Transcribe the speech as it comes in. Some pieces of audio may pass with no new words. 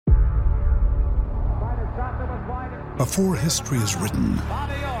Before history is written,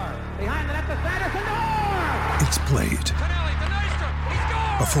 it's played.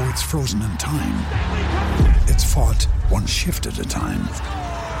 Before it's frozen in time, it's fought one shift at a time.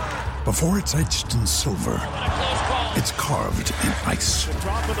 Before it's etched in silver, it's carved in ice.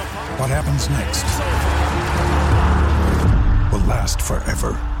 What happens next will last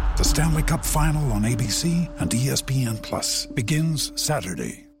forever. The Stanley Cup Final on ABC and ESPN Plus begins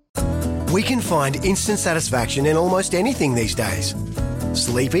Saturday. We can find instant satisfaction in almost anything these days.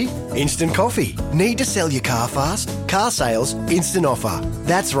 Sleepy? Instant coffee. Need to sell your car fast? Car sales, instant offer.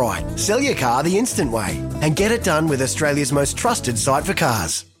 That's right, sell your car the instant way and get it done with Australia's most trusted site for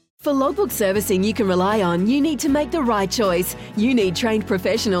cars. For logbook servicing you can rely on, you need to make the right choice. You need trained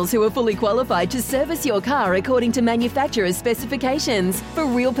professionals who are fully qualified to service your car according to manufacturer's specifications. For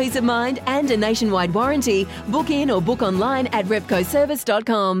real peace of mind and a nationwide warranty, book in or book online at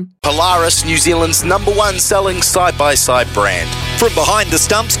repcoservice.com. Polaris, New Zealand's #1 selling side-by-side brand. From behind the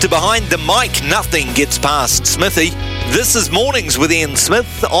stumps to behind the mic, nothing gets past Smithy. This is Mornings with Ian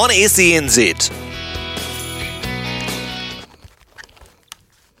Smith on SENZ.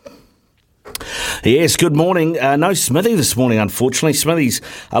 Yes, good morning. No Smithy this morning, unfortunately. Smithy's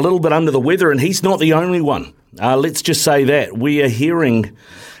a little bit under the weather, and he's not the only one. Let's just say that. We are hearing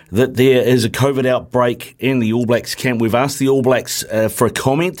that there is a COVID outbreak in the All Blacks camp. We've asked the All Blacks for a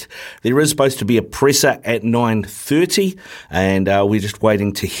comment. There is supposed to be a presser at 9:30, and we're just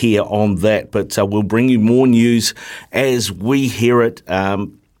waiting to hear on that. But we'll bring you more news as we hear it.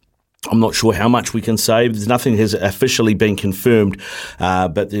 I'm not sure how much we can say. Nothing has officially been confirmed,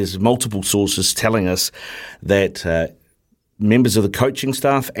 but there's multiple sources telling us that members of the coaching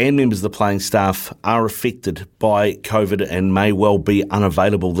staff and members of the playing staff are affected by COVID and may well be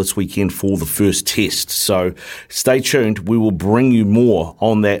unavailable this weekend for the first test. So stay tuned. We will bring you more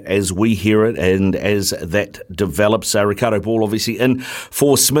on that as we hear it and as that develops. Ricardo Ball obviously in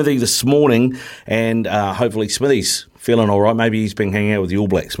for Smithy this morning, and hopefully Smithy's feeling all right. Maybe he's been hanging out with the All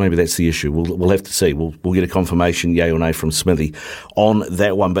Blacks. Maybe that's the issue. We'll have to see. We'll get a confirmation, yay or nay, from Smithy on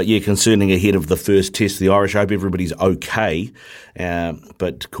that one. But yeah, concerning ahead of the first test, the Irish, I hope everybody's okay.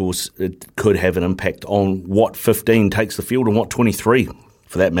 But of course, it could have an impact on what 15 takes the field and what 23,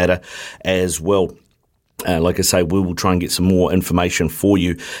 for that matter, as well. Like I say, we will try and get some more information for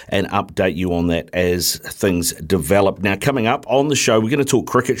you and update you on that as things develop. Now, coming up on the show, we're going to talk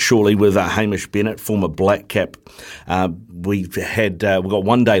cricket shortly with Hamish Bennett, former Black Cap. We've got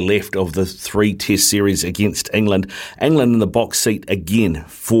 1 day left of the 3-test series against England. England in the box seat again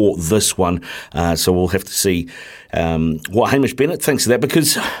for this one. So we'll have to see what Hamish Bennett thinks of that,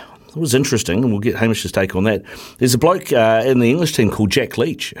 because it was interesting, and we'll get Hamish's take on that. There's a bloke in the English team called Jack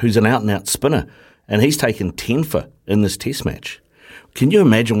Leach, who's an out-and-out spinner, and he's taken 10 for in this test match. Can you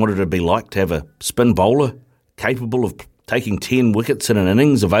imagine what it would be like to have a spin bowler capable of taking 10 wickets in an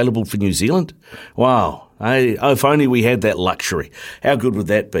innings available for New Zealand? Wow. If only we had that luxury. How good would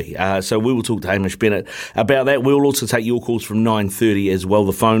that be? So we will talk to Hamish Bennett about that. We'll also take your calls from 9:30 as well.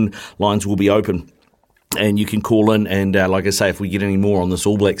 The phone lines will be open, and you can call in, and like I say, if we get any more on this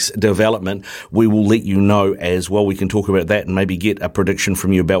All Blacks development, we will let you know as well. We can talk about that and maybe get a prediction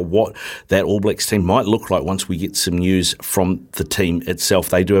from you about what that All Blacks team might look like once we get some news from the team itself.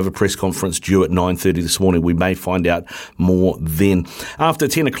 They do have a press conference due at 9:30 this morning. We may find out more then. After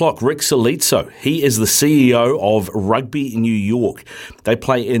 10 o'clock, Rick Solizzo. He is the CEO of Rugby New York. They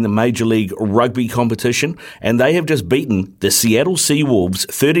play in the Major League Rugby competition, and they have just beaten the Seattle Seawolves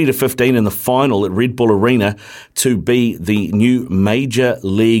 30-15 in the final at Red Bull Arena to be the new Major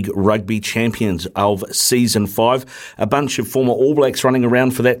League Rugby champions of Season 5. A bunch of former All Blacks running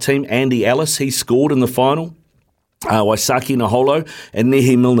around for that team. Andy Ellis, he scored in the final. Waisaki Naholo and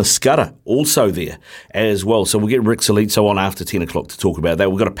Nehe Milner-Skudder also there as well. So we'll get Rick Solizzo on after 10 o'clock to talk about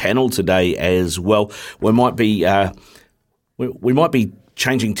that. We've got a panel today as well. We might be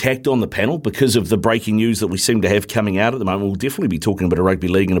changing tact on the panel because of the breaking news that we seem to have coming out at the moment. We'll definitely be talking a bit of rugby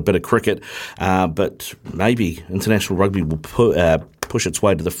league and a bit of cricket, but maybe international rugby will push its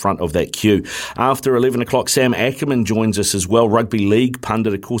way to the front of that queue. After 11 o'clock, Sam Ackerman joins us as well. Rugby league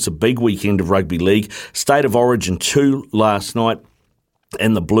pundit, of course, a big weekend of rugby league. State of Origin 2 last night.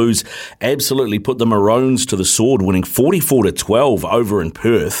 And the Blues absolutely put the Maroons to the sword, winning 44-12 over in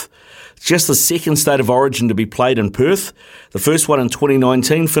Perth. It's just the second State of Origin to be played in Perth. The first one in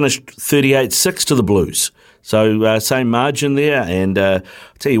 2019 finished 38-6 to the Blues. So same margin there. And I'll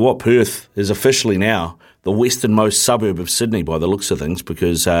tell you what, Perth is officially now the westernmost suburb of Sydney by the looks of things,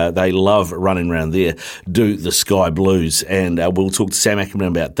 because they love running around there, do the Sky Blues. And we'll talk to Sam Ackerman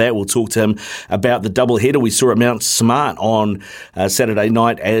about that. We'll talk to him about the doubleheader we saw at Mount Smart on Saturday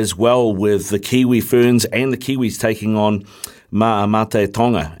night as well, with the Kiwi Ferns and the Kiwis taking on Mate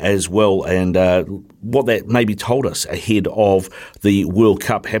Tonga as well, and what that maybe told us ahead of the World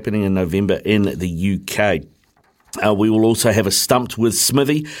Cup happening in November in the UK. We will also have a Stumped with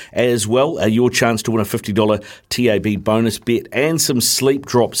Smithy as well, your chance to win a $50 TAB bonus bet and some sleep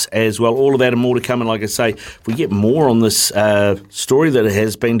drops as well. All of that and more to come. And like I say, if we get more on this story that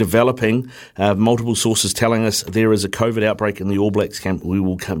has been developing, multiple sources telling us there is a COVID outbreak in the All Blacks camp, we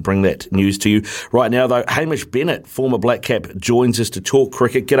will bring that news to you. Right now, though, Hamish Bennett, former Black Cap, joins us to talk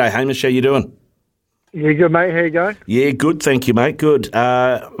cricket. G'day, Hamish. How you doing? Yeah, good, mate. How you going? Yeah, good. Thank you, mate. Good.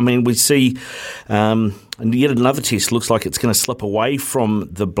 We see yet another test. Looks like it's going to slip away from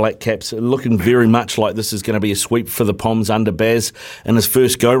the Black Caps, looking very much like this is going to be a sweep for the Poms under Baz in his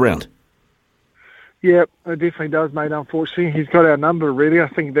first go-round. Yeah, it definitely does, mate. Unfortunately, he's got our number, really. I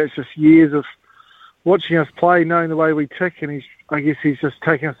think that's just years of watching us play, knowing the way we tick, and I guess he's just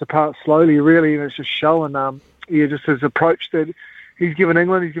taking us apart slowly, really, and it's just showing, just his approach that he's given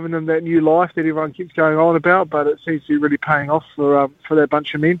England. He's given them that new life that everyone keeps going on about, but it seems to be really paying off for that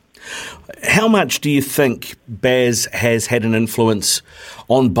bunch of men. How much do you think Baz has had an influence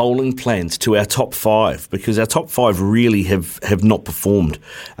on bowling plans to our top five? Because our top five really have not performed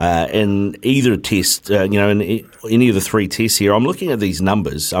in either test, in any of the three tests here. I'm looking at these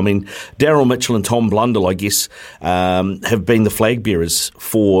numbers. I mean, Daryl Mitchell and Tom Blundell, I guess, have been the flag bearers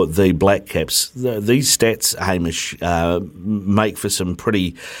for the Black Caps. These stats, Hamish, make for some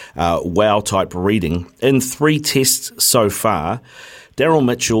pretty wow-type reading. In three tests so far, Daryl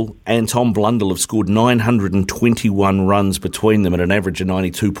Mitchell and Tom Blundell have scored 921 runs between them at an average of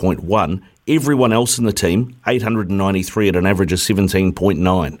 92.1. Everyone else in the team, 893 at an average of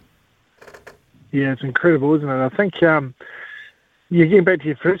 17.9. Yeah, it's incredible, isn't it? I think, getting back to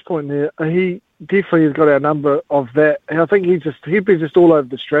your first point there, he definitely has got our number of that. And I think he'd be just all over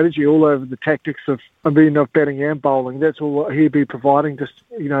the strategy, all over the tactics of batting and bowling. That's all he'd be providing, just,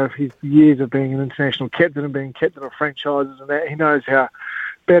 his years of being an international captain and being captain of franchises and that. He knows how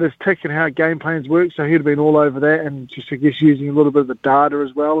batters tick and how game plans work, so he'd have been all over that, and just, I guess, using a little bit of the data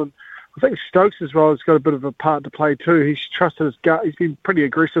as well. And I think Stokes as well has got a bit of a part to play too. He's trusted his gut. He's been pretty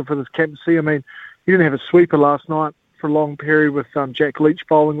aggressive with his captaincy. I mean, he didn't have a sweeper last night for a long period with Jack Leach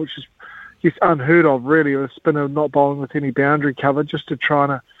bowling, which is just unheard of, really, a spinner not bowling with any boundary cover, just to try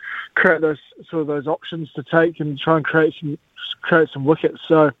and create those options to take and try and create some wickets.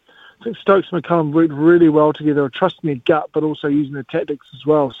 So I think Stokes and McCullum worked really well together, trusting their gut, but also using their tactics as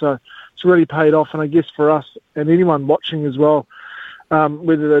well. So it's really paid off, and I guess for us and anyone watching as well,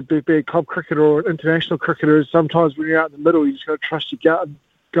 whether they be a club cricketer or an international cricketer, sometimes when you're out in the middle, you just got to trust your gut and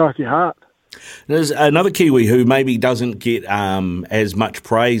go with your heart. There's another Kiwi who maybe doesn't get as much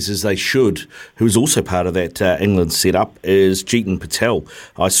praise as they should, who's also part of that England setup, is Jeetan Patel.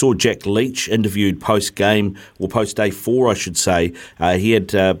 I saw Jack Leach interviewed post-game, or post-day 4, I should say. He had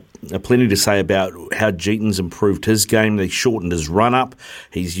plenty to say about how Jeetan's improved his game. They shortened his run-up.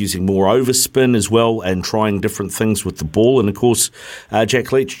 He's using more overspin as well and trying different things with the ball. And, of course,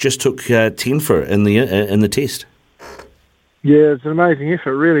 Jack Leach just took 10 for in the test. Yeah, it's an amazing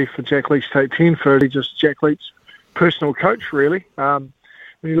effort, really, for Jack Leach to take 10 for it. He's just Jack Leach's personal coach, really. When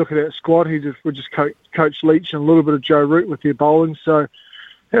you look at that squad, he would just coach Leach and a little bit of Joe Root with their bowling. So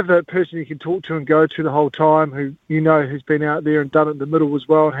have that person you can talk to and go to the whole time, who who's been out there and done it in the middle as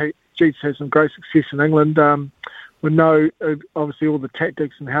well. Jeet's had some great success in England. We know, obviously, all the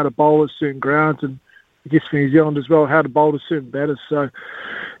tactics and how to bowl at certain grounds, and I guess for New Zealand as well, how to bowl to certain batters. So,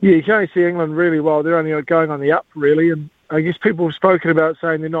 yeah, you can only see England really well. They're only going on the up, really, and I guess people have spoken about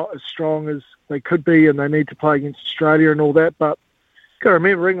saying they're not as strong as they could be and they need to play against Australia and all that. But you've got to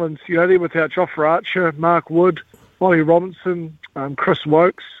remember, England's, they're without Jofra Archer, Mark Wood, Ollie Robinson, Chris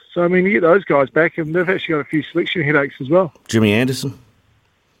Wokes. So, I mean, you get those guys back and they've actually got a few selection headaches as well. Jimmy Anderson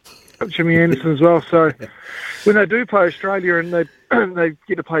as well. So when they do play Australia and they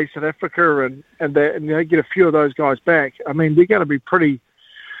get to play South Africa and they get a few of those guys back, I mean, they're going to be pretty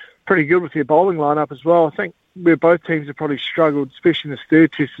good with their bowling lineup as well. I think where both teams have probably struggled, especially in this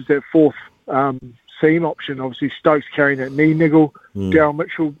third test, is that fourth seam option. Obviously, Stokes carrying that knee niggle, Daryl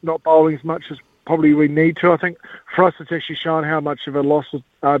Mitchell not bowling as much as probably we need to. I think for us, it's actually shown how much of a loss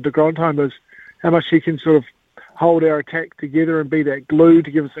de Grandhomme is, how much he can sort of hold our attack together and be that glue to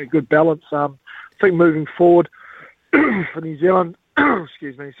give us that good balance. I think moving forward for New Zealand,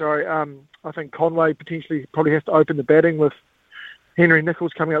 excuse me, sorry. I think Conway potentially probably has to open the batting with Henry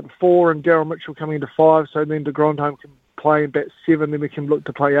Nichols coming up to 4 and Daryl Mitchell coming into 5. So then de Grandhomme can play and bat 7. Then we can look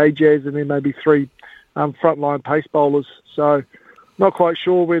to play Ajaz and then maybe 3 frontline pace bowlers. So not quite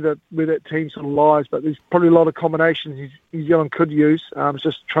sure where that team sort of lies, but there's probably a lot of combinations New Zealand could use. It's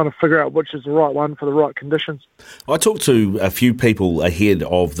just trying to figure out which is the right one for the right conditions. I talked to a few people ahead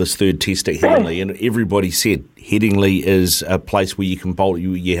of this third test at Headingley, and everybody said Headingley is a place where you can bowl.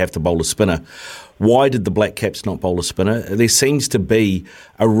 You have to bowl a spinner. Why did the Black Caps not bowl a spinner? There seems to be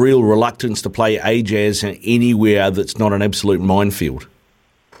a real reluctance to play Ajaz anywhere that's not an absolute minefield.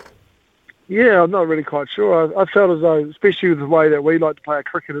 Yeah, I'm not really quite sure. I felt as though, especially with the way that we like to play our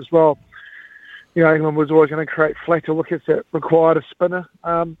cricket as well, England was always going to create flatter wickets that required a spinner.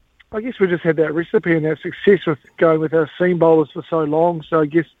 I guess we just had that recipe and that success with going with our seam bowlers for so long. So I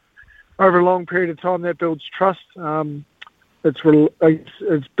guess over a long period of time that builds trust. It's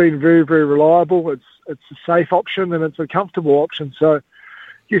been very, very reliable. It's a safe option and it's a comfortable option. So I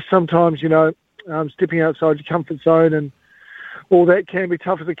guess sometimes, stepping outside your comfort zone and all that can be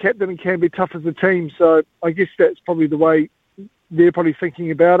tough as a captain and can be tough as a team. So I guess that's probably the way they're probably thinking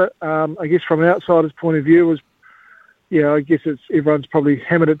about it. I guess from an outsider's point of view I guess everyone's probably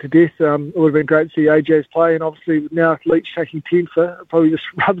hammered it to death. It would have been great to see Ajaz play, and obviously now with Leach taking 10 it probably just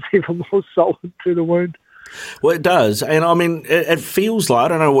rubs even more salt into the wound. Well, it does, and I mean, it feels like, I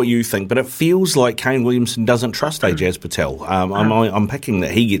don't know what you think, but it feels like Kane Williamson doesn't trust Ajaz Patel. I'm picking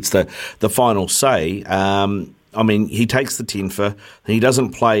that he gets the final say. He takes the 10 and he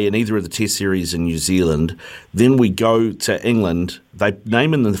doesn't play in either of the test series in New Zealand. Then we go to England. They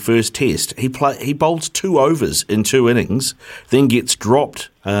name him in the first test. He bowls 2 overs in 2 innings, then gets dropped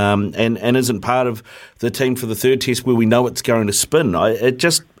and isn't part of the team for the third test where we know it's going to spin. It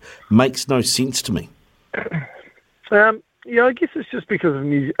just makes no sense to me. I guess it's just because of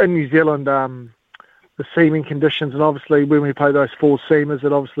in New Zealand, the seaming conditions, and obviously when we play those 4 seamers,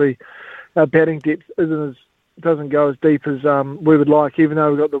 that obviously our batting depth doesn't go as deep as we would like, even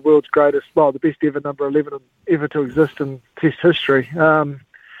though we've got the world's greatest, the best ever number 11 ever to exist in Test history.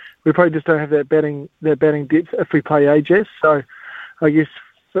 We probably just don't have that batting depth if we play Ajaz. So I guess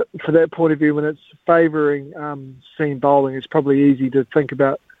for that point of view, when it's favouring seam bowling, it's probably easy to think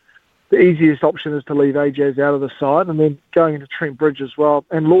about. The easiest option is to leave Ajaz out of the side, and then going into Trent Bridge as well.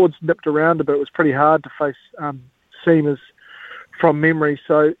 And Lord's nipped around a bit. It was pretty hard to face seamers from memory.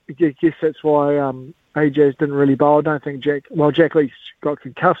 So I guess that's why Ajaz didn't really bowl. I don't think Jack Leach got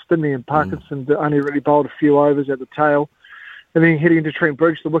concussed, didn't he? And Parkinson only really bowled a few overs at the tail. And then heading into Trent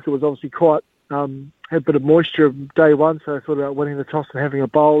Bridge, the wicket was obviously quite, had a bit of moisture of day one, so I thought about winning the toss and having a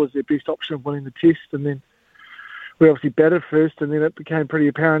bowl as their best option of winning the test. And then we obviously batted first, and then it became pretty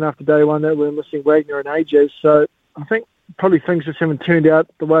apparent after day one that we were missing Wagner and Ajaz. So I think probably things just haven't turned out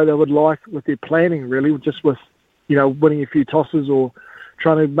the way they would like with their planning, really, just with, winning a few tosses or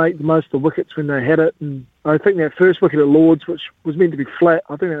trying to make the most of the wickets when they had it. And I think that first wicket at Lord's, which was meant to be flat,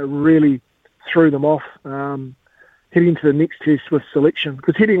 I think that really threw them off heading into the next test with selection.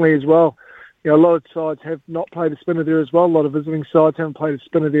 Because Headingley as well, a lot of sides have not played a spinner there as well. A lot of visiting sides haven't played a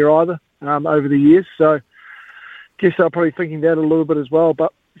spinner there either over the years. So I guess they're probably thinking that a little bit as well.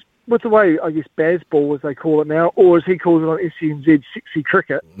 But with the way, I guess, Bazball, as they call it now, or as he calls it on SENZ, sexy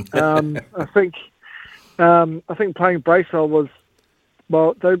cricket, I think playing Bracewell was,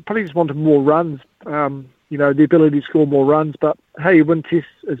 they probably just wanted more runs, the ability to score more runs. But, hey, you win tests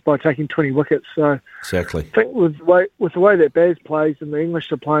is by taking 20 wickets. So exactly. I think with the way that Baz plays and the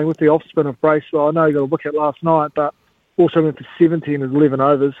English are playing with the off-spin of Bracewell, I know he got a wicket last night, but also went for 70 in his 11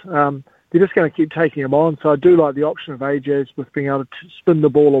 overs. They're just going to keep taking him on. So I do like the option of Ajaz with being able to spin the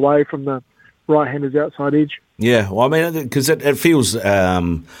ball away from the right-hander's outside edge. Yeah, well, I mean, because it feels, I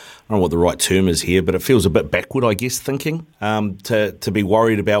don't know what the right term is here, but it feels a bit backward, I guess, thinking, to be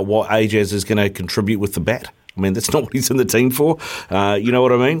worried about what Ajaz is going to contribute with the bat. I mean, that's not what he's in the team for. You know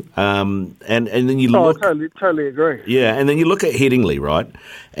what I mean? And then you look... I totally agree. Yeah, and then you look at Headingley, right,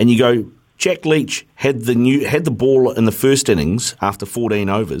 and you go... Jack Leach had the ball in the first innings after 14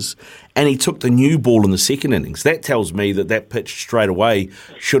 overs, and he took the new ball in the second innings. That tells me that pitch straight away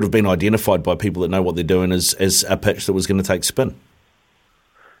should have been identified by people that know what they're doing as a pitch that was going to take spin.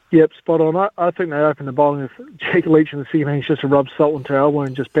 Yep, spot on. I think they opened the bowling with Jack Leach in the second innings just to rub salt into elbow,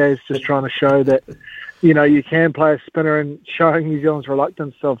 and just Baz just trying to show that, you can play a spinner, and showing New Zealand's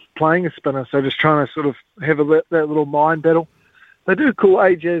reluctance of playing a spinner. So just trying to sort of have that little mind battle. They do call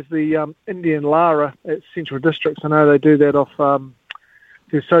Ajaz the Indian Lara at Central Districts. I know they do that off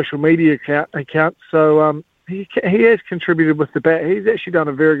their social media account. So he has contributed with the bat. He's actually done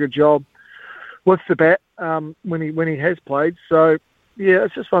a very good job with the bat. when he has played. So, yeah,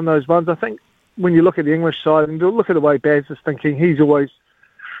 it's just one of those ones. I think when you look at the English side and look at the way Baz is thinking, he's always,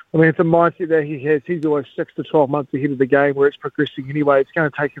 I mean, it's a mindset that he has. He's always 6 to 12 months ahead of the game where it's progressing anyway. It's going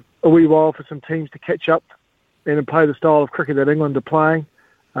to take a wee while for some teams to catch up and play the style of cricket that England are playing.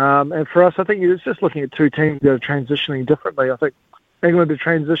 And for us, I think it's just looking at two teams that are transitioning differently. I think England are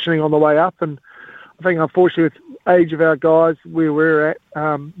transitioning on the way up, and I think, unfortunately, with the age of our guys, where we're at,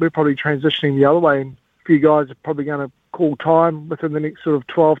 we're probably transitioning the other way. And a few guys are probably going to call time within the next sort of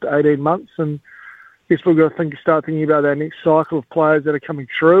 12 to 18 months. And I guess we've got to start thinking about our next cycle of players that are coming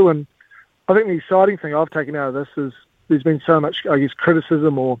through. And I think the exciting thing I've taken out of this is there's been so much, I guess,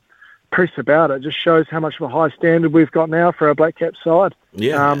 criticism or press about it. It just shows how much of a high standard we've got now for our Black Cap side.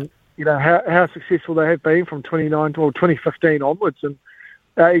 Yeah. You know, how successful they have been from 2015 onwards, and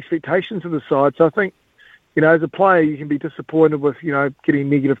our expectations of the side. So I think, you know, as a player, you can be disappointed with, you know, getting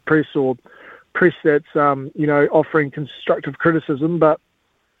negative press or press that's, you know, offering constructive criticism. But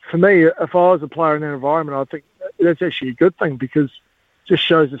for me, if I was a player in that environment, I think that's actually a good thing, because it just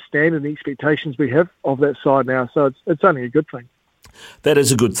shows the standard and the expectations we have of that side now. So it's only a good thing. That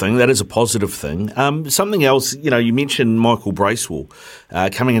is a good thing. That is a positive thing. Something else, you know, you mentioned Michael Bracewell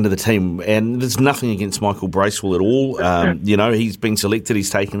coming into the team, and there's nothing against Michael Bracewell at all. You know, he's been selected, he's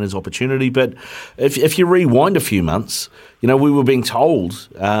taken his opportunity. But if you rewind a few months, you know, we were being told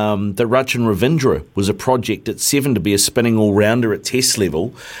that Rachin Ravindra was a project at 7 to be a spinning all-rounder at Test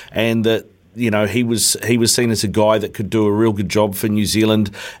level, and that, you know, he was seen as a guy that could do a real good job for New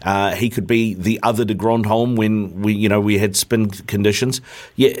Zealand. He could be the other de Grandhomme when we had spin conditions.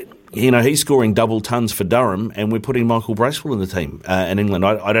 Yeah, you know, he's scoring double tons for Durham, and we're putting Michael Bracewell in the team in England.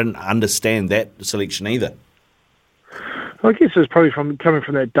 I don't understand that selection either. Well, I guess it's probably coming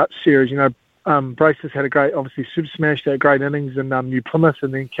from that Dutch series. You know, Brace's had a great, obviously, super smashed that great innings in New Plymouth,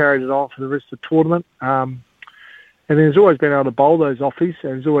 and then carried it on for the rest of the tournament. And he's always been able to bowl those offies,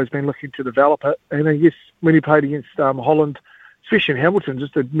 and he's always been looking to develop it. And I guess when he played against Holland, especially in Hamilton,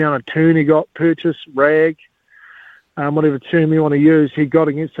 just the amount of turn he got, purchase, rag, whatever term you want to use, he got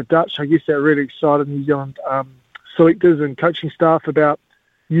against the Dutch. I guess that really excited New Zealand selectors and coaching staff about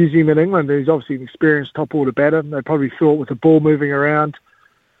using him in England. He's obviously an experienced top order batter. They probably thought with the ball moving around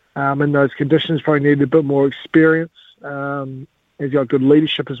in those conditions, probably needed a bit more experience. He's got good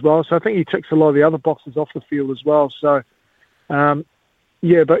leadership as well. So I think he ticks a lot of the other boxes off the field as well. So,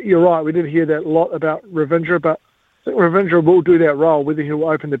 yeah, but you're right. We did hear that a lot about Ravindra, but I think Ravindra will do that role, whether he'll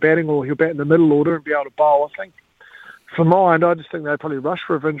open the batting or he'll bat in the middle order and be able to bowl. I think, for mine, I just think they probably rush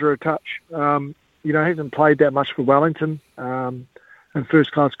Ravindra a touch. You know, he hasn't played that much for Wellington in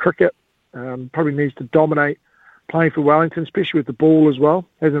first-class cricket. Probably needs to dominate playing for Wellington, especially with the ball as well.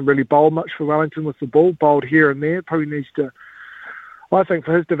 Hasn't really bowled much for Wellington with the ball, bowled here and there. Probably needs to, I think,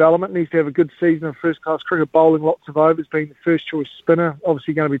 for his development, needs to have a good season of first-class cricket, bowling lots of overs, being the first-choice spinner.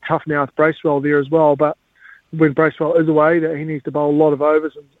 Obviously going to be tough now with Bracewell there as well, but when Bracewell is away, that he needs to bowl a lot of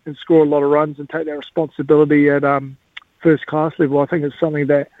overs and score a lot of runs and take that responsibility at first-class level. I think it's something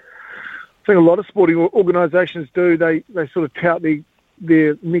that I think a lot of sporting organisations do. They sort of tout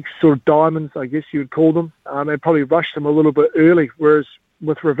their next sort of diamonds, I guess you would call them. They probably rush them a little bit early, whereas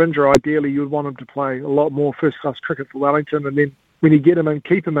with Ravindra, ideally, you would want him to play a lot more first-class cricket for Wellington, and then when you get him in,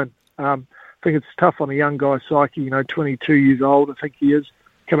 keep him in. I think it's tough on a young guy's psyche, 22 years old, I think he is,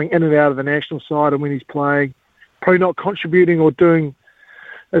 coming in and out of the national side, and when he's playing, probably not contributing or doing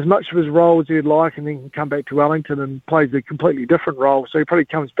as much of his role as he'd like, and then can come back to Wellington and plays a completely different role. So he probably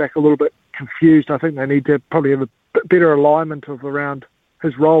comes back a little bit confused. I think they need to probably have a bit better alignment of around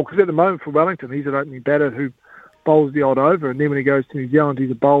his role, because at the moment for Wellington, he's an opening batter who bowls the odd over, and then when he goes to New Zealand,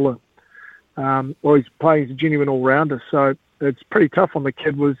 he's a bowler. Or he's playing as a genuine all-rounder. So it's pretty tough on the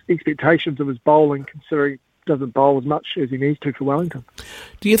kid with expectations of his bowling, considering he doesn't bowl as much as he needs to for Wellington.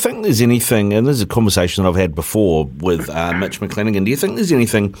 Do you think there's anything, and this is a conversation that I've had before with Mitch McClenaghan, do you think there's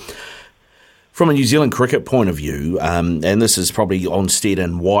anything from a New Zealand cricket point of view, and this is probably on Stead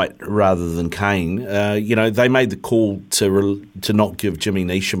and White rather than Kane, they made the call to not give Jimmy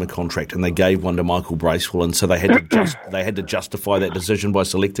Neesham a contract, and they gave one to Michael Bracewell, and so they had to justify that decision by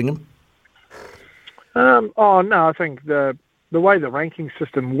selecting him? I think the way the ranking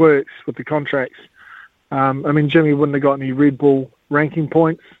system works with the contracts, Jimmy wouldn't have got any red ball ranking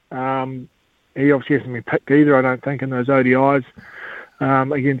points. He obviously hasn't been picked either, I don't think, in those ODIs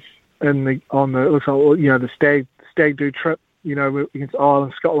the stag do trip, against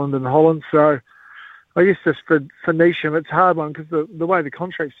Ireland, Scotland, and Holland. So I guess just for Neesham, it's a hard one, because the way the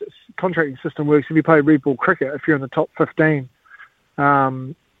contracting system works, if you play red ball cricket, if you're in the top 15,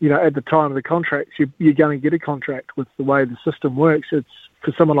 at the time of the contracts, you're going to get a contract with the way the system works. It's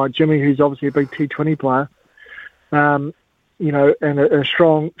for someone like Jimmy, who's obviously a big T20 player, and a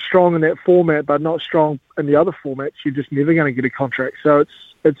strong in that format, but not strong in the other formats. You're just never going to get a contract. So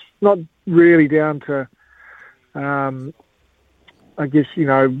it's not really down to, I guess,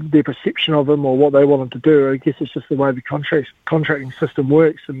 their perception of him or what they want him to do. I guess it's just the way the contracting system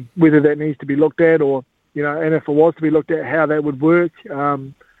works, and whether that needs to be looked at or, and if it was to be looked at, how that would work.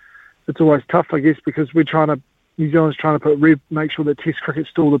 It's always tough, I guess, because New Zealand's trying to make sure that Test cricket's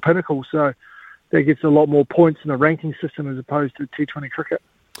still the pinnacle. So that gets a lot more points in the ranking system as opposed to T20 cricket.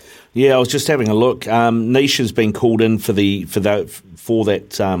 Yeah, I was just having a look. Nish has been called in for that.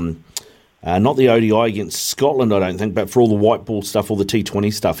 Not the ODI against Scotland, I don't think, but for all the white ball stuff, all the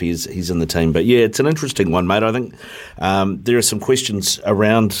T20 stuff, he's in the team. But yeah, it's an interesting one, mate. I think there are some questions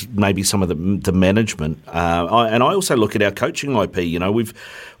around maybe some of the management, and I also look at our coaching IP.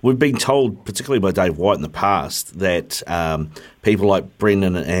 We've been told, particularly by Dave White in the past, that people like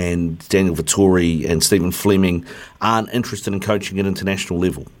Brendan and Daniel Vettori and Stephen Fleming aren't interested in coaching at international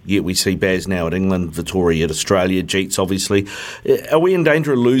level. Yet we see Baz now at England, Vettori at Australia, Jeets obviously. Are we in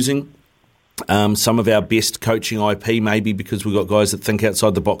danger of losing some of our best coaching IP, maybe because we've got guys that think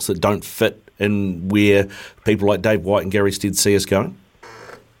outside the box that don't fit in where people like Dave White and Gary Stead see us going?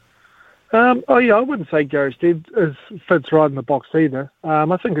 I wouldn't say Gary Stead fits right in the box either.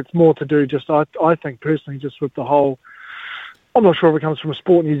 I think it's more to do I think personally just with the whole, I'm not sure if it comes from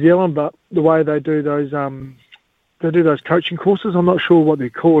Sport New Zealand, but the way they do those coaching courses, I'm not sure what they're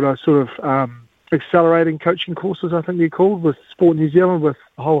called, sort of accelerating coaching courses, I think they're called, with Sport New Zealand, with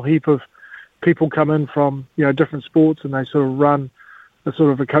a whole heap of people come in from different sports, and they sort of run a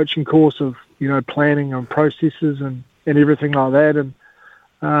sort of a coaching course of planning and processes and everything like that. And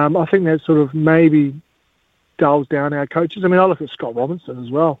I think that sort of maybe dulls down our coaches. I mean, I look at Scott Robinson as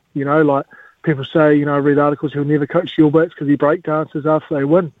well. Like people say, I read articles, he'll never coach the All Blacks because he break dances after they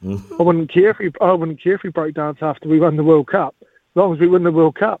win. I wouldn't care if he break dance after we won the World Cup, as long as we win the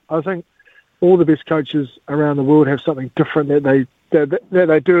World Cup. I think all the best coaches around the world have something different that they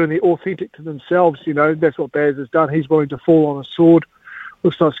do, and they're authentic to themselves. That's what Baz has done. He's willing to fall on a sword.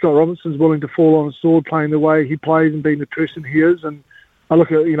 Looks like Scott Robinson's willing to fall on a sword, playing the way he plays and being the person he is. And I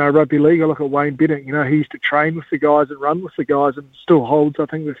look at rugby league. I look at Wayne Bennett. He used to train with the guys and run with the guys, and still holds, I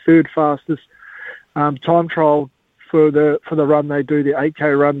think, the third fastest time trial for the run they do, the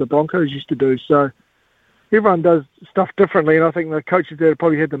 8K run the Broncos used to do. So everyone does stuff differently, and I think the coaches that have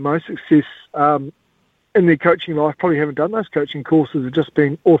probably had the most success in their coaching life probably haven't done those coaching courses. Have just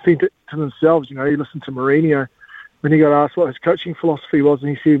been authentic to themselves. You listen to Mourinho when he got asked what his coaching philosophy was,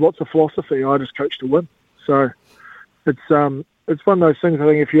 and he said, "What's the philosophy? I just coach to win." So it's one of those things. I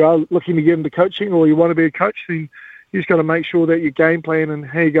think if you are looking to get into coaching or you want to be a coach, then you just got to make sure that your game plan and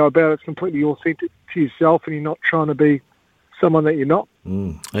how you go about it's completely authentic to yourself, and you're not trying to be someone that you're not.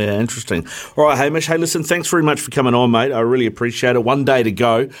 Yeah, interesting. All right, Hamish. Hey, listen, thanks very much for coming on, mate. I really appreciate it. One day to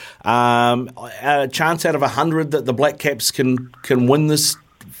go. A chance out of 100 that the Black Caps can win this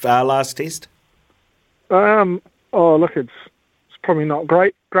last test? Look, it's probably not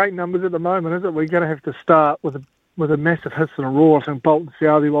great numbers at the moment, is it? We're going to have to start with a massive hiss and a roar. I think Bolt and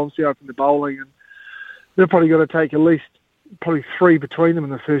Southey will obviously open the bowling, and they're probably going to take at least probably 3 between them in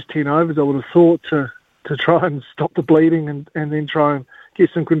the first 10 overs, I would have thought, to try and stop the bleeding and then try and get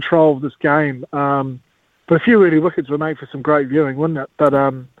some control of this game. But a few early wickets would make for some great viewing, wouldn't it? But, I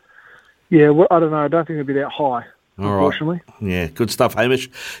don't know. I don't think it'd be that high, unfortunately. Right. Yeah, good stuff, Hamish.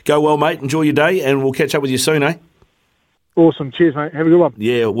 Go well, mate. Enjoy your day, and we'll catch up with you soon, eh? Awesome. Cheers, mate. Have a good one.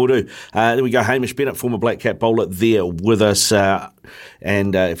 Yeah, we'll do. There we go. Hamish Bennett, former Black Cap bowler, there with us.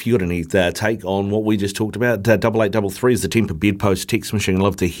 And if you got any take on what we just talked about, 8833 is the Temper Bedpost text machine. I'd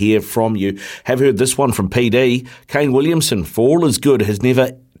love to hear from you. Have heard this one from PD. Kane Williamson, for all is good, has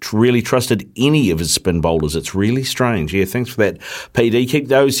never really trusted any of his spin bowlers. It's really strange. Yeah, thanks for that, PD. Keep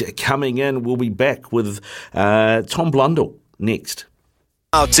those coming in. We'll be back with Tom Blundell next.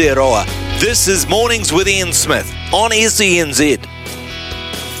 Aotearoa. This is Mornings with Ian Smith on SENZ.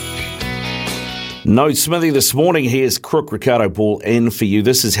 No Smithy this morning. Here's Crook Ricardo Ball in for you.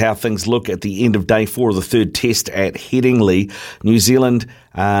 This is how things look at the end of day 4 of the third test at Headingley. New Zealand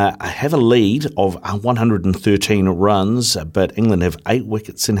have a lead of 113 runs, but England have 8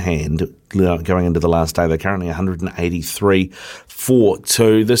 wickets in hand going into the last day. They're currently 183 for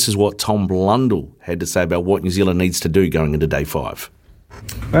 2. This is what Tom Blundell had to say about what New Zealand needs to do going into day 5.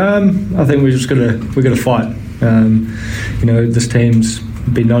 I think we're going to fight. This team's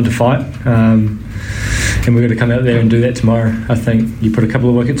been known to fight, and we're going to come out there and do that tomorrow. I think you put a couple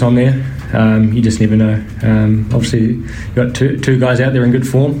of wickets on there, You just never know. Obviously, you've got two guys out there in good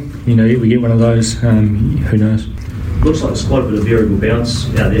form. We get one of those. Who knows? Looks like it's quite a bit of variable bounce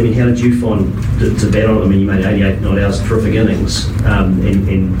out there. I mean, how did you find to bat on it? I mean, you made 88 not hours, terrific innings,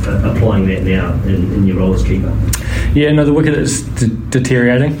 and applying that now in your role as keeper. Yeah, no, the wicket is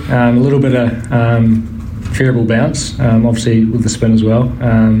deteriorating. A little bit of variable bounce, obviously with the spin as well.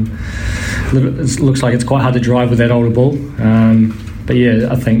 It looks like it's quite hard to drive with that older ball. But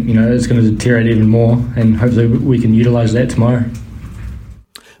yeah, I think it's going to deteriorate even more, and hopefully we can utilise that tomorrow.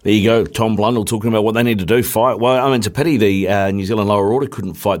 There you go, Tom Blundell talking about what they need to do, fight. Well, I mean, it's a pity the New Zealand lower order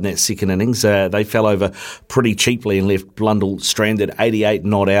couldn't fight in that second innings. They fell over pretty cheaply and left Blundell stranded, 88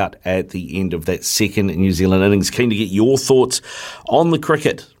 not out at the end of that second New Zealand innings. Keen to get your thoughts on the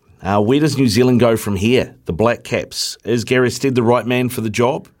cricket. Where does New Zealand go from here? The Black Caps. Is Gary Stead the right man for the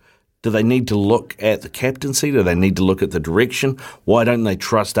job? Do they need to look at the captaincy? Do they need to look at the direction? Why don't they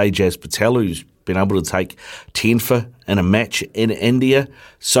trust Ajaz Patel, who's been able to take 10 for in a match in India?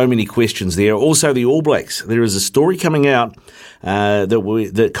 So many questions there. Also, the All Blacks. There is a story coming out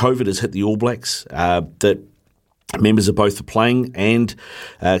that COVID has hit the All Blacks, that members of both the playing and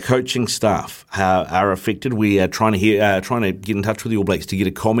coaching staff are affected. We are trying to get in touch with the All Blacks to get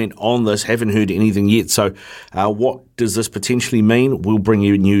a comment on this. Haven't heard anything yet. So what does this potentially mean? We'll bring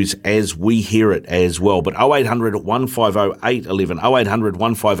you news as we hear it as well. But 0800 150 811, 0800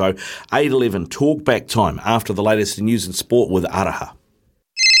 150 811, talk back time after the latest news and sport with Araha.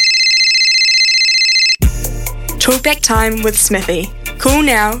 Talk back time with Smithy. Call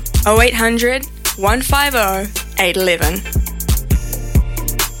now 0800 150 811.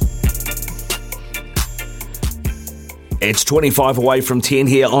 It's 25 away from 10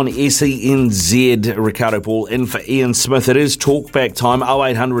 here on SENZ. Ricardo Ball in for Ian Smith. It is talkback time,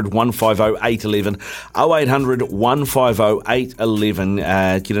 0800 150 811, 0800 150 811.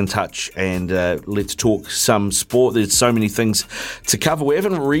 Get in touch and let's talk some sport. There's so many things to cover. We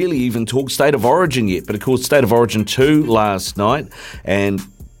haven't really even talked State of Origin yet, but of course State of Origin 2 last night, and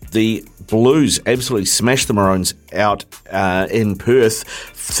the Blues absolutely smashed the Maroons out in Perth.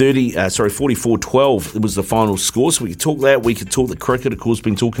 44-12 was the final score. So we could talk that. We could talk the cricket. Of course,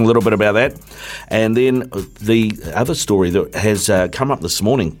 been talking a little bit about that. And then the other story that has come up this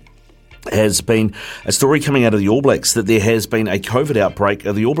morning has been a story coming out of the All Blacks that there has been a COVID outbreak.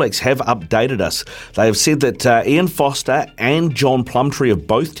 The All Blacks have updated us. They have said that Ian Foster and John Plumtree have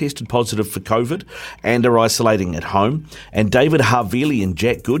both tested positive for COVID and are isolating at home. And David Havili and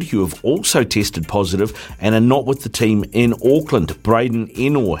Jack Goodhue have also tested positive and are not with the team in Auckland. Braden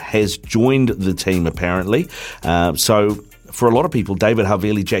Ennor has joined the team apparently. So for a lot of people, David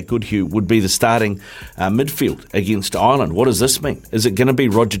Havili, Jack Goodhue would be the starting midfield against Ireland. What does this mean? Is it going to be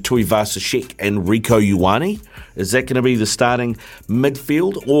Roger Tuivasa-Sheck and Rieko Ioane? Is that going to be the starting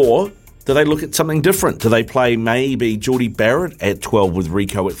midfield? Or do they look at something different? Do they play maybe Geordie Barrett at 12 with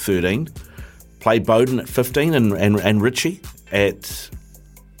Rieko at 13? Play Bowden at 15 and Richie at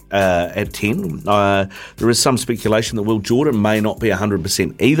 10. There is some speculation that Will Jordan may not be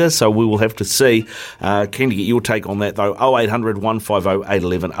 100% either, so we will have to see. Keen to get your take on that though. 0800 150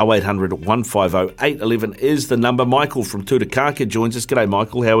 811, 0800 150 811 is the number. Michael from Tutakaka joins us. G'day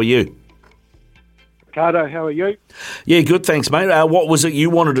Michael, how are you? Ricardo, how are you? Yeah, good, thanks mate. What was it you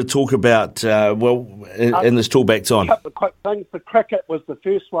wanted to talk about in this talkback time? A couple of quick things. The cricket was the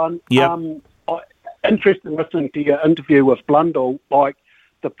first one. Yep. Interesting listening to your interview with Blundell,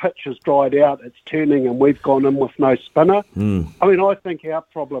 the pitch has dried out, it's turning, and we've gone in with no spinner. I mean, I think our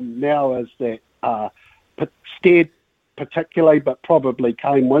problem now is that Stead particularly, but probably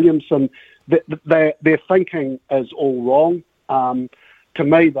Kane Williamson, their thinking is all wrong. To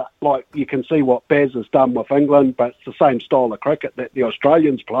me, that you can see what Baz has done with England, but it's the same style of cricket that the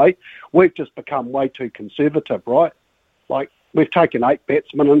Australians play. We've just become way too conservative, right? We've taken 8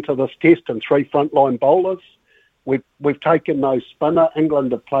 batsmen into this test and 3 frontline bowlers. We've taken no spinner.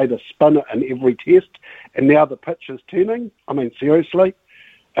 England have played a spinner in every test, and now the pitch is turning. I mean, seriously,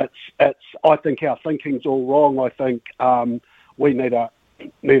 it's. I think our thinking's all wrong. I think we need a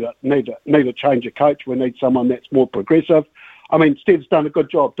change of coach. We need someone that's more progressive. I mean, Steve's done a good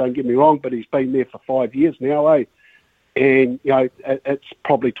job. Don't get me wrong, but he's been there for 5 years now, eh? And it's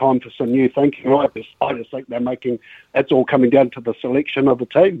probably time for some new thinking. I just think it's all coming down to the selection of the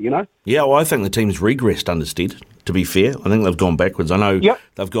team. Yeah, well, I think the team's regressed under Stead. To be fair, I think they've gone backwards. I know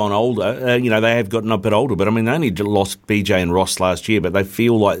they've gone older. They have gotten a bit older, but I mean, they only lost BJ and Ross last year, but they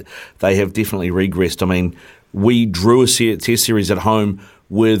feel like they have definitely regressed. I mean, we drew a test series at home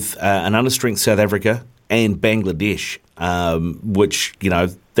with an understrength South Africa and Bangladesh, which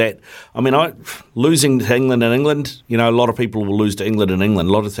losing to England in England, a lot of people will lose to England in England.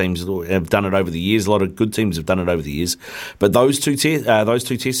 A lot of teams have done it over the years. A lot of good teams have done it over the years. But those two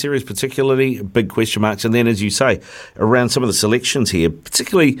test series particularly, big question marks. And then, as you say, around some of the selections here,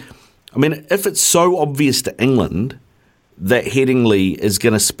 particularly, if it's so obvious to England that Headingley is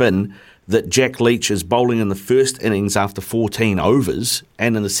going to spin, that Jack Leach is bowling in the first innings after 14 overs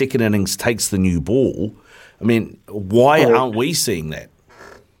and in the second innings takes the new ball, why aren't we seeing that?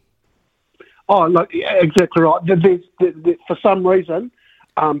 Oh, look, yeah, exactly right. For some reason,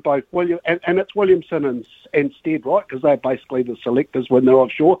 both William and it's Williamson and Stead, right? Because they're basically the selectors when they're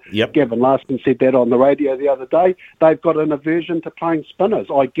offshore. Yep. Gavin Larson said that on the radio the other day. They've got an aversion to playing spinners.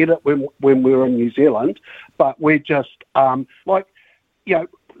 I get it when we were in New Zealand, but we're just let's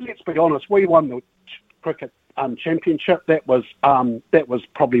be honest. We won the cricket championship. That was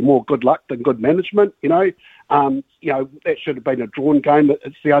probably more good luck than good management. That should have been a drawn game.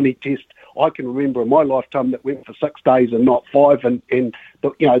 It's the only test I can remember in my lifetime that went for 6 days and not 5, and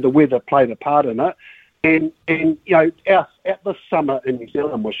the weather played a part in it. And this summer in New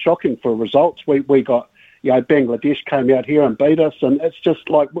Zealand was shocking for results. We got Bangladesh came out here and beat us, and it's just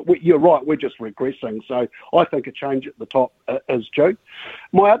like you're right. We're just regressing. So I think a change at the top is due.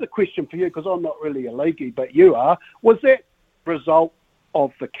 My other question for you, because I'm not really a leaguey, but you are, was that result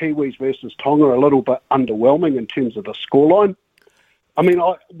of the Kiwis versus Tonga a little bit underwhelming in terms of the scoreline?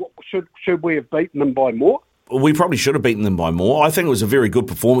 Should we have beaten them by more? We probably should have beaten them by more. I think it was a very good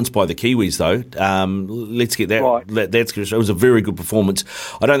performance by the Kiwis, though. Let's get that right. It was a very good performance.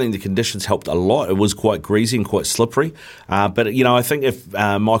 I don't think the conditions helped a lot. It was quite greasy and quite slippery. But I think if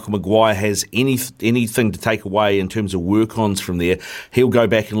Michael Maguire has anything to take away in terms of work-ons from there, he'll go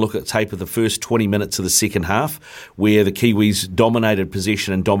back and look at tape of the first 20 minutes of the second half, where the Kiwis dominated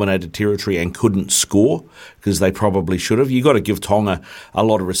possession and dominated territory and couldn't score, because they probably should have. You've got to give Tonga a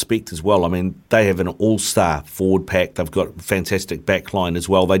lot of respect as well. They have an all-star forward pack. They've got a fantastic backline as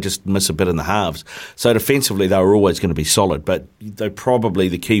well. They just miss a bit in the halves. So defensively, they were always going to be solid. But the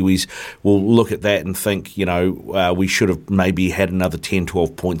Kiwis will look at that and think, we should have maybe had another 10,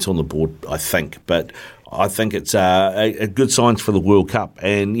 12 points on the board, I think. But I think it's a good sign for the World Cup.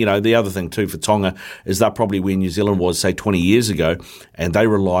 And, the other thing too for Tonga is they're probably where New Zealand was, say, 20 years ago, and they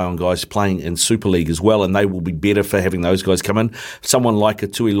rely on guys playing in Super League as well, and they will be better for having those guys come in. Someone like a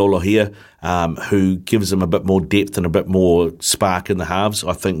Tui Lolohea, who gives them a bit more depth and a bit more spark in the halves,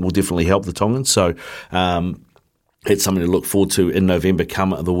 I think will definitely help the Tongans. So, it's something to look forward to in November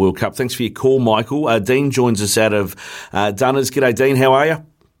come the World Cup. Thanks for your call, Michael. Dean joins us out of Dunners. G'day, Dean. How are you?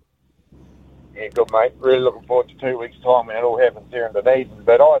 Yeah, good, mate. Really looking forward to 2 weeks' time when it all happens here in Dunedin.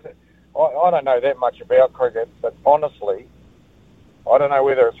 But I don't know that much about cricket, but honestly, I don't know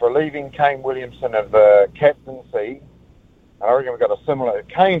whether it's relieving Kane Williamson of the captaincy. I reckon we've got a similar...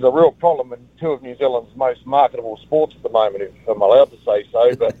 Kane's a real problem in two of New Zealand's most marketable sports at the moment, if I'm allowed to say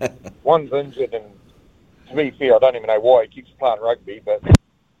so, but one's injured, and to be fair, I don't even know why he keeps playing rugby, but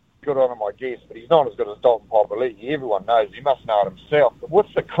good on him, I guess. But he's not as good as Dalton Papali'i. Everyone knows. He must know it himself. But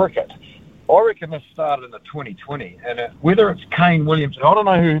what's the cricket? I reckon this started in the 2020, and whether it's Kane Williamson, I don't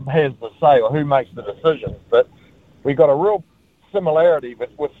know who has the say or who makes the decisions, but we've got a real similarity with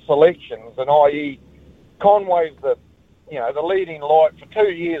selections, and i.e. Conway's the leading light. For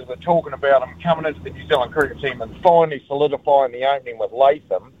 2 years we're talking about him coming into the New Zealand cricket team and finally solidifying the opening with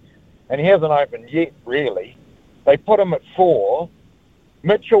Latham, and he hasn't opened yet, really. They put him at 4.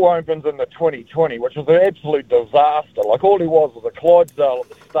 Mitchell opens in the 2020, which was an absolute disaster. Like, all he was a Clydesdale at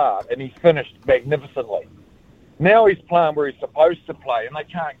the start, and he finished magnificently. Now he's playing where he's supposed to play, and they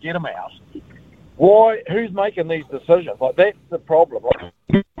can't get him out. Why? Who's making these decisions? Like, that's the problem. Like,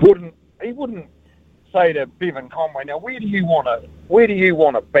 he wouldn't say to Bevan Conway, now, where do you want to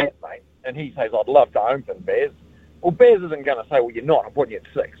bat, mate? And he says, I'd love to open, Baz. Well, Baz isn't going to say, well, you're not. I'm putting you at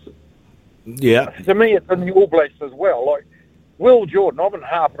 6. Yeah. To me, it's in the All Blacks as well. Like, Will Jordan, I've been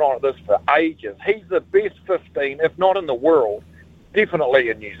harping on this for ages. He's the best 15, if not in the world, definitely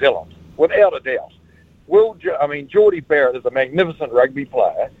in New Zealand, without a doubt. Geordie Barrett is a magnificent rugby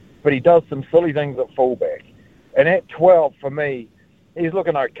player, but he does some silly things at fullback. And at 12, for me, he's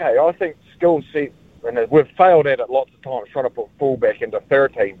looking okay. I think skill set, and we've failed at it lots of times trying to put fullback into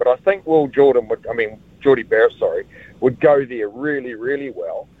 13, but I think Geordie Barrett, would go there really, really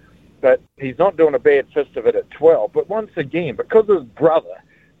well. But he's not doing a bad fist of it at 12. But once again, because his brother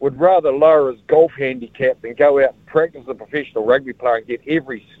would rather lower his golf handicap than go out and practice as a professional rugby player and get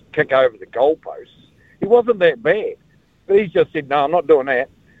every kick over the goalposts, he wasn't that bad. But he's just said, no, I'm not doing that.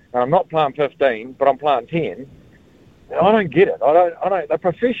 And I'm not playing 15, but I'm playing 10. I don't get it. I don't. The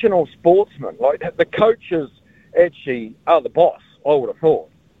professional sportsmen, like the coaches, actually are the boss, I would have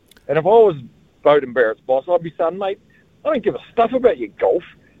thought. And if I was Beauden Barrett's boss, I'd be saying, mate, I don't give a stuff about your golf.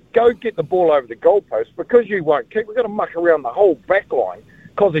 Go get the ball over the goalpost. Because you won't kick, we're going to muck around the whole back line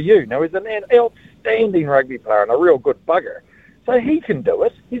because of you. Now, he's an outstanding rugby player and a real good bugger. So he can do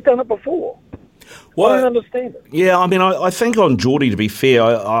it. He's done it before. Well, I don't understand it. Yeah, I mean, I think on Geordie, to be fair,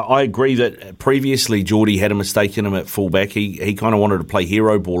 I agree that previously Geordie had a mistake in him at fullback. He kind of wanted to play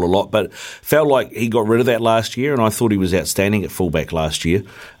hero ball a lot, but felt like he got rid of that last year, and I thought he was outstanding at fullback last year.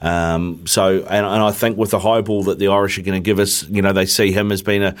 And I think with the high ball that the Irish are going to give us, they see him as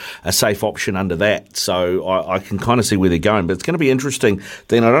being a safe option under that. So I can kind of see where they're going. But it's going to be interesting.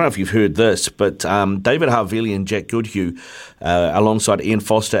 Then I don't know if you've heard this, but David Havili and Jack Goodhue, alongside Ian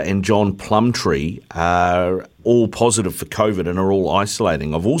Foster and John Plumtree, are all positive for COVID and are all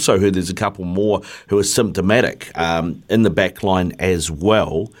isolating. I've also heard there's a couple more who are symptomatic in the back line as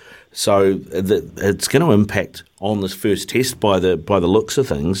well. So it's going to impact on this first test by the looks of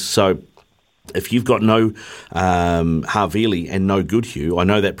things. So if you've got no Havili and no Goodhue, I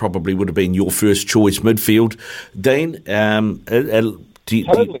know that probably would have been your first choice midfield. Dean,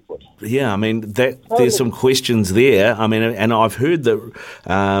 Totally would. Yeah, I mean, there's some questions there. I mean, and I've heard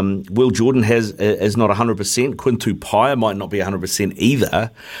that Will Jordan is not 100%. Quinn Tupaia might not be 100% either.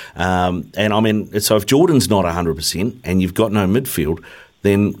 And I mean, so if Jordan's not 100% and you've got no midfield,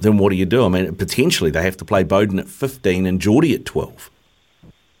 then what do you do? I mean, potentially they have to play Beauden at 15 and Geordie at 12.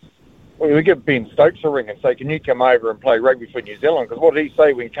 Well, we give Ben Stokes a ring and say, can you come over and play rugby for New Zealand? Because what did he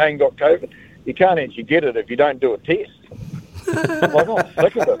say when Kane got COVID? You can't actually get it if you don't do a test. I'm not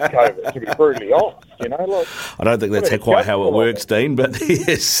sick of this COVID, to be brutally honest. I don't think that's quite how it works, Dean, but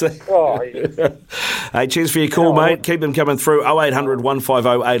yes. Oh, yes. Hey, cheers for your call, mate. Keep them coming through. 0800 150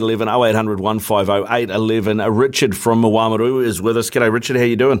 811, 0800 150 811. Richard from Mawamaru is with us. G'day, Richard. How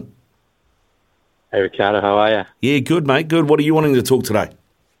you doing? Hey, Ricardo. How are you? Yeah, good, mate. Good. What are you wanting to talk today?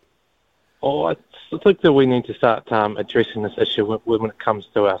 Oh, I think that we need to start addressing this issue when it comes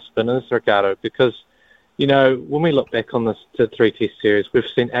to our spinners, Ricardo, because when we look back on this 3-test series, we've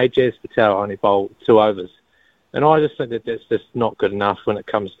seen Ajaz Patel only bowl 2 overs. And I just think that that's just not good enough when it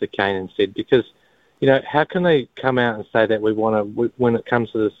comes to Kane and Sid, because, how can they come out and say that when it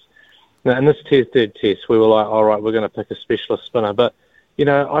comes to this, in this third test, we were like, all right, we're going to pick a specialist spinner. But,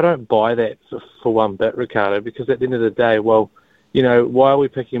 I don't buy that for one bit, Ricardo, because at the end of the day, well, why are we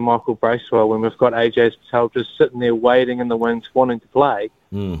picking Michael Bracewell when we've got Ajaz Patel just sitting there waiting in the wings, wanting to play?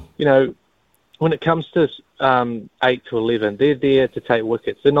 When it comes to 8 to 11, they're there to take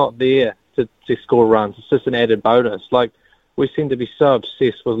wickets. They're not there to score runs. It's just an added bonus. Like, we seem to be so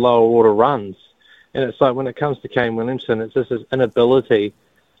obsessed with lower order runs. And it's like when it comes to Kane Williamson, it's just his inability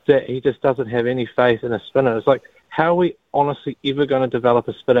that he just doesn't have any faith in a spinner. It's like, how are we honestly ever going to develop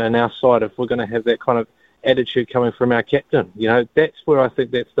a spinner in our side if we're going to have that kind of attitude coming from our captain? That's where I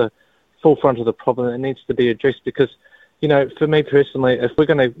think that's the forefront of the problem that needs to be addressed, because for me personally, if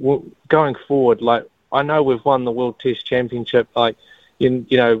we're going forward, like, I know we've won the World Test Championship, like,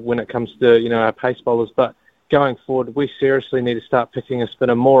 when it comes to, our pace bowlers, but going forward, we seriously need to start picking a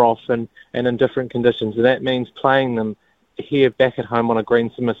spinner more often and in different conditions. And that means playing them here back at home on a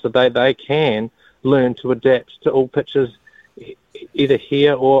green simmer so they can learn to adapt to all pitches, either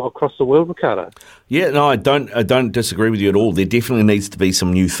here or across the world, Ricardo. Yeah, no, I don't disagree with you at all. There definitely needs to be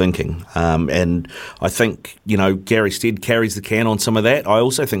some new thinking. And I think, Gary Stead carries the can on some of that. I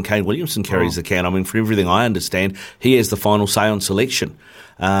also think Kane Williamson carries the can. I mean, from everything I understand, he has the final say on selection.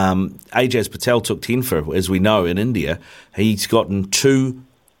 Ajaz Patel took 10 for, as we know, in India. He's gotten 2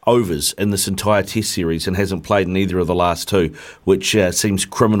 overs in this entire test series and hasn't played in either of the last 2, which seems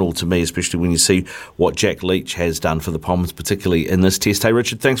criminal to me, especially when you see what Jack Leach has done for the Poms, particularly in this test. Hey,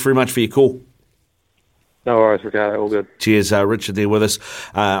 Richard, thanks very much for your call. No worries, Ricardo. All good. Cheers, Richard there with us.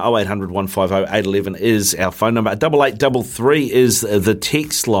 0800 150 811 is our phone number. 8833 is the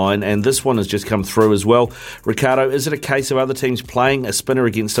text line, and this one has just come through as well. Ricardo, is it a case of other teams playing a spinner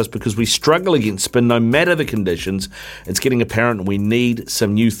against us because we struggle against spin no matter the conditions? It's getting apparent we need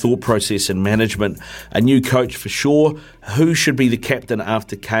some new thought process and management, a new coach for sure. Who should be the captain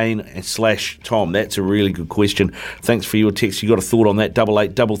after Kane / Tom? That's a really good question. Thanks for your text. You got a thought on that?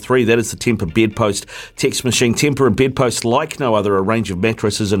 8833. That is the Tempur Bedpost text machine. Tempur and Bedpost, like no other, a range of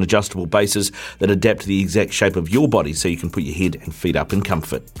mattresses and adjustable bases that adapt to the exact shape of your body so you can put your head and feet up in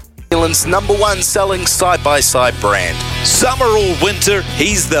comfort. New Zealand's #1 selling side-by-side brand. Summer or winter,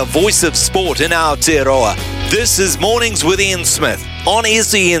 he's the voice of sport in Aotearoa. This is Mornings with Ian Smith on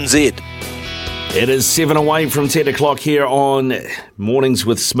SENZ. It is 7 away from 10 o'clock here on Mornings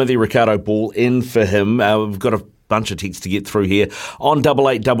with Smithy. Ricardo Ball in for him. We've got a bunch of texts to get through here. On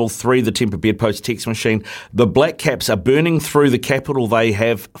 8833, the Temper Bedpost text machine, the Black Caps are burning through the capital they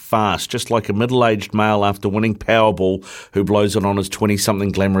have fast, just like a middle-aged male after winning Powerball who blows it on his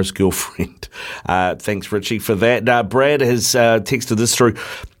 20-something glamorous girlfriend. Thanks, Richie, for that. Brad has texted this through.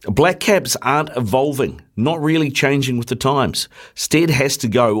 Black Caps aren't evolving, not really changing with the times. Stead has to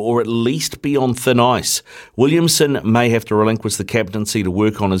go, or at least be on thin ice. Williamson may have to relinquish the captaincy to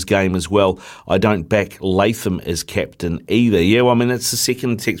work on his game as well. I don't back Latham as captain either. Yeah, well, I mean, it's the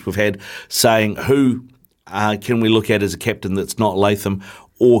second text we've had saying who can we look at as a captain that's not Latham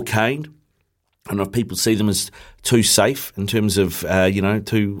or Kane? And if people see them as too safe in terms of,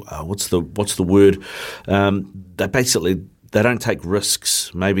 what's the word? They don't take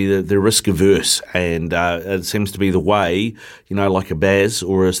risks. Maybe they're risk averse, and it seems to be the way, like a Baz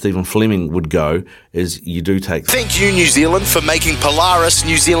or a Stephen Fleming would go, is you do take. Thank you, New Zealand, for making Polaris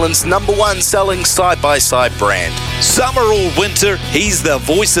New Zealand's #1 selling side-by-side brand. Summer or winter, he's the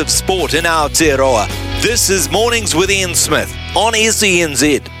voice of sport in Aotearoa. This is Mornings with Ian Smith on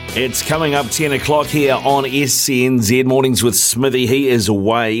SENZ. It's coming up 10 o'clock here on SCNZ Mornings with Smithy. He is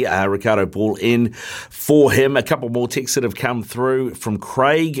away. Ricardo Ball in for him. A couple more texts that have come through from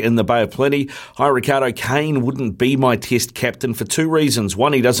Craig in the Bay of Plenty. Hi, Ricardo. Kane wouldn't be my test captain for two reasons.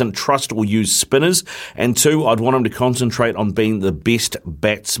 One, he doesn't trust or use spinners. And two, I'd want him to concentrate on being the best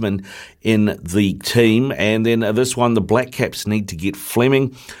batsman in the team. And then this one, the Black Caps need to get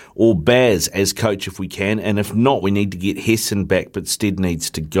Fleming or Baz as coach if we can, and if not, we need to get Hesson back, but Stead needs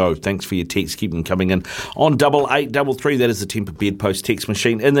to go. Thanks for your text. Keep them coming in. On 8833, that is the Temper Bedpost text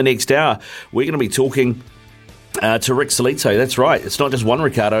machine. In the next hour, we're going to be talking to Rick Solito. That's right. It's not just one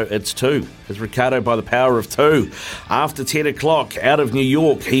Ricardo, it's two. It's Ricardo by the power of two. After 10 o'clock, out of New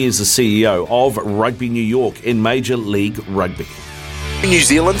York, he is the CEO of Rugby New York in Major League Rugby. New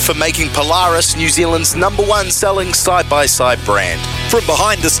Zealand for making Polaris New Zealand's #1 selling side-by-side brand. From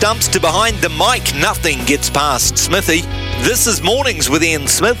behind the stumps to behind the mic, nothing gets past Smithy. This is Mornings with Ian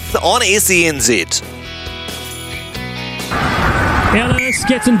Smith on SENZ. Ellis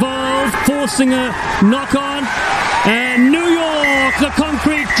gets involved, forcing a knock-on. And New York, the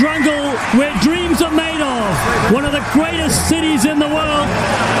concrete jungle where dreams are made of. One of the greatest cities in the world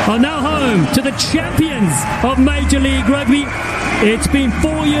are now home to the champions of Major League Rugby. It's been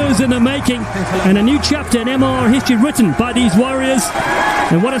 4 years in the making and a new chapter in MR history written by these Warriors.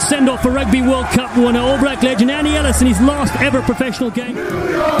 And what a send-off for Rugby World Cup winner All Black legend Andy Ellis in his last ever professional game. New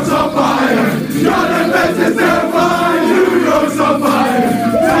York's on fire, Jordan Best is terrified. New York's on fire,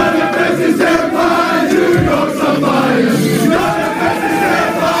 Jordan Best is terrified. New York's on fire, Jordan Best is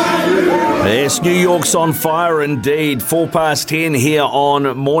terrified. Yes, New York's on fire indeed. 10:04 here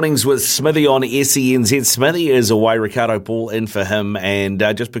on Mornings with Smithy on SENZ. Smithy is away, Ricardo Ball in for him, and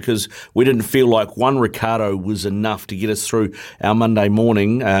just because we didn't feel like one Ricardo was enough to get us through our Monday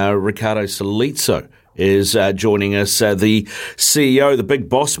morning, Ricardo Solito is joining us, the CEO, the big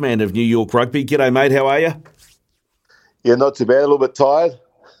boss man of New York Rugby. G'day, mate. How are you? Yeah, not too bad. A little bit tired.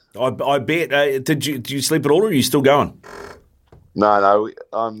 I bet. Did you sleep at all, or are you still going? No,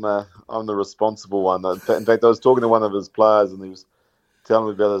 I'm the responsible one. In fact, I was talking to one of his players, and he was telling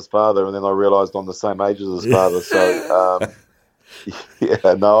me about his father, and then I realised I'm the same age as his father. So,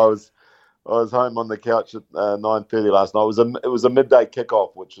 I was home on the couch at 9:30 last night. It was a midday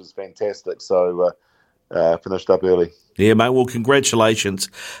kickoff, which was fantastic. So, finished up early. Yeah, mate. Well, congratulations.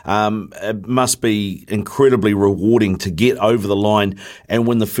 It must be incredibly rewarding to get over the line and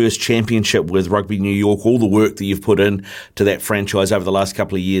win the first championship with Rugby New York, all the work that you've put in to that franchise over the last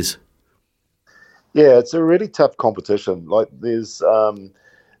couple of years. Yeah, it's a really tough competition. Like there's,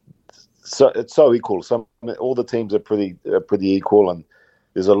 it's so equal. All the teams are pretty equal, and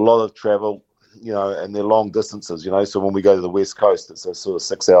there's a lot of travel, and they're long distances, So when we go to the West Coast, it's a sort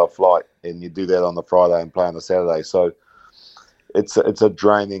of 6-hour flight, and you do that on the Friday and play on the Saturday. So it's a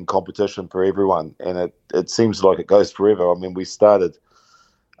draining competition for everyone, and it seems like it goes forever. I mean, we started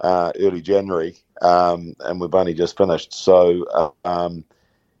early January, and we've only just finished. So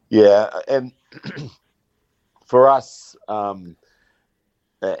and for us,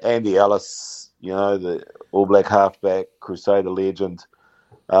 Andy Ellis, the All Black halfback, Crusader legend.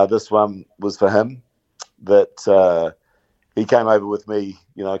 This one was for him. That he came over with me,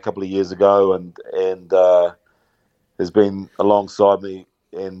 a couple of years ago, and has been alongside me,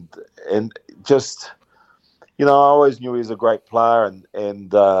 and just, I always knew he was a great player, and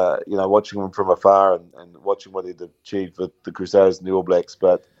watching him from afar and watching what he'd achieved with the Crusaders and the All Blacks,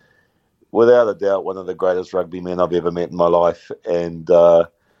 but without a doubt, one of the greatest rugby men I've ever met in my life, and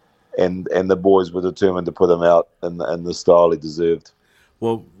the boys were determined to put him out in the style he deserved.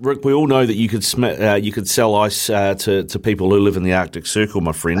 Well, Rick, we all know that you could sell ice to people who live in the Arctic Circle,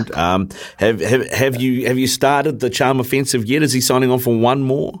 my friend. Have you started the charm offensive yet? Is he signing on for one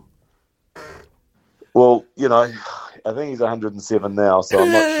more? Well, I think he's 107 now, so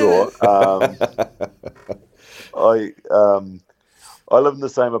I'm not sure. I live in the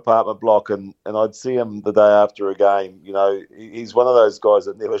same apartment block, and I'd see him the day after a game. He's one of those guys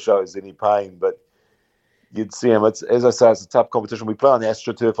that never shows any pain, but you'd see him. As I say, it's a tough competition. We play on the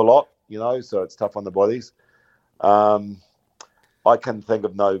AstroTurf a lot, so it's tough on the bodies. I can think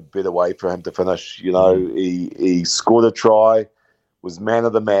of no better way for him to finish. He scored a try, was man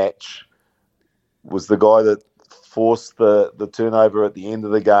of the match, was the guy that forced the turnover at the end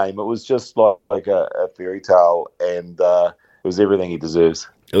of the game. It was just like a fairy tale, and it was everything he deserves.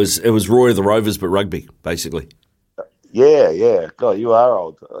 It was Roy of the Rovers, but rugby, basically. Yeah. God, you are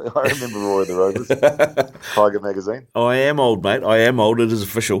old. I remember Roy of the Rovers. Tiger magazine. I am old, mate. I am old. It is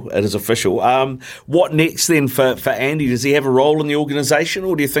official. What next then for Andy? Does he have a role in the organisation,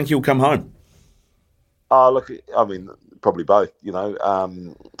 or do you think he'll come home? Look, I mean, probably both. He'll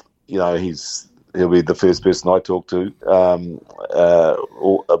be the first person I talk to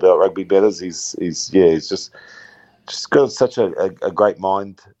about rugby matters. He's just got such a great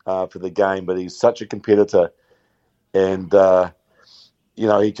mind for the game, but he's such a competitor. And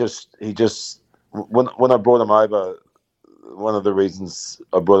he just when I brought him over, one of the reasons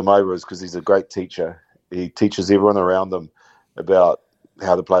I brought him over is because he's a great teacher. He teaches everyone around him about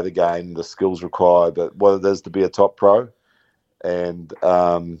how to play the game, the skills required, but what it is to be a top pro. And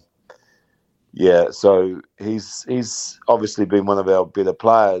so he's obviously been one of our better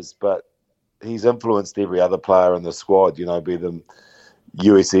players, but he's influenced every other player in the squad. Be them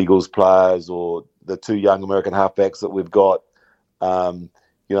US Eagles players or the two young American halfbacks that we've got.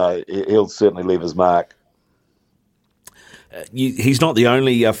 He'll certainly leave his mark. He's not the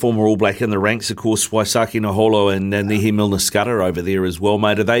only former All Black in the ranks, of course. Waisake Naholo and Nehe Milner-Skudder over there as well,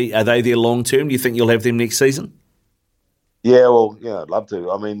 mate. Are they there long term? Do you think you'll have them next season? Yeah, well, I'd love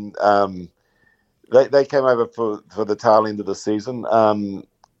to. I mean, they came over for the tail end of the season.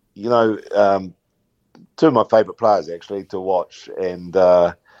 Two of my favourite players actually to watch, and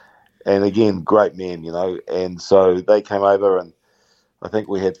again, great men, and so they came over, and I think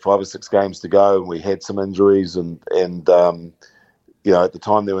we had 5 or 6 games to go, and we had some injuries, and at the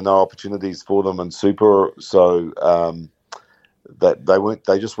time there were no opportunities for them in Super, so that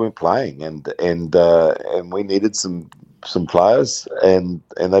they just weren't playing, and we needed some players, and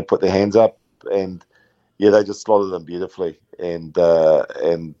they put their hands up, and they just slotted them beautifully, and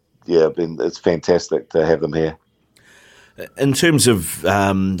it's fantastic to have them here. In terms of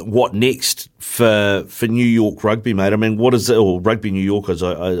what next for New York rugby, mate, I mean, what is it, or Rugby New York, as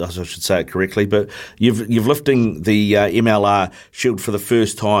I should say it correctly, but you've lifting the MLR Shield for the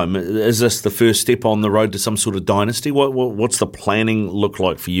first time. Is this the first step on the road to some sort of dynasty? What's the planning look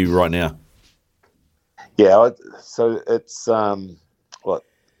like for you right now? Yeah, so it's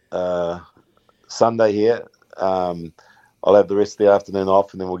Sunday here. I'll have the rest of the afternoon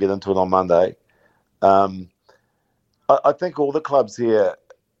off, and then we'll get into it on Monday. I think all the clubs here,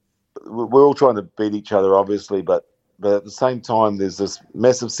 we're all trying to beat each other, obviously, but at the same time, there's this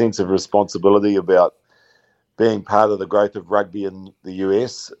massive sense of responsibility about being part of the growth of rugby in the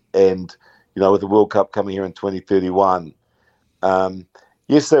US, and with the World Cup coming here in 2031.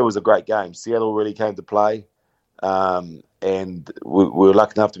 Yesterday was a great game. Seattle really came to play, and we were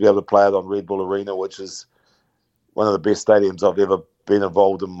lucky enough to be able to play it on Red Bull Arena, which is one of the best stadiums I've ever been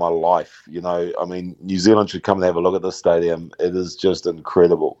involved in my life. I mean, New Zealand should come and have a look at this stadium. It is just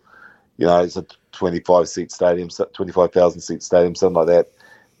incredible. It's a 25-seat stadium, 25,000 seat stadium, something like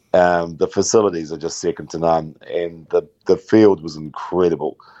that. The facilities are just second to none, and the field was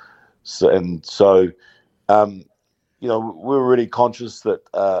incredible. So we're really conscious that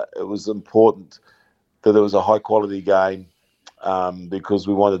it was important that it was a high quality game, because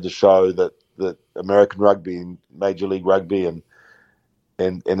we wanted to show that American rugby and Major League Rugby and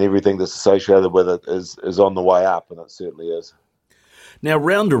everything that's associated with it is on the way up, and it certainly is. Now,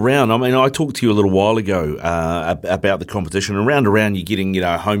 round to round, I mean, I talked to you a little while ago about the competition, and round to round you're getting,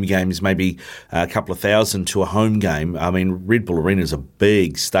 home games, maybe a couple of thousand to a home game. I mean, Red Bull Arena is a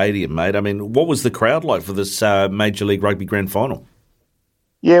big stadium, mate. I mean, what was the crowd like for this Major League Rugby Grand Final?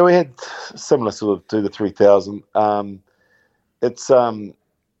 Yeah, we had similar sort of 2,000 to 3,000.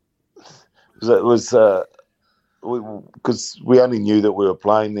 It was because we only knew that we were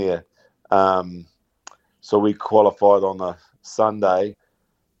playing there, so we qualified on a Sunday,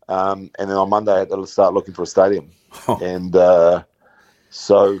 and then on Monday I had to start looking for a stadium. And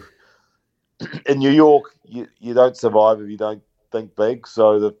so in New York, you don't survive if you don't think big.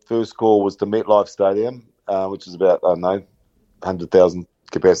 So the first call was to MetLife Stadium, which is about, 100,000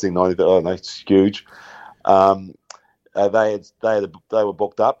 capacity, 90,000, I don't know, it's huge. They were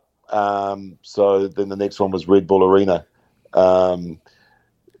booked up. So then the next one was Red Bull Arena.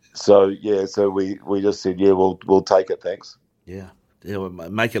 So we just said, we'll take it, thanks. Yeah. Yeah,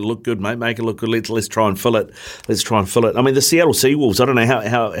 make it look good, mate. Make it look good. Let's try and fill it. I mean, the Seattle Seawolves, I don't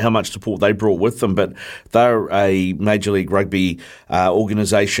know how much support they brought with them, but they're a Major League Rugby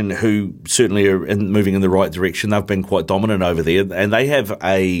organisation who certainly are moving in the right direction. They've been quite dominant over there, and they have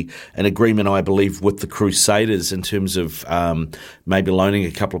an agreement, I believe, with the Crusaders in terms of maybe loaning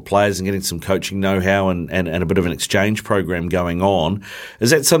a couple of players and getting some coaching know-how and a bit of an exchange program going on.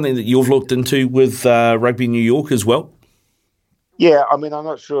 Is that something that you've looked into with Rugby New York as well? Yeah, I mean, I'm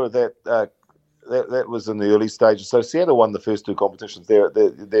not sure that that was in the early stages. So Seattle won the first two competitions. They're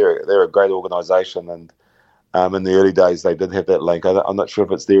a great organisation, and in the early days they did have that link. I'm not sure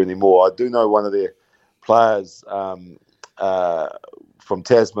if it's there anymore. I do know one of their players from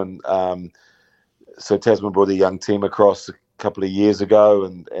Tasman. So Tasman brought a young team across a couple of years ago,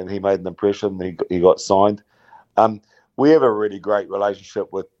 and he made an impression. He got signed. We have a really great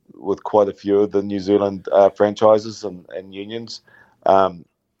relationship with quite a few of the New Zealand franchises and unions.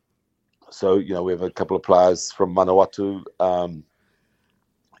 So, we have a couple of players from Manawatu,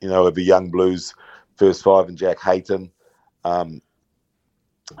 we have a Young Blues first five and Jack Hayton, a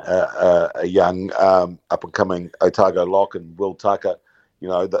young up-and-coming Otago Locke and Will Tucker.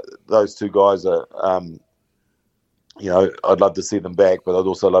 Those two guys are, I'd love to see them back, but I'd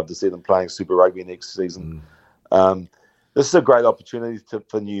also love to see them playing Super Rugby next season. This is a great opportunity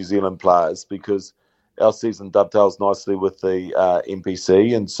for New Zealand players because our season dovetails nicely with the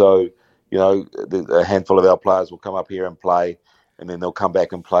NPC, and so a handful of our players will come up here and play, and then they'll come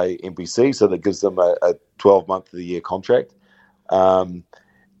back and play NPC. So that gives them a 12-month of the year contract, and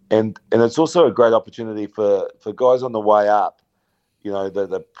it's also a great opportunity for guys on the way up.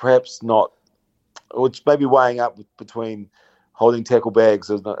 They're perhaps not, which may be weighing up between holding tackle bags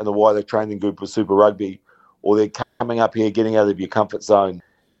in a wider training group with Super Rugby, or they're coming up here, getting out of your comfort zone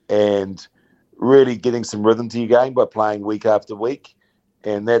and really getting some rhythm to your game by playing week after week.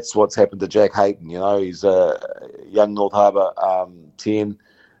 And that's what's happened to Jack Hayton. He's a young North Harbour 10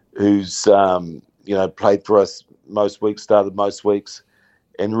 who's, played for us most weeks, started most weeks.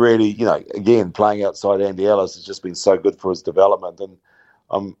 And really, again, playing outside Andy Ellis has just been so good for his development. And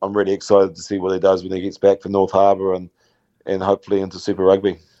I'm really excited to see what he does when he gets back for North Harbour and hopefully into Super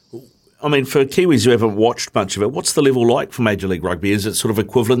Rugby. I mean, for Kiwis who haven't watched much of it, what's the level like for Major League Rugby? Is it sort of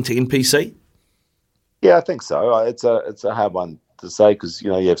equivalent to NPC? Yeah, I think so. It's a hard one to say because,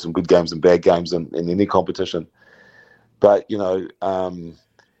 you have some good games and bad games in any competition. But, I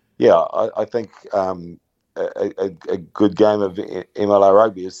think a good game of MLR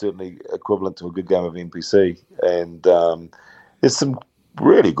Rugby is certainly equivalent to a good game of NPC. And there's some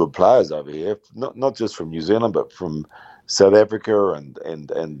really good players over here, not just from New Zealand, but from South Africa and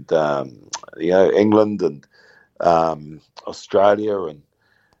England and Australia,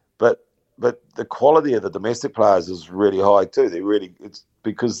 but the quality of the domestic players is really high too. It's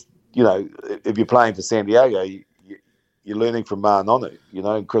because if you're playing for San Diego, you're learning from Ma Nonu,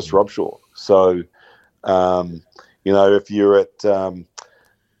 and Chris Robshaw. So if you're at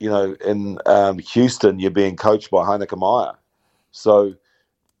in Houston, you're being coached by Heineke Meyer. So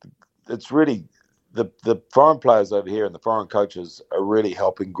it's really the foreign players over here and the foreign coaches are really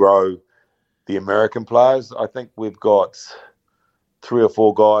helping grow the American players. I think we've got 3 or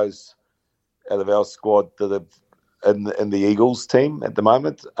 4 guys out of our squad that are in the Eagles team at the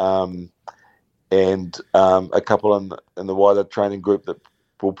moment, and a couple in the wider training group that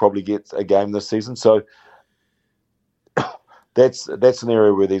will probably get a game this season. So that's an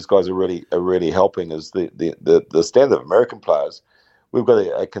area where these guys are really helping is the standard of American players. We've got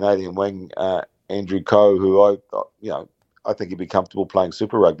a Canadian wing, Andrew Coe, who I think he'd be comfortable playing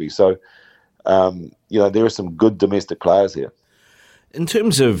Super Rugby. So, there are some good domestic players here. In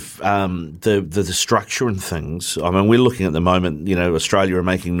terms of the structure and things, I mean, we're looking at the moment, Australia are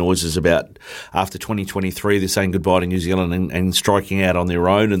making noises about after 2023, they're saying goodbye to New Zealand and striking out on their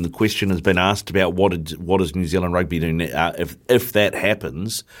own. And the question has been asked about what does New Zealand Rugby do if that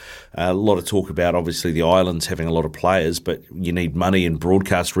happens. A lot of talk about, obviously, the islands having a lot of players, but you need money and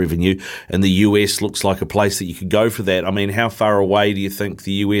broadcast revenue. And the US looks like a place that you could go for that. I mean, how far away do you think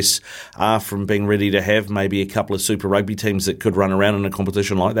the US are from being ready to have maybe a couple of Super Rugby teams that could run around in a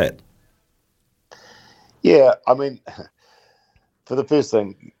competition like that? Yeah, I mean, for the first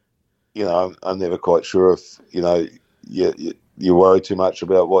thing, I'm never quite sure if, you worry too much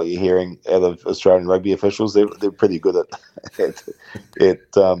about what you're hearing out of Australian rugby officials. They're pretty good at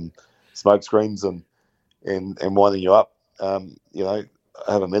smoke screens and winding you up. I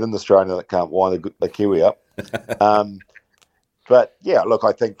haven't met an Australian that can't wind a Kiwi up. But yeah, look,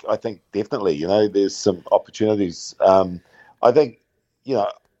 I think definitely, there's some opportunities. I think,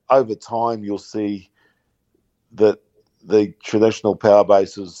 over time you'll see that the traditional power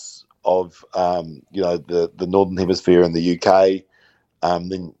bases of, the Northern Hemisphere and the UK,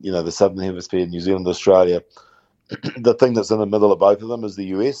 then, the Southern Hemisphere, New Zealand, Australia, the thing that's in the middle of both of them is the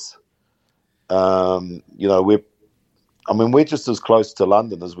US. We're just as close to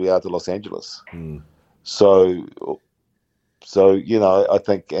London as we are to Los Angeles. Mm. So I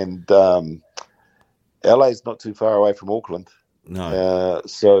think, and LA's not too far away from Auckland. No.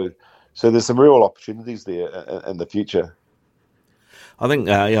 So there's some real opportunities there in the future. I think,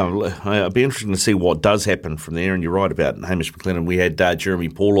 it'd be interesting to see what does happen from there. And you're right about Hamish McLennan. We had Jeremy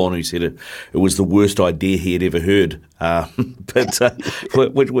Paul on, who said it was the worst idea he had ever heard,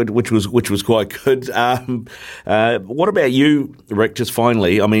 which was quite good. What about you, Rick? Just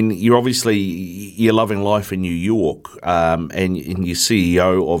finally, I mean, you're loving life in New York, and you're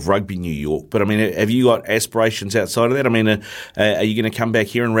CEO of Rugby New York. But I mean, have you got aspirations outside of that? I mean, are you going to come back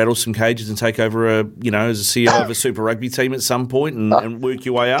here and rattle some cages and take over as a CEO of a Super Rugby team at some point and work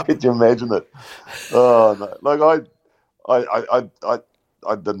your way up? Could you imagine it? Oh no! Like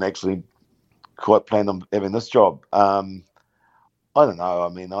I didn't actually quite plan on having this job. I don't know. I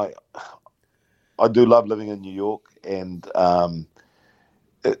mean, I do love living in New York, and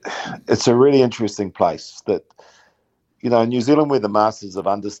it's a really interesting place. That in New Zealand we're the masters of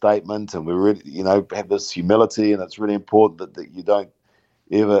understatement, and we really have this humility, and it's really important that you don't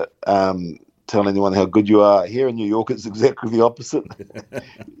ever tell anyone how good you are. Here in New York, it's exactly the opposite.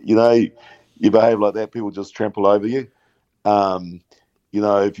 You behave like that, people just trample over you.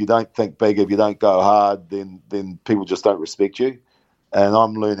 If you don't think big, if you don't go hard, then people just don't respect you. And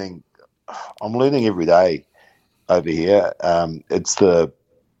I'm learning every day over here. It's the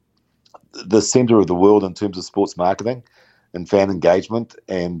center of the world in terms of sports marketing and fan engagement.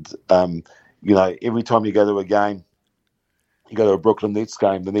 And every time you go to a game, you go to a Brooklyn Nets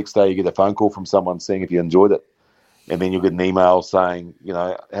game, the next day you get a phone call from someone saying if you enjoyed it, and then you'll get an email saying,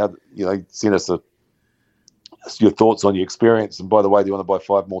 send us your thoughts on your experience, and by the way, do you want to buy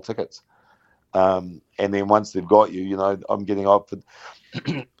 5 more tickets? And then once they've got you, I'm getting offered.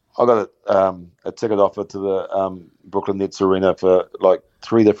 I got a ticket offer to the Brooklyn Nets arena for like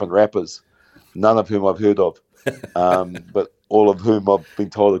 3 different rappers, none of whom I've heard of, but all of whom I've been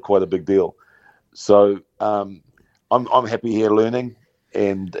told are quite a big deal. So I'm happy here learning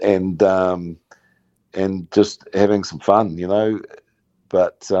and just having some fun,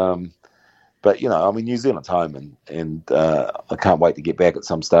 But New Zealand's home, and I can't wait to get back at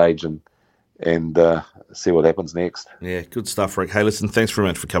some stage and see what happens next. Yeah, good stuff, Rick. Hey, listen, thanks very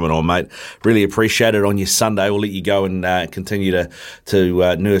much for coming on, mate. Really appreciate it on your Sunday. We'll let you go and continue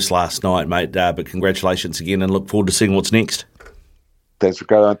to nurse last night, mate. But congratulations again, and look forward to seeing what's next. Thanks,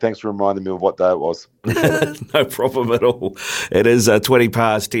 Ricardo, and thanks for reminding me of what day it was. No problem at all. It is 20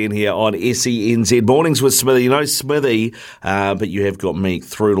 past 10 here on SENZ Mornings with Smithy. Smithy, but you have got me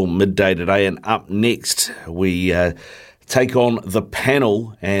through till midday today. And up next, we take on the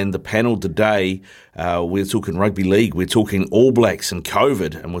panel. And the panel today, we're talking rugby league, we're talking All Blacks and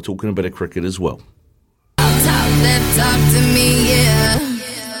COVID, and we're talking a bit of cricket as well. Talk to me, yeah.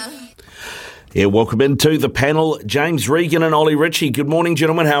 Yeah, welcome into the panel, James Regan and Ollie Ritchie. Good morning,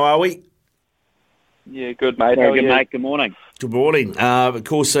 gentlemen. How are we? Yeah, good, mate. How are you? Mate. Good morning. Good morning. Of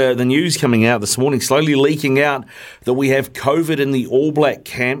course, the news coming out this morning, slowly leaking out that we have COVID in the All Black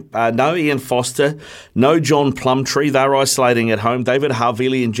camp. No Ian Foster, no John Plumtree. They're isolating at home. David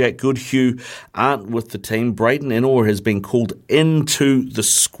Havili and Jack Goodhue aren't with the team. Braden Ennor has been called into the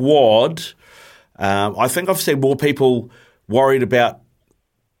squad. I think I've seen more people worried about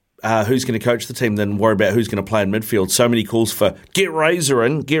who's going to coach the team than worry about who's going to play in midfield. So many calls for get Razor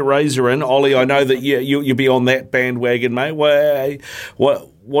in. Ollie, I know that you'll be on that bandwagon, mate.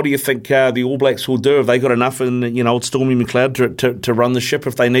 What do you think the All Blacks will do? Have they got enough in old Stormy McLeod to run the ship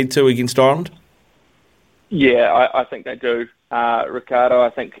if they need to against Ireland? Yeah, I think they do, Ricardo.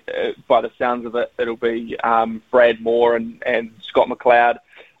 I think by the sounds of it, it'll be Brad Moore and Scott McLeod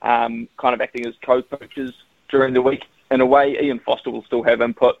kind of acting as co-coaches during the week. In a way, Ian Foster will still have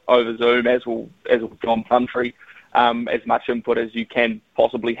input over Zoom, as will John Plumtree, as much input as you can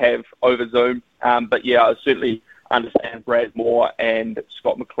possibly have over Zoom. But yeah, I certainly understand Brad Moore and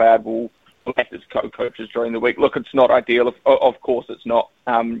Scott McLeod will act as co-coaches during the week. Look, it's not ideal. Of course it's not.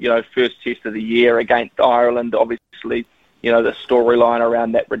 First test of the year against Ireland. Obviously, the storyline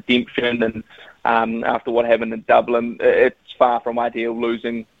around that redemption and after what happened in Dublin, it's far from ideal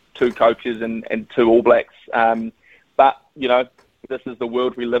losing 2 coaches and 2 All Blacks. But this is the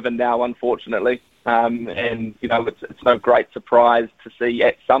world we live in now, unfortunately. And it's no great surprise to see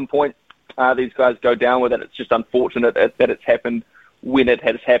at some point these guys go down with it. It's just unfortunate that it's happened when it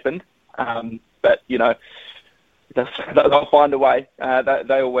has happened. But they'll find a way.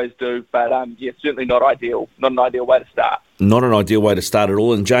 They always do. But certainly not ideal. Not an ideal way to start. Not an ideal way to start at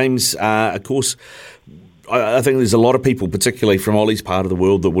all. And James, of course, I think there's a lot of people, particularly from Ollie's part of the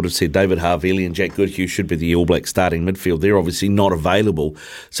world, that would have said David Havili and Jack Goodhue should be the All Blacks starting midfield. They're obviously not available.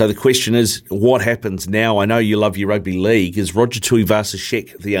 So the question is, what happens now? I know you love your rugby league. Is Roger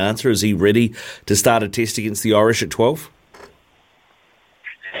Tuivasa-Sheck the answer? Is he ready to start a test against the Irish at 12?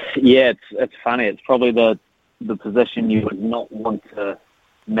 Yeah, it's funny. It's probably the position you would not want to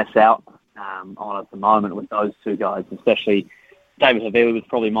miss out on at the moment with those 2 guys, especially David Havili was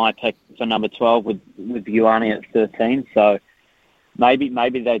probably my pick for number 12 with Ioane at 13. So maybe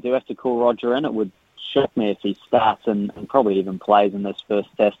they do have to call Roger in. It would shock me if he starts and probably even plays in this first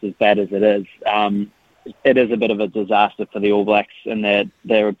test, as bad as it is. It is a bit of a disaster for the All Blacks and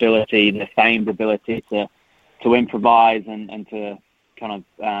their ability, their famed ability to improvise and to kind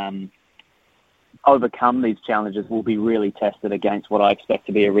of overcome these challenges will be really tested against what I expect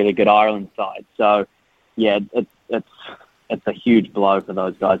to be a really good Ireland side. So, yeah, it's a huge blow for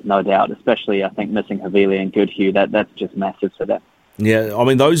those guys, no doubt, especially, I think, missing Havili and Goodhue. That's just massive for them. Yeah, I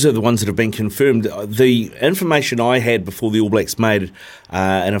mean, those are the ones that have been confirmed. The information I had before the All Blacks made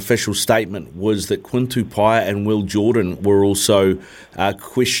an official statement was that Quinn Tupaea and Will Jordan were also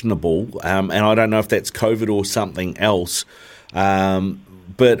questionable, and I don't know if that's COVID or something else.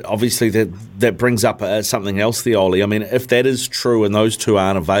 But obviously that brings up something else there, Ollie. I mean, if that is true and those 2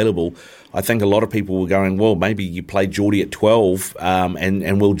 aren't available, I think a lot of people were going, well, maybe you play Geordie at 12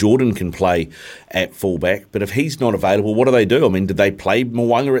 and Will Jordan can play at fullback. But if he's not available, what do they do? I mean, did they play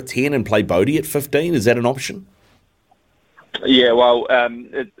Mo'unga at 10 and play Bodie at 15? Is that an option? Yeah, well,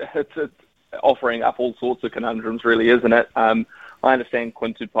 it's offering up all sorts of conundrums, really, isn't it? I understand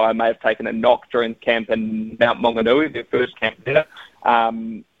Quinn Tupaea may have taken a knock during camp in Mount Maunganui, their first camp there.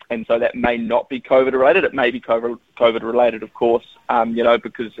 And so that may not be COVID-related. It may be COVID-related, of course,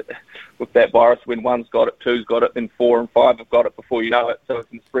 because with that virus, when 1's got it, 2's got it, then 4 and 5 have got it before you know it, so it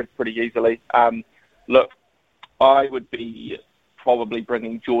can spread pretty easily. Look, I would be probably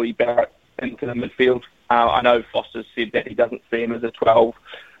bringing Jordie Barrett into the midfield. I know Foster's said that he doesn't see him as a 12,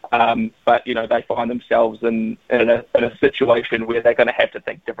 but, they find themselves in a situation where they're going to have to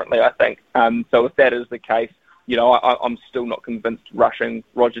think differently, I think. So if that is the case, I'm still not convinced rushing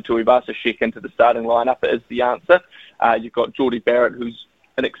Roger Tuivasa-Sheck into the starting lineup is the answer. You've got Jordie Barrett, who's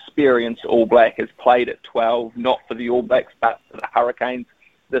an experienced All Black, has played at 12, not for the All Blacks, but for the Hurricanes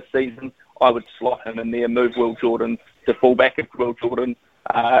this season. I would slot him in there, move Will Jordan to fullback if Will Jordan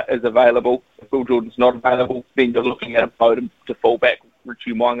is available. If Will Jordan's not available, then you're looking at a Bowden to fullback,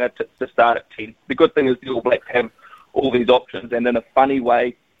 Richie Mo'unga to start at 10. The good thing is the All Blacks have all these options, and in a funny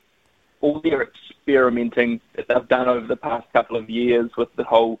way, all their experimenting that they've done over the past couple of years with the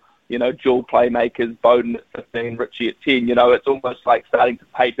whole, dual playmakers, Bowden at 15, Richie at 10, it's almost like starting to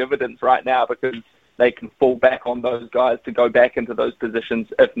pay dividends right now because they can fall back on those guys to go back into those positions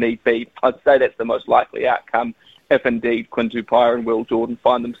if need be. I'd say that's the most likely outcome if indeed Quinn Tupaea and Will Jordan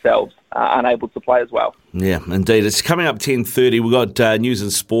find themselves unable to play as well. Yeah, indeed. It's coming up 10:30. We've got news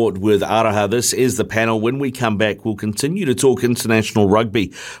and sport with Araha. This is the panel. When we come back, we'll continue to talk international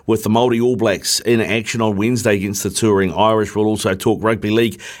rugby with the Māori All Blacks in action on Wednesday against the touring Irish. We'll also talk rugby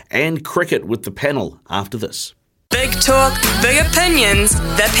league and cricket with the panel after this. Big talk, big opinions,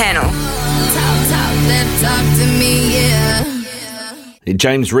 the panel. Talk to me, yeah.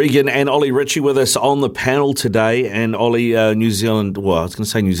 James Regan and Ollie Ritchie with us on the panel today. And Ollie, New Zealand, well, I was going to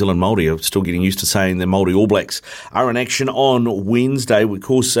say New Zealand Māori. I'm still getting used to saying the Māori All Blacks are in action on Wednesday. We, of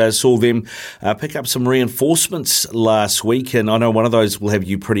course, saw them pick up some reinforcements last week, and I know one of those will have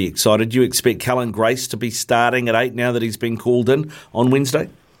you pretty excited. Do you expect Cullen Grace to be starting at 8 now that he's been called in on Wednesday?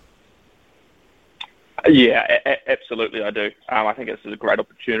 Yeah, absolutely I do. I think this is a great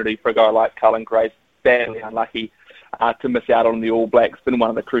opportunity for a guy like Cullen Grace, badly unlucky to miss out on the All Blacks. Been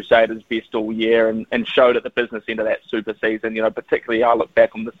one of the Crusaders' best all year and showed at the business end of that super season. Particularly I look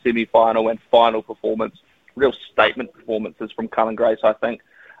back on the semi-final and final performance, real statement performances from Cullen Grace, I think.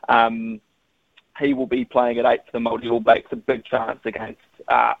 He will be playing at 8 for the Māori All Blacks, a big chance against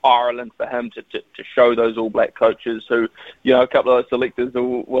Ireland for him to show those All Black coaches who, a couple of those selectors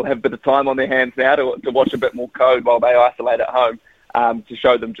will have a bit of time on their hands now to watch a bit more code while they isolate at home. to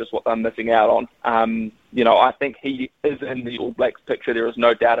show them just what they're missing out on. I think he is in the All Blacks picture. There is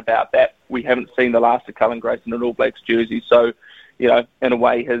no doubt about that. We haven't seen the last of Cullen Grace in an All Blacks jersey, so in a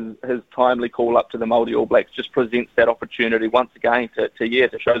way, his timely call up to the Māori All Blacks just presents that opportunity once again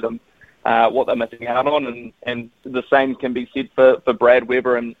to show them what they're missing out on, and the same can be said for Brad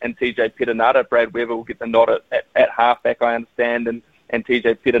Weber and TJ Perenara. Brad Weber will get the nod at halfback, I understand, and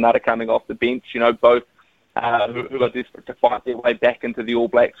TJ Perenara coming off the bench. Both who are desperate to fight their way back into the All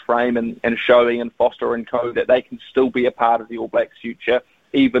Blacks frame, and showing and Foster and co that they can still be a part of the All Blacks future,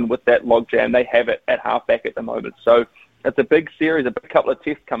 even with that logjam they have at halfback at the moment. So it's a big series, a big couple of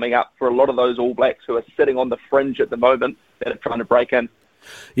tests coming up for a lot of those All Blacks who are sitting on the fringe at the moment that are trying to break in.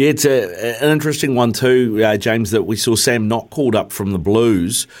 Yeah, it's an interesting one too, James, that we saw Sam Knott called up from the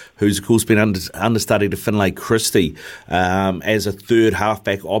Blues, who's of course been understudy to Finlay Christie as a third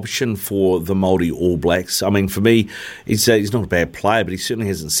halfback option for the Māori All Blacks. I mean, for me, he's not a bad player, but he certainly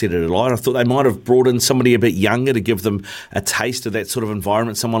hasn't set it alight. I thought they might have brought in somebody a bit younger to give them a taste of that sort of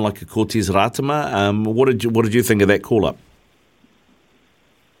environment, someone like a Cortez Ratama. What did you think of that call-up?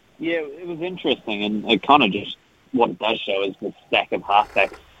 Yeah, it was interesting, and it kind of just what it does show is the stack of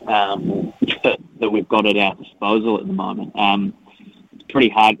halfbacks that we've got at our disposal at the moment. It's pretty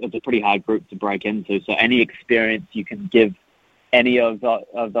hard. It's a pretty hard group to break into. So any experience you can give any of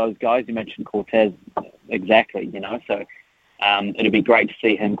those guys, you mentioned Cortez, exactly. So it'd be great to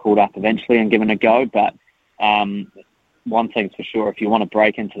see him called up eventually and given a go. But one thing's for sure: if you want to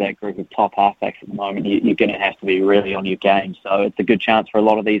break into that group of top halfbacks at the moment, you're going to have to be really on your game. So it's a good chance for a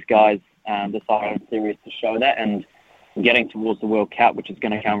lot of these guys this Ireland series to show that, and we're getting towards the World Cup, which is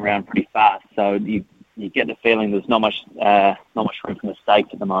going to come around pretty fast. So you get the feeling there's not much room for mistakes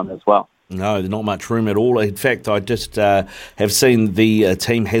at the moment as well. No, there's not much room at all. In fact, I just have seen the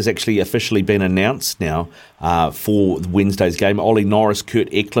team has actually officially been announced now for Wednesday's game. Ollie Norris, Kurt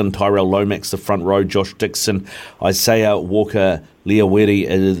Eklund, Tyrell Lomax, the front row, Josh Dixon, Isaiah Walker,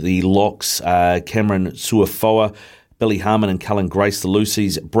 Leaweri, the locks, Cameron Suafoa, Billy Harmon and Cullen Grace, the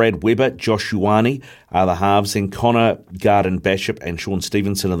Lucies, Brad Weber, Josh Ioane are the halves, and Connor Garden-Bishop and Sean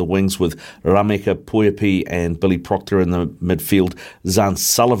Stevenson are the wings, with Rameka Puipi and Billy Proctor in the midfield, Zan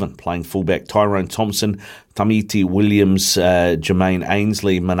Sullivan playing fullback, Tyrone Thompson, Tamiti Williams, Jermaine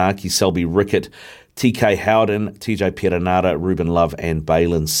Ainsley, Manaki Selby Rickett, TK Howden, TJ Perenara, Ruben Love and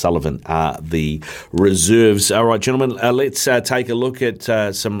Balin Sullivan are the reserves. All right, gentlemen, let's take a look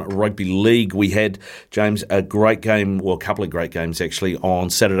at some rugby league. We had, James, a great game, well, a couple of great games actually, on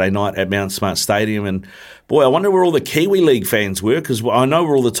Saturday night at Mount Smart Stadium. And, boy, I wonder where all the Kiwi League fans were, because I know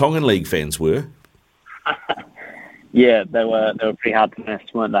where all the Tongan League fans were. Yeah, they were pretty hard to miss,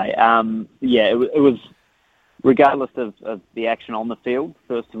 weren't they? It was, regardless of the action on the field,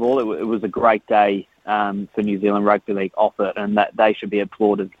 first of all, it was a great day for New Zealand Rugby League off it, and that they should be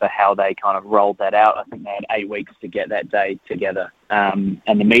applauded for how they kind of rolled that out. I think they had 8 weeks to get that day together. And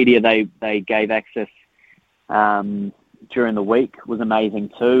the media they gave access during the week was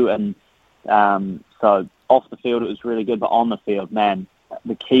amazing too. And so off the field it was really good, but on the field, man,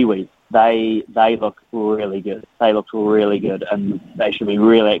 the Kiwis, they look really good. They looked really good, and they should be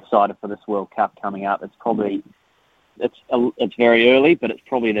really excited for this World Cup coming up. It's very early, but it's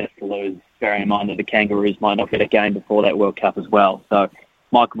probably theirs to lose, bearing in mind that the Kangaroos might not get a game before that World Cup as well. So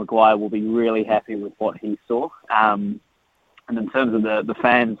Michael Maguire will be really happy with what he saw. And in terms of the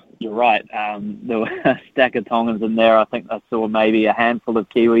fans, you're right. There were a stack of Tongans in there. I think I saw maybe a handful of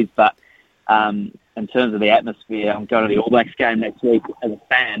Kiwis, but in terms of the atmosphere, I'm going to the All Blacks game next week as a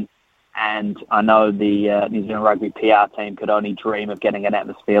fan. And I know the New Zealand Rugby PR team could only dream of getting an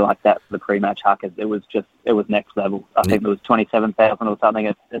atmosphere like that for the pre-match huckers. It was next level. I think there was 27,000 or something.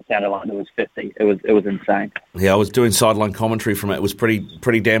 It sounded like there was 50. It was insane. Yeah, I was doing sideline commentary from it. It was pretty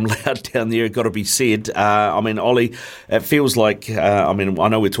damn loud down there, got to be said. Ollie, it feels like, I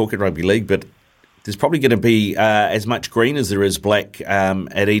know we're talking rugby league, but there's probably going to be as much green as there is black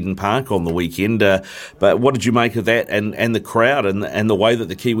at Eden Park on the weekend. But what did you make of that and the crowd and the way that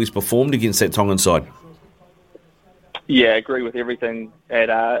the Kiwis performed against that Tongan side? Yeah, I agree with everything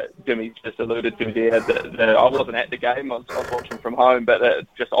that Jimmy just alluded to there. I wasn't at the game. I was watching from home, but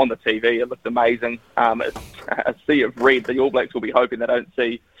just on the TV, it looked amazing. It's a sea of red. The All Blacks will be hoping they don't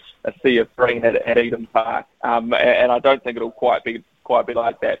see a sea of green at Eden Park. And I don't think it'll quite be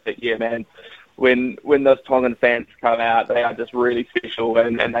like that. But, yeah, man, when those Tongan fans come out, they are just really special,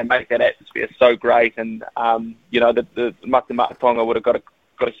 and they make that atmosphere so great. And the Mata Tonga would have got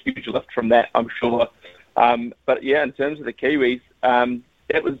a huge lift from that, I'm sure. But yeah, in terms of the Kiwis,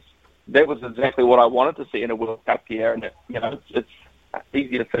 that was exactly what I wanted to see in a World Cup year, and it's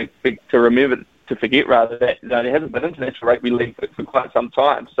easier to to forget, rather, that there hasn't been international rugby league for quite some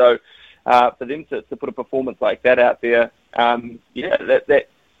time. So for them to put a performance like that out there, that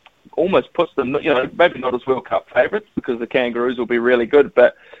almost puts them, maybe not as World Cup favourites, because the Kangaroos will be really good,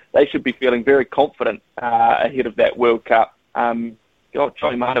 but they should be feeling very confident ahead of that World Cup.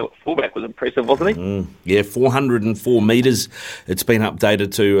 Johnny Manu at fullback was impressive, wasn't he? 404 metres it's been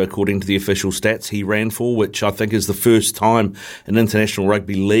updated to, according to the official stats he ran for, which I think is the first time in international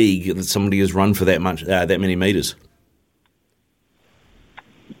rugby league that somebody has run for that many metres.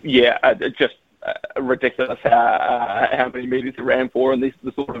 Yeah, just ridiculous how many metres he ran for, and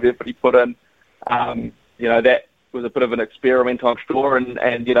the sort of effort he put in. That was a bit of an experiment, I'm sure,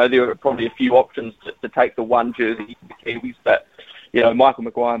 and there were probably a few options to take the one jersey for the Kiwis, but Michael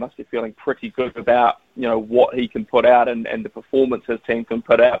Maguire must be feeling pretty good about what he can put out and the performance his team can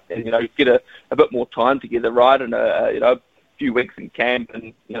put out, and get a bit more time together, right, and a few weeks in camp,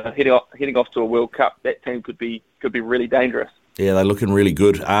 and heading off to a World Cup, that team could be really dangerous. Yeah, they're looking really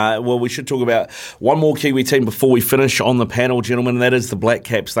good. Well, we should talk about one more Kiwi team before we finish on the panel, gentlemen, and that is the Black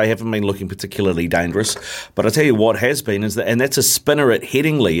Caps. They haven't been looking particularly dangerous, but I tell you what has been, and that's a spinner at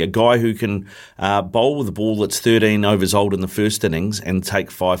Headingley, a guy who can bowl with a ball that's 13 overs old in the first innings and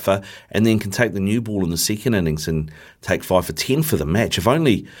take 5 for, and then can take the new ball in the second innings and take 5 for 10 for the match. If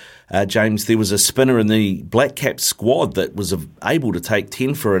only, James, there was a spinner in the Black Caps squad that was able to take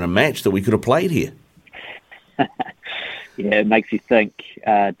 10 for in a match that we could have played here. Yeah, it makes you think,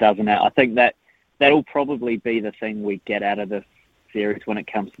 doesn't it? I think that'll probably be the thing we get out of this series when it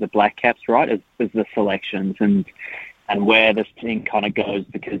comes to the Black Caps, right, is the selections and where this team kind of goes,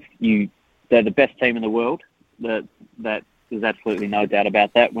 because they're the best team in the world. That there's absolutely no doubt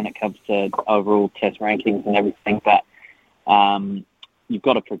about that when it comes to overall test rankings and everything. But you've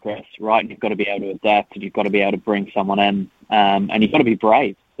got to progress, right? And you've got to be able to adapt, and you've got to be able to bring someone in, and you've got to be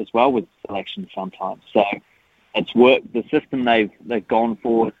brave as well with selection sometimes. So it's worked. The system they've gone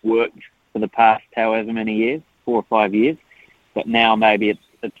for has worked for the past however many years, 4 or 5 years. But now maybe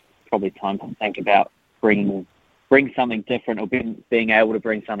it's probably time to think about bring something different, or being able to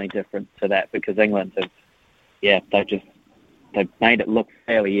bring something different to that, because England they've made it look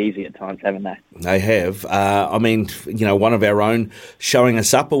fairly easy at times, haven't they? They have. One of our own showing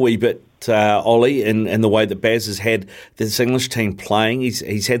us up a wee bit, Ollie, in the way that Baz has had this English team playing.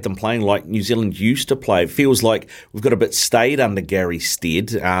 He's had them playing like New Zealand used to play. It feels like we've got a bit staid under Gary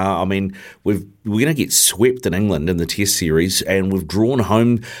Stead. We're going to get swept in England in the Test series, and we've drawn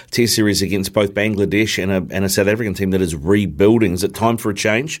home Test series against both Bangladesh and a South African team that is rebuilding. Is it time for a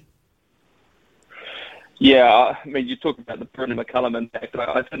change? Yeah, you talk about the Brendan McCullum impact.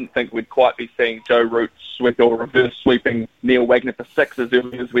 I didn't think we'd quite be seeing Joe Root sweep or reverse sweeping Neil Wagner for 6 as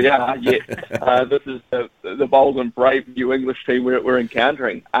early as we are yet. This is the bold and brave new English team we're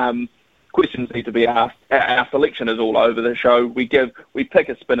encountering. Questions need to be asked. Our selection is all over the show. We pick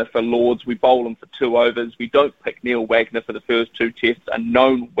a spinner for Lords, we bowl him for 2 overs. We don't pick Neil Wagner for the first 2 tests, a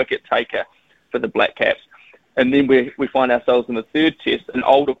known wicket taker for the Black Caps. And then we find ourselves in the 3rd test, an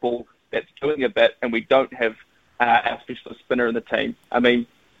older ball that's doing a bit, and we don't have our specialist spinner in the team.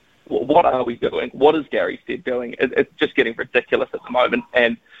 What are we doing? What is Gary Stead doing? It's just getting ridiculous at the moment.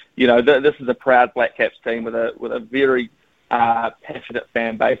 And this is a proud Black Caps team with a very passionate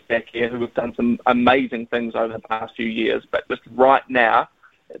fan base back here who have done some amazing things over the past few years. But just right now,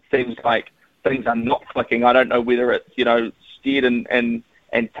 it seems like things are not clicking. I don't know whether it's Stead and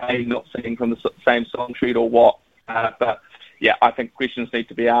Tay not singing from the same song sheet or what, but. Yeah, I think questions need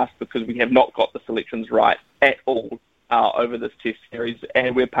to be asked, because we have not got the selections right at all over this Test series,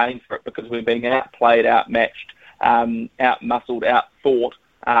 and we're paying for it because we're being outplayed, outmatched, out-muscled, out-thought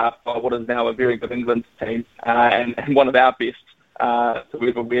by what is now a very good England team, and one of our best to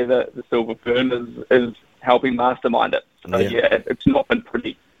ever wear the silver fern is helping mastermind it. So, it's not been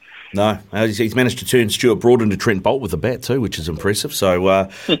pretty. No, he's managed to turn Stuart Broad into Trent Bolt with a bat too, which is impressive. So,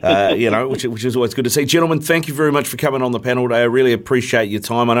 which is always good to see. Gentlemen, thank you very much for coming on the panel today. I really appreciate your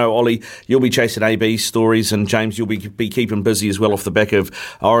time. I know, Ollie, you'll be chasing AB stories, and James, you'll be keeping busy as well off the back of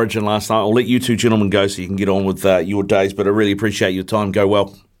Origin last night. I'll let you 2 gentlemen go so you can get on with your days, but I really appreciate your time. Go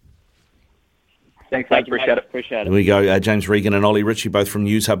well. Thanks, mate. Appreciate it. Here we go. James Regan and Ollie Ritchie, both from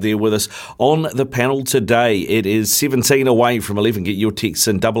News Hub, there with us on the panel today. It is 17 away from 11. Get your texts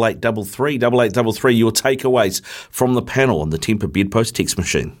in 8833, 8833, your takeaways from the panel on the Temper Bedpost text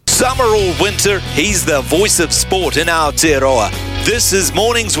machine. Summer or winter, he's the voice of sport in Aotearoa. This is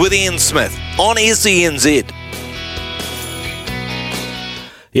Mornings with Ian Smith on SENZ.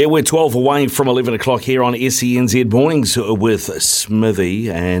 Yeah, we're 12 away from 11 o'clock here on SENZ Mornings with Smithy,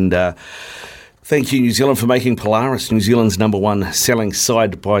 and Thank you, New Zealand, for making Polaris New Zealand's number one selling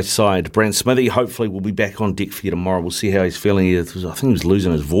side-by-side brand. Smithy, hopefully, will be back on deck for you tomorrow. We'll see how he's feeling. I think he was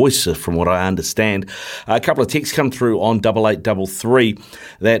losing his voice, from what I understand. A couple of texts come through on 8833.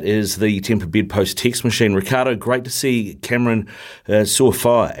 That is the Temper Bedpost text machine. Ricardo, great to see Cameron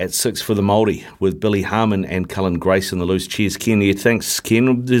Suafoa at 6 for the Māori with Billy Harmon and Cullen Grace in the loose. Cheers, Ken. Yeah, thanks,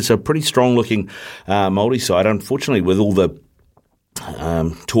 Ken. There's a pretty strong-looking Māori side. Unfortunately, with all the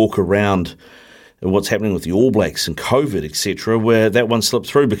talk around what's happening with the All Blacks and COVID, etc., where that one slipped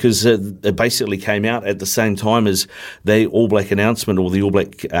through because it basically came out at the same time as the All Black announcement or the All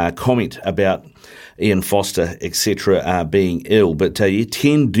Black comment about Ian Foster, etc., being ill. But 10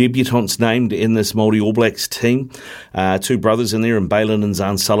 debutants named in this Māori All Blacks team. 2 brothers in there, and Balin and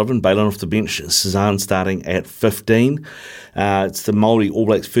Zahn Sullivan. Balin off the bench, Zahn starting at 15. It's the Māori All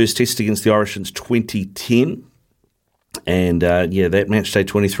Blacks' first test against the Irish since 2010. And, that match day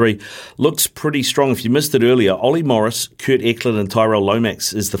 23 looks pretty strong. If you missed it earlier, Ollie Morris, Kurt Eklund and Tyrell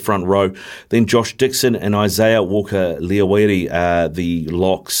Lomax is the front row. Then Josh Dixon and Isaiah Walker-Leawere, the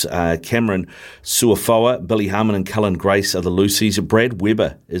locks. Cameron Suafoa, Billy Harmon and Cullen Grace are the loosies. Brad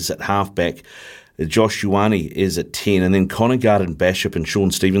Weber is at halfback. Josh Ioane is at 10. And then Connor Garden-Bashop and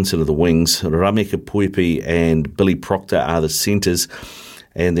Sean Stevenson are the wings. Rameka Puipi and Billy Proctor are the centres.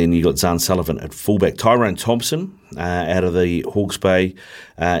 And then you got Zahn Sullivan at fullback. Tyrone Thompson out of the Hawke's Bay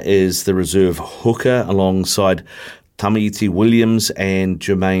is the reserve hooker alongside Tamaiti Williams and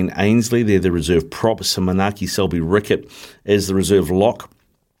Jermaine Ainsley. They're the reserve prop. Manaki Selby-Rickett is the reserve lock.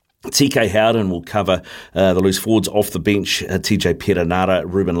 TK Howden will cover the loose forwards off the bench. TJ Perenara,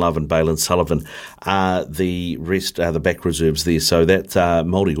 Ruben Love and Balin Sullivan are the rest, the back reserves there. So that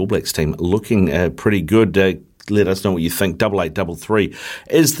Māori All Blacks team looking pretty good. Let us know what you think. 8833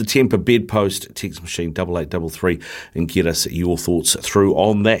 is the Temper Bedpost text machine, 8833, and get us your thoughts through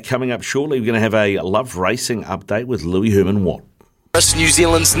on that. Coming up shortly, we're going to have a Love Racing update with Louis Herman Watt. New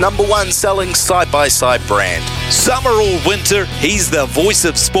Zealand's number one selling side-by-side brand. Summer or winter, he's the voice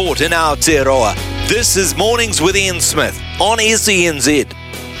of sport in Aotearoa. This is Mornings with Ian Smith on SENZ.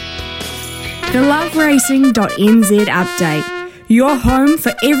 The loveracing.nz update. Your home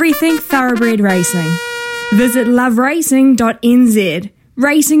for everything thoroughbred racing. Visit loveracing.nz,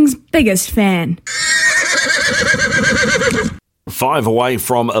 racing's biggest fan. 5 away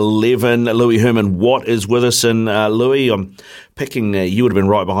from 11. Louis Herman Watt is with us. And Louis, I'm picking you would have been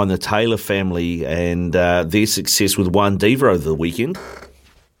right behind the Taylor family and their success with Juan Diva over the weekend.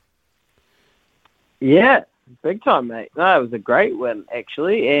 Yeah, big time, mate. No, it was a great win,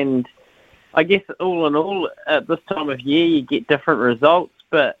 actually. And I guess all in all, at this time of year, you get different results.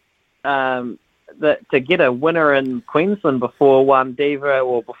 But to get a winner in Queensland before Juan Diva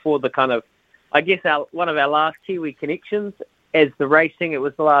or before the kind of, I guess, one of our last Kiwi connections as the racing, it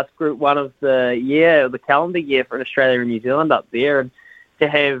was the last Group 1 of the year, the calendar year for Australia and New Zealand up there. And to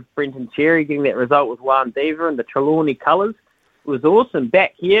have Brenton Cherry getting that result with Juan Diva and the Trelawney colours was awesome.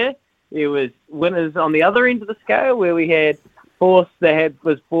 Back here, there was winners on the other end of the scale where we had horse that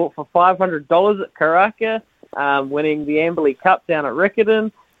was bought for $500 at Karaka, winning the Amberley Cup down at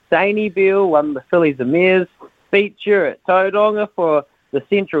Riccarton. Saney Beale won the Fillies and Mares feature at Tauranga for the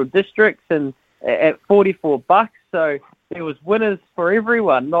Central Districts and at $44. So there was winners for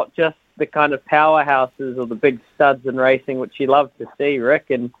everyone, not just the kind of powerhouses or the big studs in racing, which you love to see, Rick.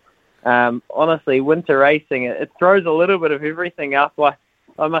 And honestly, winter racing, it throws a little bit of everything up.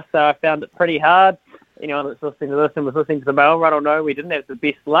 I must say I found it pretty hard. Anyone that's listening to this and was listening to the mail run will know we didn't have the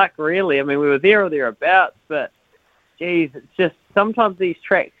best luck, really. I mean, we were there or thereabouts, but, geez, it's just sometimes these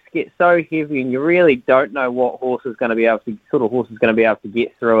tracks get so heavy and you really don't know what horse is going to be able to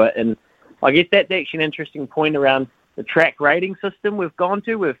get through it. And I guess that's actually an interesting point around the track rating system we've gone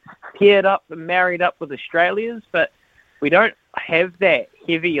to. We've paired up and married up with Australia's, but we don't have that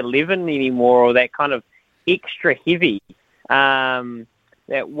heavy 11 anymore or that kind of extra heavy,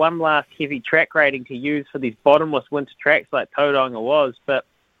 that one last heavy track rating to use for these bottomless winter tracks like Tauranga was. But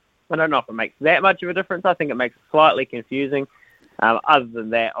I don't know if it makes that much of a difference. I think it makes it slightly confusing. Other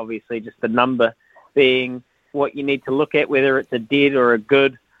than that, obviously, just the number being what you need to look at, whether it's a dead or a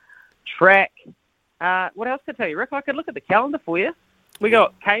good track. What else can I tell you, Rick? I could look at the calendar for you. We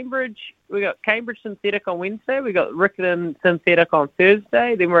got Cambridge Synthetic on Wednesday. We got Riccarton Synthetic on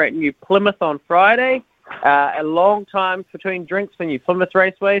Thursday. Then we're at New Plymouth on Friday. A long time between drinks for New Plymouth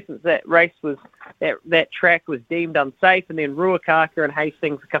Raceway since that track was deemed unsafe. And then Ruakaka and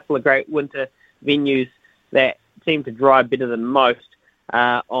Hastings, a couple of great winter venues that seem to drive better than most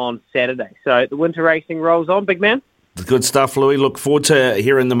on Saturday. So the winter racing rolls on, big man. Good stuff, Louis. Look forward to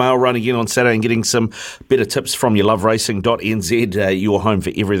hearing the mail run again on Saturday and getting some better tips from you. Loveracing.nz, your home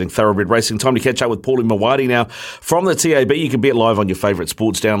for everything thoroughbred racing. Time to catch up with Paulie Mawadi now from the TAB. You can bet live on your favourite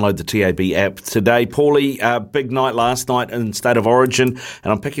sports. Download the TAB app today. Paulie, big night last night in State of Origin,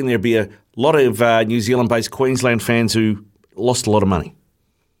 and I'm picking there'll be a lot of New Zealand-based Queensland fans who lost a lot of money.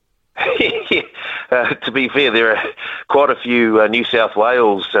 To be fair, there are quite a few New South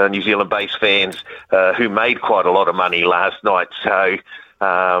Wales, New Zealand-based fans who made quite a lot of money last night. So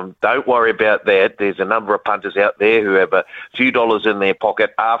don't worry about that. There's a number of punters out there who have a few dollars in their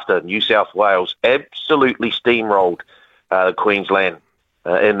pocket after New South Wales absolutely steamrolled Queensland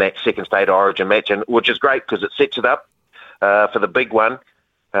in that second State of Origin match, and which is great because it sets it up for the big one,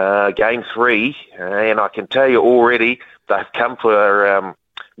 Game 3. And I can tell you already they've come for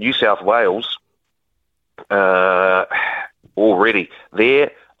New South Wales. Already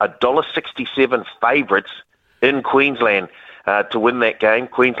they're $1.67 favourites in Queensland to win that game.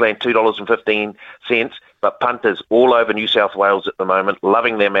 Queensland $2.15, but punters all over New South Wales at the moment,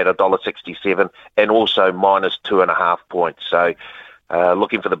 loving them at $1.67 and also minus 2.5 points. So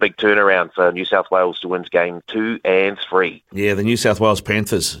looking for the big turnaround for New South Wales to win game 2 and 3. Yeah, the New South Wales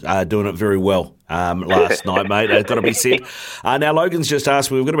Panthers are doing it very well last night, mate. They've got to be said. Now, Logan's just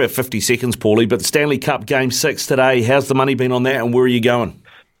asked me, we've got about 50 seconds, Paulie, but the Stanley Cup Game 6 today, how's the money been on that and where are you going?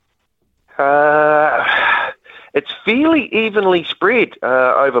 It's fairly evenly spread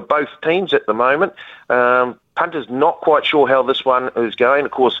over both teams at the moment. Punters not quite sure how this one is going.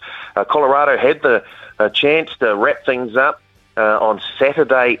 Of course, Colorado had the chance to wrap things up on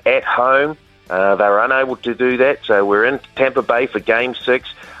Saturday at home. They were unable to do that, so we're in Tampa Bay for Game 6.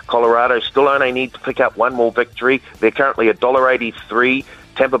 Colorado still only need to pick up one more victory. They're currently $1.83.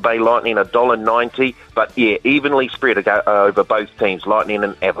 Tampa Bay Lightning $1.90. But yeah, evenly spread over both teams, Lightning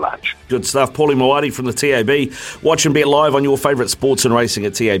and Avalanche. Good stuff. Paulie Mawadi from the TAB. Watch and bet live on your favourite sports and racing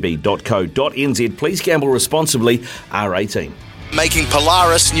at tab.co.nz. Please gamble responsibly. R18. Making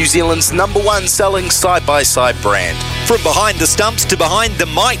Polaris New Zealand's #1 selling side-by-side brand. From behind the stumps to behind the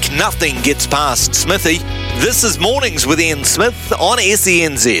mic, nothing gets past Smithy. This is Mornings with Ian Smith on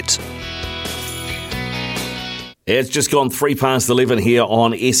SENZ. It's just gone 11 here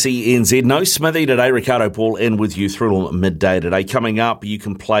on SENZ. No Smithy today. Ricardo Paul in with you through midday today. Coming up, you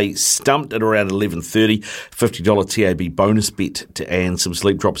can play Stumped at around 11:30. $50 TAB bonus bet and some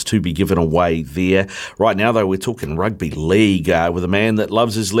sleep drops to be given away there. Right now, though, we're talking rugby league with a man that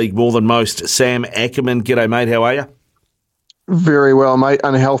loves his league more than most, Sam Ackerman. G'day, mate. How are you? Very well, mate.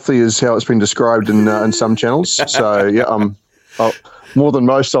 Unhealthy is how it's been described in some channels. So, yeah, more than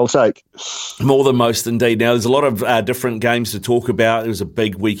most, I'll take. More than most, indeed. Now, there's a lot of different games to talk about. It was a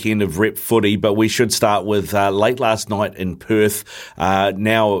big weekend of rep footy, but we should start with late last night in Perth.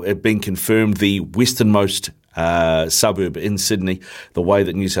 Now, it being confirmed, the westernmost suburb in Sydney, the way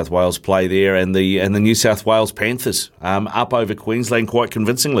that New South Wales play there, and the New South Wales Panthers up over Queensland quite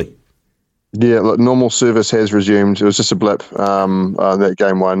convincingly. Yeah, look, normal service has resumed. It was just a blip, that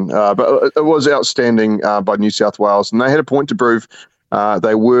game one. But it was outstanding by New South Wales, and they had a point to prove.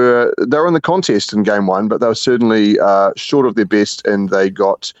 They were in the contest in game one, but they were certainly short of their best, and they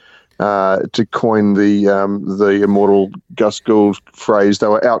got, to coin the immortal Gus Gould phrase, they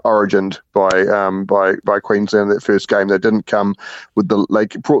were out-origined by Queensland that first game. They didn't come with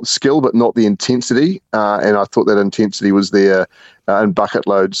brought skill, but not the intensity, and I thought that intensity was there in bucket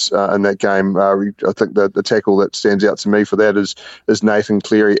loads in that game. I think the tackle that stands out to me for that is Nathan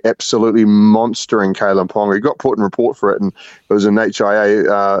Cleary absolutely monstering Kalen Ponga. He got put in report for it, and it was an HIA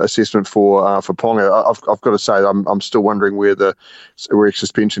assessment for Ponga. I've got to say, I'm still wondering where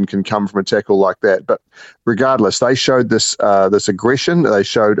suspension can come from a tackle like that. But regardless, they showed this aggression. They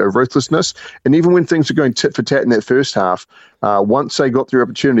showed a ruthlessness, and even when things were going tit for tat in that first half, once they got their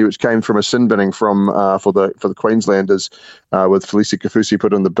opportunity, which came from a sin binning for the Queenslanders, with Felicia Kafusi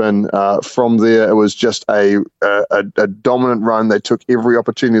put in the bin. From there, it was just a dominant run. They took every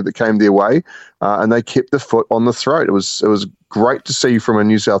opportunity that came their way, and they kept the foot on the throat. It was great to see from a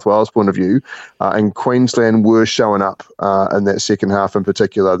New South Wales point of view, and Queensland were showing up in that second half in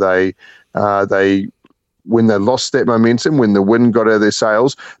particular. They when they lost that momentum, when the wind got out of their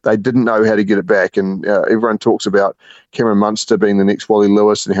sails, they didn't know how to get it back. And everyone talks about Cameron Munster being the next Wally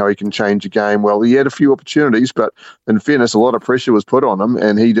Lewis and how he can change a game. Well, he had a few opportunities, but in fairness, a lot of pressure was put on him,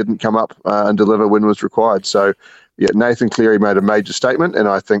 and he didn't come up and deliver when was required. So, yeah, Nathan Cleary made a major statement, and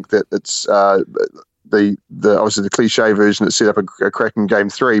I think that it's the obviously the cliche version that set up a cracking game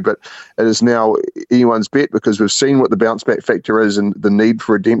 3, but it is now anyone's bet because we've seen what the bounce back factor is and the need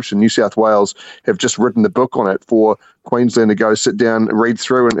for redemption. New South Wales have just written the book on it for Queensland to go sit down, read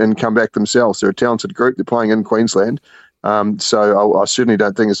through and come back themselves. They're a talented group. They're playing in Queensland. So I certainly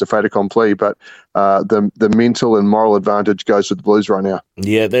don't think it's a fait accompli, but the mental and moral advantage goes with the Blues right now.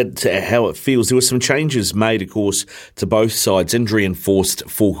 Yeah, that's how it feels. There were some changes made, of course, to both sides, injury enforced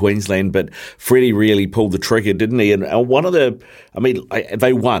for Queensland, but Freddie really pulled the trigger, didn't he? And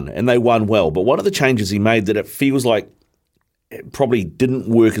they won, and they won well, but one of the changes he made that it feels like it probably didn't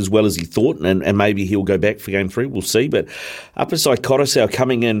work as well as he thought, and maybe he'll go back for game 3. We'll see. But Apisai Koroisau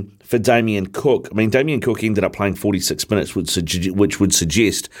coming in for Damien Cook. I mean, Damien Cook ended up playing 46 minutes, which would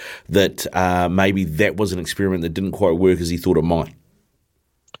suggest that maybe that was an experiment that didn't quite work as he thought it might.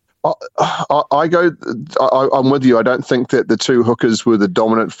 I'm with you. I don't think that the two hookers were the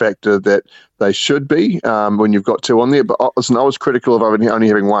dominant factor that they should be when you've got two on there. But listen, I was critical of only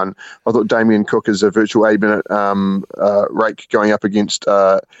having one. I thought Damien Cook is a virtual 8-minute rake going up against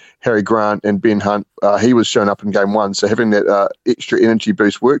Harry Grant and Ben Hunt. He was shown up in game 1, so having that extra energy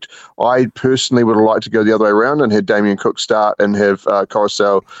boost worked. I personally would have liked to go the other way around and had Damien Cook start and have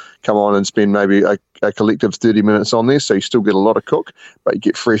Koroisau come on and spend maybe a collective 30 minutes on there, so you still get a lot of Cook, but you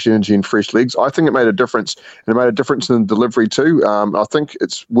get fresh energy and fresh legs. I think it made a difference, and it made a difference in the delivery too. I think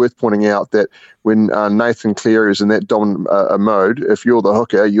it's worth pointing out that when Nathan Cleary is in that dominant mode, if you're the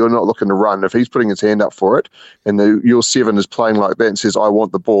hooker, you're not looking to run. If he's putting his hand up for it, and your 7 is playing like that and says, I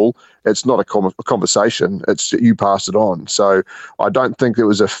want the ball, it's not a conversation. It's you pass it on. So I don't think there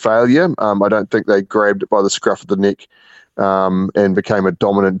was a failure. I don't think they grabbed it by the scruff of the neck and became a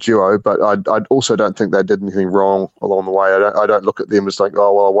dominant duo, but I also don't think they did anything wrong along the way. I don't look at them as like,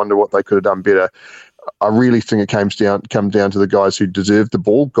 oh, well, I wonder what they could have done better. I really think it come down to the guys who deserved the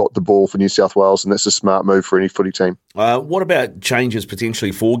ball, got the ball for New South Wales, and that's a smart move for any footy team. What about changes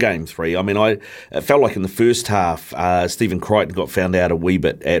potentially for Game 3? I mean, it felt like in the first half, Stephen Crichton got found out a wee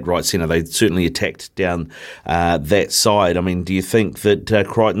bit at right centre. They certainly attacked down that side. I mean, do you think that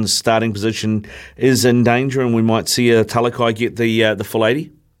Crichton's starting position is in danger and we might see a Talakai get the full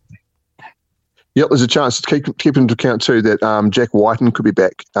 80? Yep, there's a chance to keep into account too that Jack Whiten could be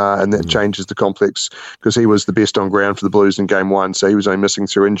back, and that changes the complex because he was the best on ground for the Blues in game 1, so he was only missing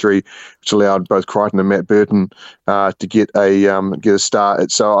through injury, which allowed both Crichton and Matt Burton to get a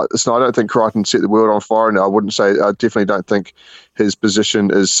start. So I don't think Crichton set the world on fire, and I definitely don't think his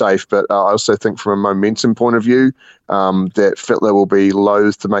position is safe. But I also think from a momentum point of view that Fittler will be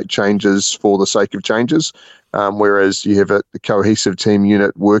loath to make changes for the sake of changes. Whereas you have a cohesive team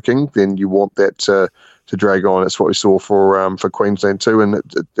unit working, then you want that to drag on. That's what we saw for Queensland too, and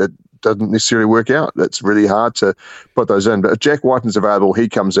it doesn't necessarily work out. It's really hard to put those in. But if Jack Whiten's available, he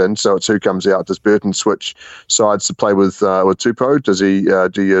comes in, so it's who comes out. Does Burton switch sides to play with Tupou? Does he?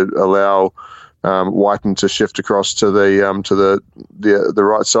 Do you allow Whiten to shift across to the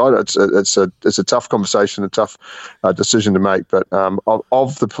right side? It's a tough conversation, a tough decision to make. But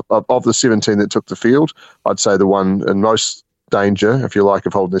of the 17 that took the field, I'd say the one in most danger, if you like,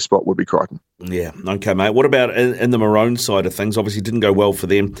 of holding their spot would be Crichton. Yeah, okay, mate. What about in the Maroon side of things? Obviously, didn't go well for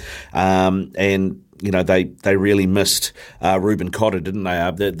them, and you know they really missed Reuben Cotter, didn't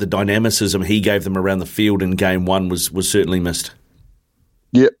they? The dynamicism he gave them around the field in game 1 was certainly missed.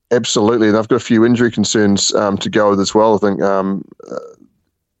 Yeah, absolutely. And I've got a few injury concerns to go with as well. I think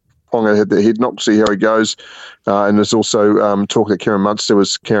Ponga had the head knock, see how he goes. And there's also talk that Kieran Munster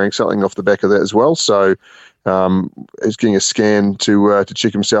was carrying something off the back of that as well. So he's getting a scan to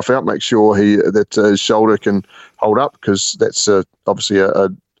check himself out, make sure that his shoulder can hold up, because that's obviously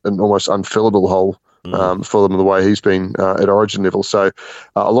an almost unfillable hole for them the way he's been at origin level. So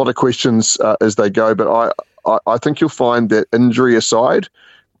a lot of questions as they go, but I think you'll find that injury aside,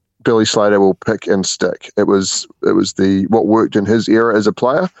 Billy Slater will pick and stick. It was what worked in his era as a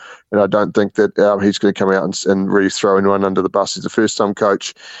player, and I don't think that he's going to come out and really throw anyone under the bus. He's a first-time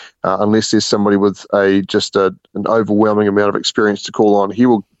coach, unless there's somebody with an overwhelming amount of experience to call on. He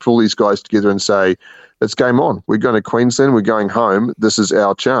will pull these guys together and say, it's game on. We're going to Queensland. We're going home. This is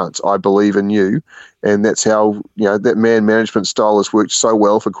our chance. I believe in you. And that's how, that man management style has worked so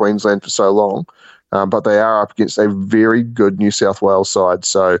well for Queensland for so long. But they are up against a very good New South Wales side.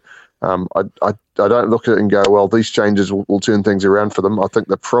 So I don't look at it and go, well, these changes will turn things around for them. I think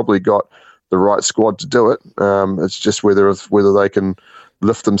they've probably got the right squad to do it. It's just whether they can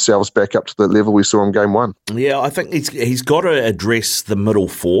lift themselves back up to the level we saw in game one. Yeah, I think he's got to address the middle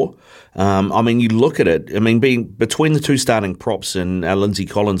four. I mean, you look at it. I mean, being between the two starting props in Lindsay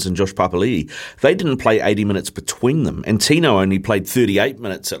Collins and Josh Papali'i, they didn't play 80 minutes between them, and Tino only played 38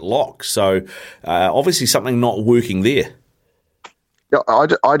 minutes at lock. So obviously something not working there. Yeah,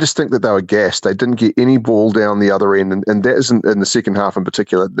 I just think that they were gassed. They didn't get any ball down the other end, and that isn't in the second half in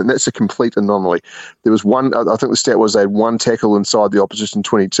particular. And that's a complete anomaly. There was one, I think the stat was they had one tackle inside the opposition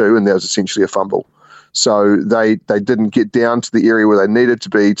 22, and that was essentially a fumble. So they didn't get down to the area where they needed to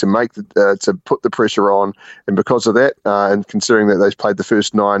be to make to put the pressure on, and because of that, and considering that they played the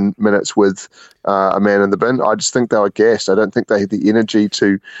first 9 minutes with a man in the bin, I just think they were gassed. I don't think they had the energy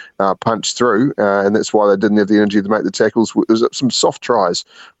to punch through, and that's why they didn't have the energy to make the tackles. There was some soft tries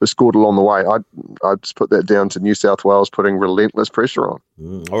were scored along the way. I just put that down to New South Wales putting relentless pressure on.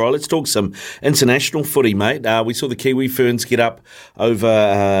 All right, let's talk some international footy, mate. We saw the Kiwi Ferns get up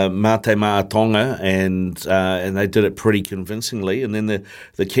over Mate Ma'a Tonga, and they did it pretty convincingly. And then the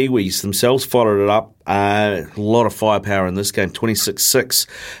Kiwis themselves followed it up. A lot of firepower in this game, 26-6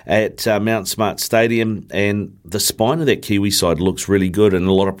 at Mount Smart Stadium. And the spine of that Kiwi side looks really good, and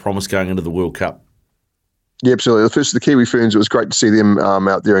a lot of promise going into the World Cup. Yeah, absolutely. First, the Kiwi Ferns, it was great to see them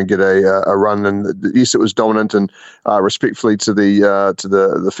out there and get a run. And yes, it was dominant. And respectfully to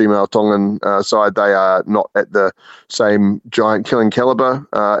the female Tongan side, they are not at the same giant killing caliber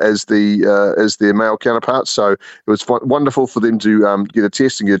as their male counterparts. So it was wonderful for them to get a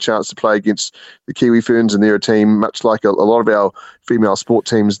test and get a chance to play against the Kiwi Ferns. And they're a team, much like a lot of our female sport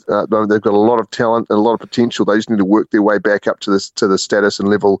teams, they've got a lot of talent and a lot of potential. They just need to work their way back up to the status and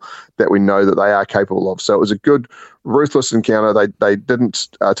level that we know that they are capable of. So it was a good, ruthless encounter. They didn't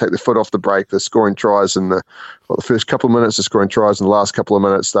take their foot off the brake. The scoring tries in the first couple of minutes, the scoring tries in the last couple of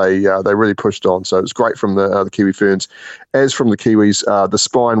minutes, they really pushed on. So it was great from the Kiwi Ferns. As from the Kiwis, the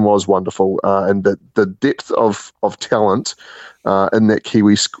spine was wonderful, and the depth of talent in that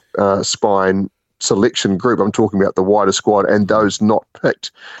Kiwi spine selection group, I'm talking about the wider squad and those not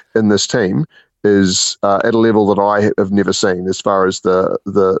picked in this team, is at a level that I have never seen as far as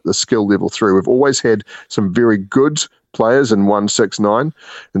the skill level through. We've always had some very good players in 1, 6, 9,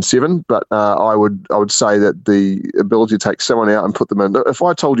 and 7, but I would say that the ability to take someone out and put them in. If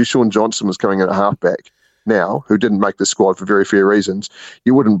I told you Sean Johnson was coming in at halfback now, who didn't make the squad for very fair reasons,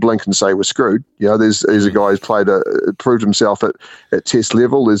 you wouldn't blink and say we're screwed. You know, there's a guy who's proved himself at test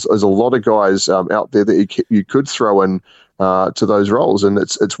level. There's a lot of guys out there that you could throw in to those roles, and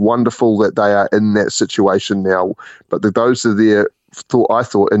it's wonderful that they are in that situation now. But those are there. I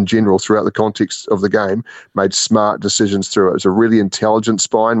thought in general throughout the context of the game made smart decisions through it. It's a really intelligent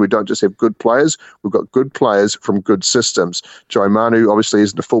spine. We don't just have good players, we've got good players from good systems. Joe Manu obviously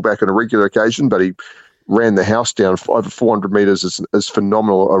isn't a fullback on a regular occasion, but he ran the house down. Over 400 metres is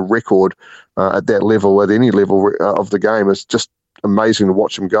phenomenal. A record at that level, at any level of the game. It's just amazing to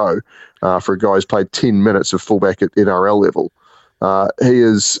watch him go for a guy who's played 10 minutes of fullback at NRL level. He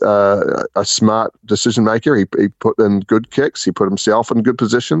is a smart decision maker. He put in good kicks. He put himself in good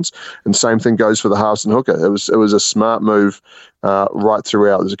positions. And same thing goes for the halves and hooker. It was a smart move right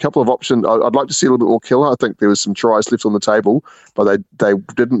throughout. There's a couple of options. I'd like to see a little bit more killer. I think there was some tries left on the table, but they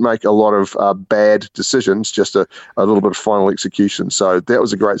didn't make a lot of bad decisions, just a little bit of final execution. So that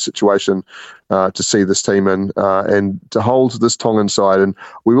was a great situation to see this team in and to hold this Tongan side. And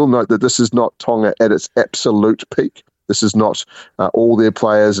we will note that this is not Tonga at its absolute peak. This is not all their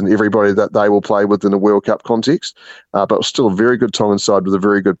players and everybody that they will play with in a World Cup context, but still a very good Tongan side with a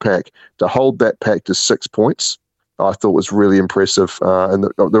very good pack. To hold that pack to 6 points, I thought was really impressive. And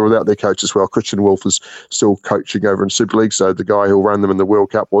they're without their coach as well. Christian Wolf is still coaching over in Super League, so the guy who'll run them in the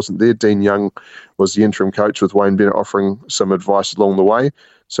World Cup wasn't there. Dean Young was the interim coach, with Wayne Bennett offering some advice along the way.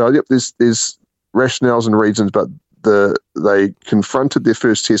 So, yep, there's rationales and reasons, but they confronted their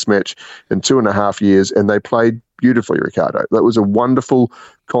first test match in 2.5 years, and they played beautifully, Ricardo. That was a wonderful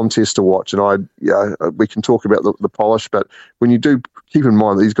contest to watch, and we can talk about the polish, but when you do keep in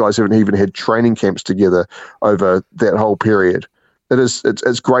mind that these guys haven't even had training camps together over that whole period,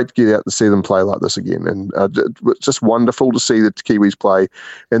 it's great to get out to see them play like this again, and it's just wonderful to see the Kiwis play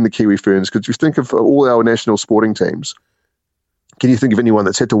and the Kiwi Ferns, because you think of all our national sporting teams, can you think of anyone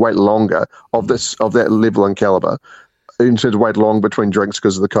that's had to wait longer of that level and caliber, in terms of wait long between drinks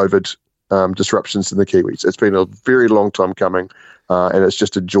because of the COVID disruptions in the Kiwis? It's been a very long time coming, and it's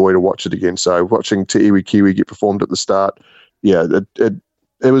just a joy to watch it again. So watching Te Iwi Kiwi get performed at the start, yeah,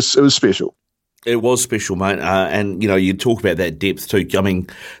 it was special. It was special, mate. And, you talk about that depth too. I mean,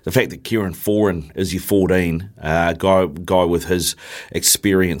 the fact that Kieran Foran is your 14, guy with his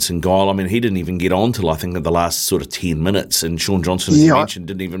experience and guile. I mean, he didn't even get on till, I think, the last sort of 10 minutes. And Sean Johnson, as you mentioned,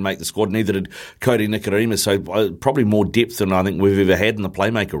 didn't even make the squad. Neither did Cody Nikorima. So probably more depth than I think we've ever had in the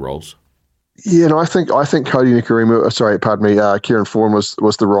playmaker roles. Yeah, and I think Cody Nikorima, Kieran Foran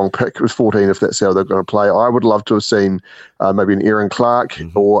was the wrong pick. It was 14 if that's how they're going to play. I would love to have seen maybe an Aaron Clark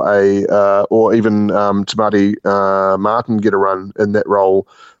or even Tamati Martin get a run in that role,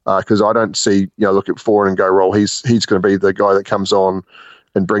 because I don't see, look at Foran and go roll. He's going to be the guy that comes on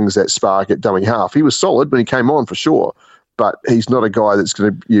and brings that spark at dummy half. He was solid when he came on for sure, but he's not a guy that's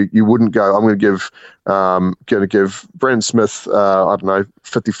going to. You wouldn't go, I'm going to give Brandon Smith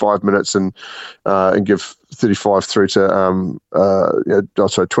 55 minutes and give 35 through to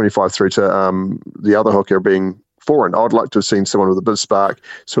 25 through to the other hooker being Foran. I'd like to have seen someone with a bit of spark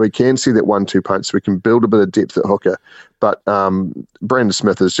so we can see that 1-2 punch, so we can build a bit of depth at hooker. But Brandon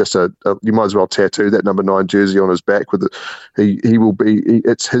Smith is just you might as well tattoo that number 9 jersey on his back. He will be.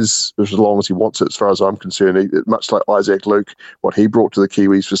 It's his as long as he wants it, as far as I'm concerned. Much like Isaac Luke, what he brought to the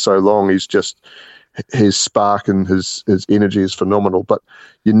Kiwis for so long, he's just. His spark and his energy is phenomenal, but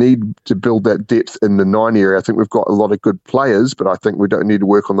you need to build that depth in the 9 area. I think we've got a lot of good players, but I think we don't need to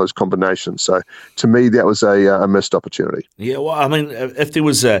work on those combinations. So to me, that was a missed opportunity. Yeah, well, I mean, if there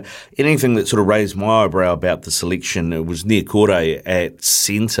was anything that sort of raised my eyebrow about the selection, it was Nia Kore at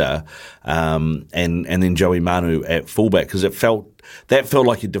centre and then Joey Manu at fullback, because that felt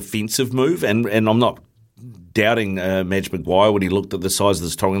like a defensive move, and I'm not doubting Madge Maguire when he looked at the size of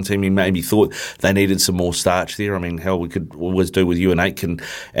this Tongan team. He maybe thought they needed some more starch there. I mean, hell, we could always do with Ewan Aitken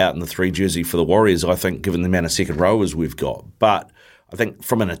out in the 3 jersey for the Warriors, I think, given the amount of second rowers we've got. But I think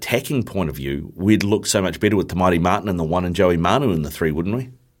from an attacking point of view, we'd look so much better with Tamati Martin in the 1 and Joey Manu in the 3, wouldn't we?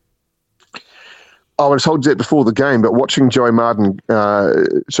 I would have told you that before the game, but watching Joey Manu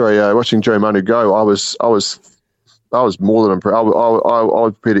go, I was more than impressed. I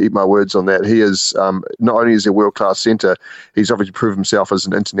was prepared to eat my words on that. He is not only is he a world-class centre, he's obviously proved himself as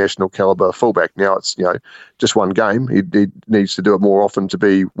an international calibre fullback. Now it's just one game. He needs to do it more often to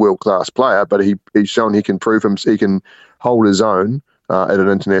be world-class player, but he's shown he can prove he can hold his own at an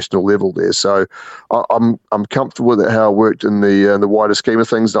international level there. So I'm comfortable with how it worked in the wider scheme of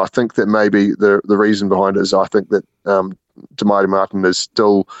things. I think that maybe the reason behind it is I think that Tamati Martin is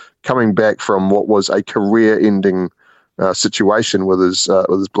still coming back from what was a career-ending situation with his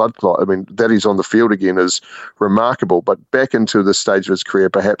blood clot. I mean, that he's on the field again is remarkable, but back into this stage of his career,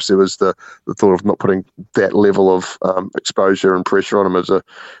 perhaps there was the thought of not putting that level of exposure and pressure on him as a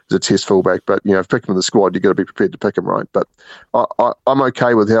test fullback. But, if pick him in the squad, you've got to be prepared to pick him, right? But I'm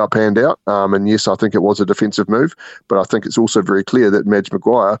okay with how it panned out. And yes, I think it was a defensive move, but I think it's also very clear that Madge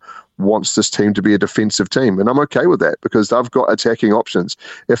Maguire wants this team to be a defensive team. And I'm okay with that because they've got attacking options.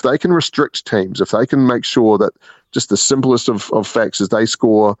 If they can restrict teams, if they can make sure that just the simplest of facts is they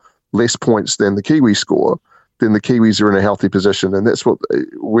score less points than the Kiwis score, then the Kiwis are in a healthy position. And that's what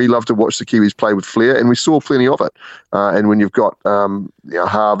we love to watch the Kiwis play with flair, and we saw plenty of it. And when you've got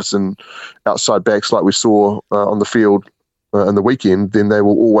halves and outside backs like we saw on the field in the weekend, then they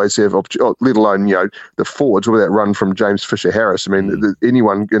will always have let alone the forwards with that run from James Fisher-Harris. I mean,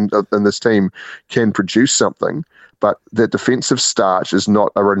 anyone in this team can produce something, but that defensive starch is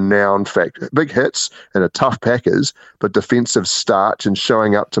not a renowned fact. Big hits and a tough Packers, but defensive starch and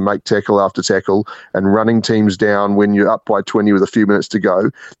showing up to make tackle after tackle and running teams down when you're up by 20 with a few minutes to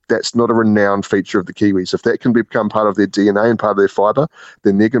go, that's not a renowned feature of the Kiwis. If that can become part of their DNA and part of their fibre,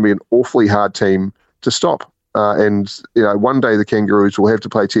 then they're going to be an awfully hard team to stop. And one day the Kangaroos will have to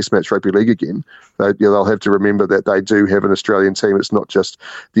play Test match rugby league again. They'll have to remember that they do have an Australian team. It's not just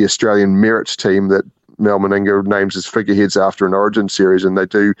the Australian merit team that Mel Meninga names as figureheads after an Origin series, and they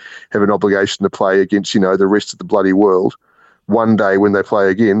do have an obligation to play against the rest of the bloody world. One day when they play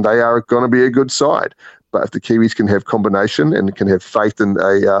again, they are going to be a good side. But if the Kiwis can have combination and can have faith in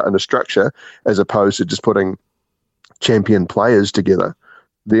a structure as opposed to just putting champion players together,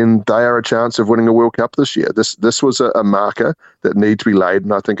 then they are a chance of winning a World Cup this year. This was a marker that needs to be laid,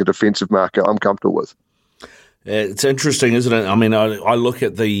 and I think a defensive marker I'm comfortable with. It's interesting, isn't it? I mean, I look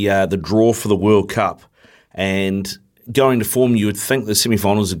at the draw for the World Cup, and going to form, you would think the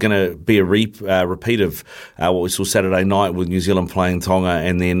semi-finals are going to be a repeat of what we saw Saturday night with New Zealand playing Tonga,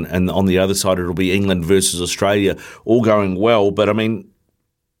 and on the other side it'll be England versus Australia, all going well. But I mean,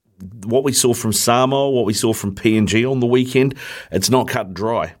 what we saw from Samoa, what we saw from PNG on the weekend, it's not cut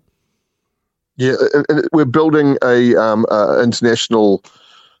dry. Yeah, and we're building a international,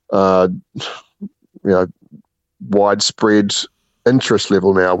 widespread interest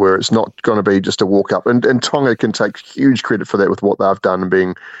level now where it's not going to be just a walk up, and Tonga can take huge credit for that with what they've done and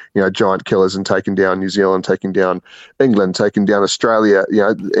being, giant killers and taking down New Zealand, taking down England, taking down Australia,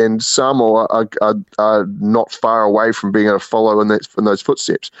 and Samoa are not far away from being able to follow in those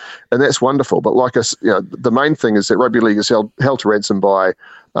footsteps, and that's wonderful. But like us, the main thing is that rugby league is held to ransom by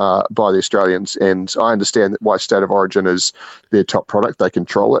the Australians, and I understand that why State of Origin is their top product. They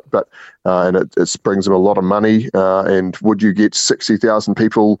control it, but and it brings them a lot of money. And would you get 60,000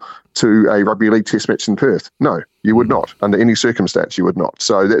 people to a rugby league test match in Perth? No, you would not. Under any circumstance, you would not.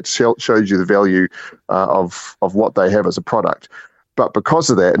 So that shows you the value of what they have as a product. But because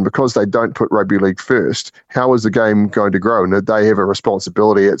of that, and because they don't put rugby league first, how is the game going to grow? And they have a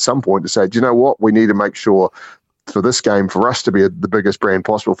responsibility at some point to say, do you know what? We need to make sure for this game, for us to be the biggest brand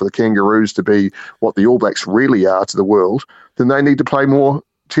possible, for the Kangaroos to be what the All Blacks really are to the world, then they need to play more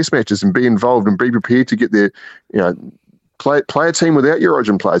test matches and be involved and be prepared to get their, play a team without your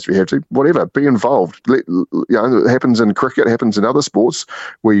Origin players if you have to, whatever, be involved. It happens in cricket, it happens in other sports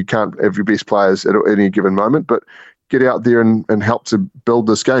where you can't have your best players at any given moment, but get out there and help to build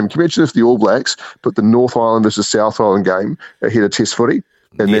this game. Can you imagine if the All Blacks put the North Island versus South Island game ahead of Test footy?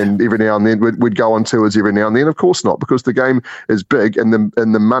 And then every now and then we'd go on tours every now and then. Of course not, because the game is big and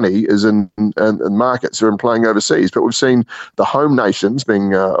the money is in markets are in playing overseas. But we've seen the home nations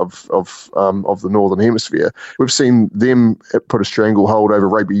being of the Northern Hemisphere. We've seen them put a stranglehold over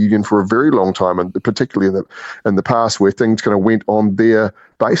rugby union for a very long time, and particularly in the past where things kind of went on their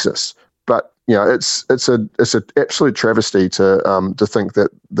basis. But it's an absolute travesty to think that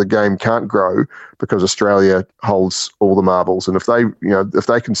the game can't grow because Australia holds all the marbles. And if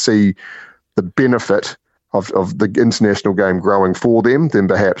they can see the benefit of the international game growing for them, then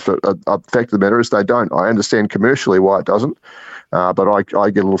perhaps. But the fact of the matter is they don't. I understand commercially why it doesn't, but I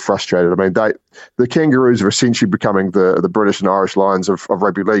get a little frustrated. I mean, the Kangaroos are essentially becoming the British and Irish Lions of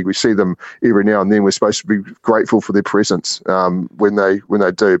rugby league. We see them every now and then. We're supposed to be grateful for their presence when they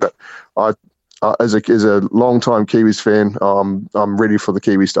do. But as a long-time Kiwis fan, I'm ready for the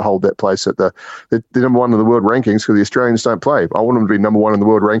Kiwis to hold that place at the number one in the world rankings because the Australians don't play. I want them to be number one in the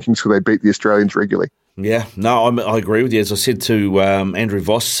world rankings because they beat the Australians regularly. Yeah, no, I agree with you. As I said to Andrew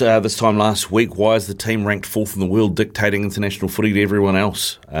Voss this time last week, why is the team ranked fourth in the world dictating international footy to everyone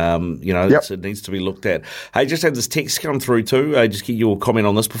else? It needs to be looked at. Hey, just had this text come through too. Just get your comment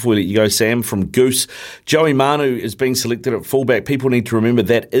on this before we let you go, Sam, from Goose. Joey Manu is being selected at fullback. People need to remember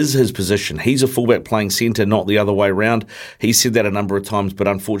that is his position. He's a fullback playing centre, not the other way around. He said that a number of times, but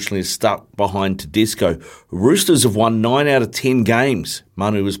unfortunately is stuck behind Tedesco. Roosters have won 9 out of 10 games.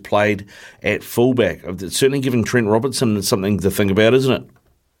 Manu has played at fullback. It's certainly giving Trent Robinson something to think about, isn't it?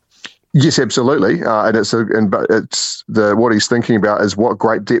 Yes, absolutely. What he's thinking about is what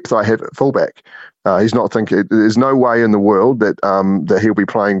great depth I have at fullback. He's not thinking. There's no way in the world that he'll be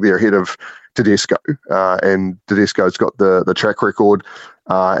playing there ahead of Tedesco, and Tedesco's got the track record.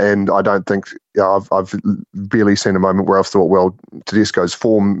 And I don't think I've barely seen a moment where I've thought, well, Tedesco's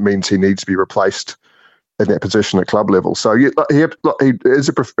form means he needs to be replaced in that position at club level. So he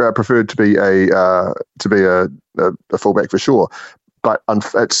is preferred to be a fullback for sure, but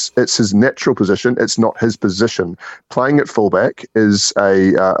it's his natural position. It's not his position. Playing at fullback is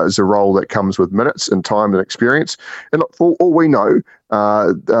a role that comes with minutes and time and experience. And look, for all we know,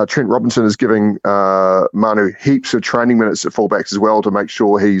 Trent Robinson is giving Manu heaps of training minutes at fullbacks as well to make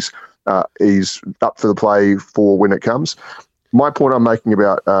sure he's up for the play for when it comes. My point I'm making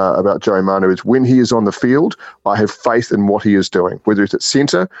about Joey Manu is when he is on the field, I have faith in what he is doing. Whether it's at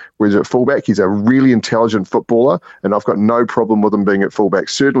centre, whether it's at fullback, he's a really intelligent footballer, and I've got no problem with him being at fullback.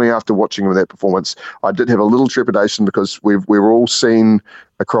 Certainly after watching him in that performance, I did have a little trepidation because we've all seen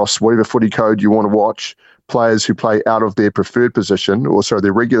across whatever footy code you want to watch, players who play out of their preferred position, or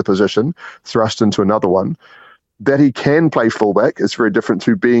their regular position, thrust into another one. That he can play fullback is very different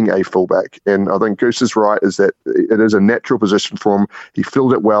to being a fullback. And I think Goose is right, is that it is a natural position for him. He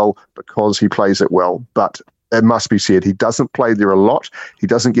filled it well because he plays it well. But it must be said, he doesn't play there a lot. He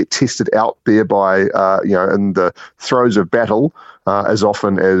doesn't get tested out there by, in the throes of battle as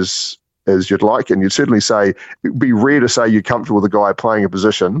often as you'd like. And you'd certainly say, it'd be rare to say you're comfortable with a guy playing a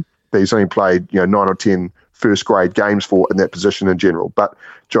position that he's only played 9 or 10 first grade games for in that position in general. But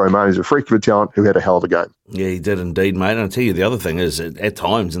Joey Manu is a freak of a talent who had a hell of a game. Yeah, he did indeed, mate. And I'll tell you, the other thing is, at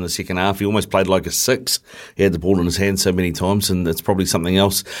times in the second half, he almost played like a 6. He had the ball in his hand so many times, and it's probably something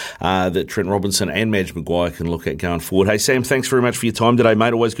else that Trent Robinson and Madge Maguire can look at going forward. Hey, Sam, thanks very much for your time today,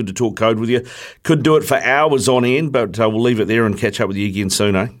 mate. Always good to talk code with you. Could do it for hours on end, but we'll leave it there and catch up with you again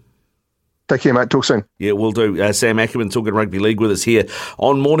soon, eh? Take care, mate. Talk soon. Yeah, we'll do. Sam Ackerman talking rugby league with us here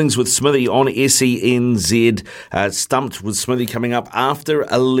on Mornings with Smithy on SENZ. Stumped with Smithy coming up after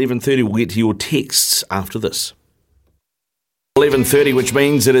 11:30. We'll get to your texts after this. 11:30, which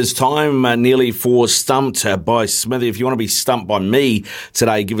means it is time nearly for Stumped by Smithy. If you want to be stumped by me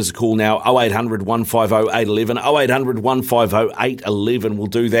today, give us a call now, 0800 150 811, 0800 150 811. We'll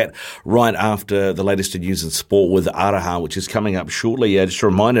do that right after the latest in news and sport with Araha, which is coming up shortly. Just a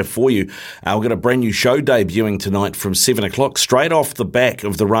reminder for you, we've got a brand new show debuting tonight from 7 o'clock, straight off the back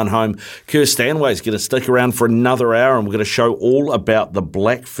of the run home. Kerr Stanway's going to stick around for another hour, and we're going to show all about the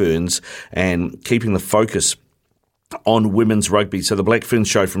Black Ferns and keeping the focus on women's rugby. So the Black Ferns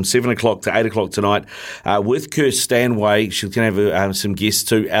show from 7 o'clock to 8 o'clock tonight with Kerr Stanway. She's going to have some guests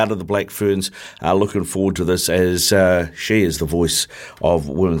too out of the Black Ferns. Looking forward to this, as she is the voice of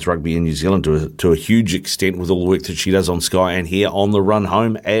women's rugby in New Zealand to a huge extent, with all the work that she does on Sky and here on the run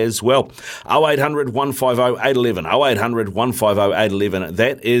home as well. 0800 150 811, 0800 150 811.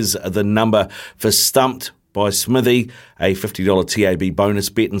 That is the number for Stumped by Smithy. A $50 TAB bonus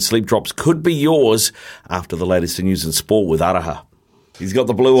bet and sleep drops could be yours after the latest in news and sport with Araha. He's got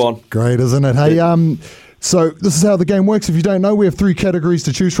the blue on. Great, isn't it? Hey, so this is how the game works. If you don't know, we have 3 categories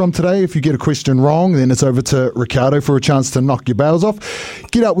to choose from today. If you get a question wrong, then it's over to Ricardo for a chance to knock your bails off.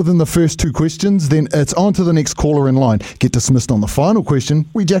 Get out within the first 2 questions, then it's on to the next caller in line. Get dismissed on the final question,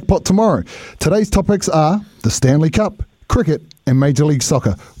 we jackpot tomorrow. Today's topics are the Stanley Cup, cricket, and Major League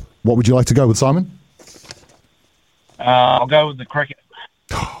Soccer. What would you like to go with, Simon? I'll go with the cricket.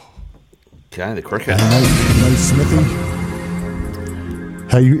 Okay, the cricket. No Smithy.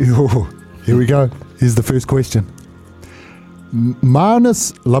 Hey, here we go. Here's the first question.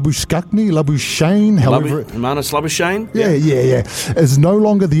 Marnus Labuschagne, however... Marnus Labuschagne? Yeah. Is no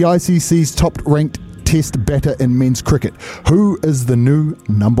longer the ICC's top-ranked test batter in men's cricket. Who is the new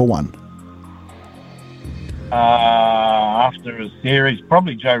number 1? After a series,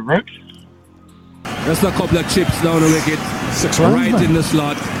 probably Joe Root. Just a couple of chips down the wicket. 6 runs, right mate. in the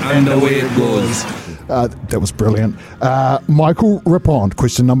slot, and away it goes. That was brilliant. Michael Rippon,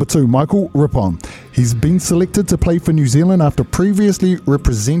 question number 2. Michael Rippon. He's been selected to play for New Zealand after previously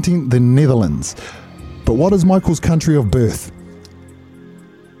representing the Netherlands. But what is Michael's country of birth?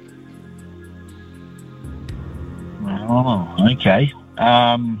 Oh, okay.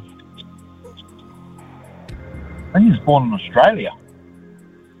 I think he was born in Australia.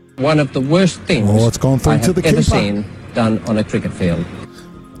 One of the worst things it's gone through I to have the ever keeper. seen done on a cricket field.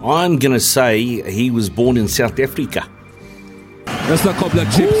 I'm going to say he was born in South Africa. Just a couple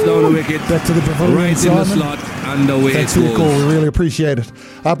of chips down the wicket. Back to the pavilion, right Simon. in the slot, and away Thanks it for your call. goes. We really appreciate it.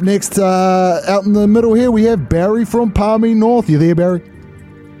 Up next, out in the middle here, we have Barry from Palmy North. You there, Barry?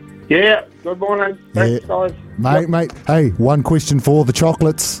 Yeah, good morning. Thanks, guys. Mate. Hey, one question for the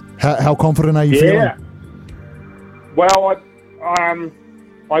chocolates. How confident are you feeling? Well,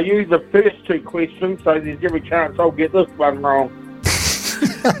 I use the first 2 questions, so there's every chance I'll get this one wrong.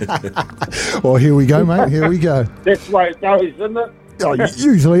 Well, here we go, mate. Here we go. That's the way it goes, isn't it? Oh,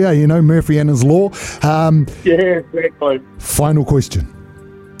 usually, Murphy and his law. Yeah, exactly. Final question.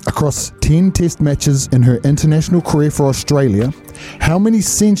 Across 10 test matches in her international career for Australia, how many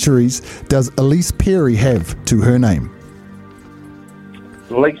centuries does Elise Perry have to her name?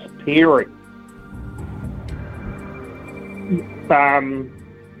 Elise Perry.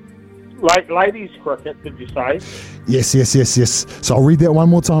 Ladies cricket, did you say? Yes. So I'll read that one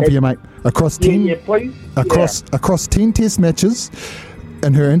more time for you, mate. Across 10, please. Across 10 test matches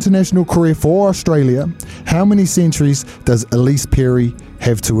in her international career for Australia, how many centuries does Elise Perry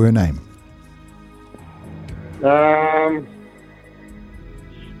have to her name?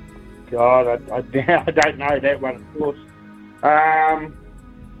 God, I don't know that one, of course. I'm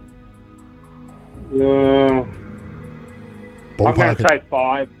going to say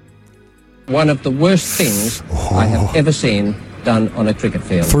 5. One of the worst things I have ever seen done on a cricket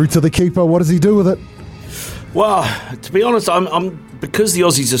field. Through to the keeper. What does he do with it? Well, to be honest, I'm because the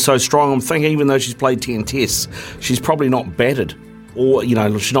Aussies are so strong, I'm thinking even though she's played 10 tests, she's probably not batted. Or,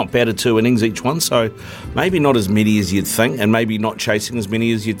 she's not batted 2 innings each one, so maybe not as many as you'd think, and maybe not chasing as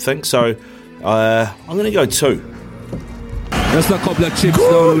many as you'd think. So I'm going to go 2. Just a couple of chips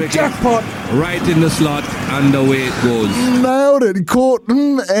down the wicket. Jackpot. Right in the slot, and away it goes. Nailed it. Caught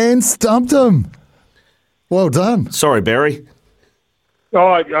him and stumped him. Well done. Sorry, Barry.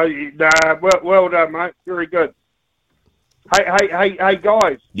 Well done, mate. Very good. Hey,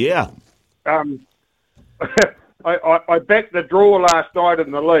 guys. Yeah. I backed the draw last night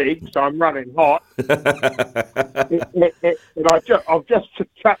in the league, so I'm running hot. And I've just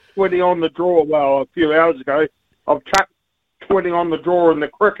chucked 20 on the draw. Well, a few hours ago, I've chucked 20 on the draw in the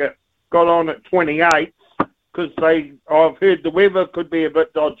cricket. got on at 28 because I've heard the weather could be a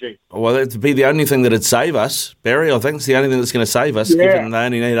bit dodgy. Well, that'd be the only thing that'd save us, Barry. I think it's the only thing that's going to save us, given they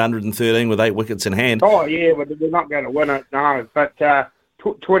only need 113 with 8 wickets in hand. Oh, yeah, but they're not going to win it, no. But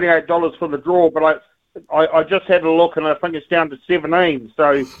 $28 for the draw, but I just had a look, and I think it's down to 17.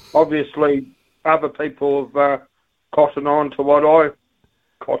 So, obviously, other people have cottoned on to what I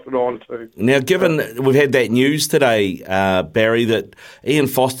cottoned on to. Now, given we've had that news today, Barry, that Ian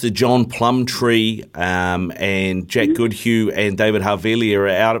Foster, John Plumtree, and Jack Goodhue and David Havili are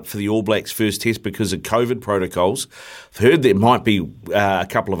out for the All Blacks first test because of COVID protocols. I've heard there might be a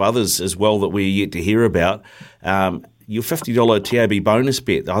couple of others as well that we're yet to hear about. Your $50 TAB bonus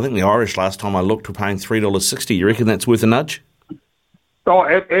bet, I think the Irish, last time I looked, were paying $3.60. You reckon that's worth a nudge? Oh,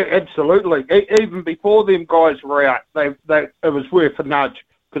 absolutely. Even before them guys were out, it was worth a nudge.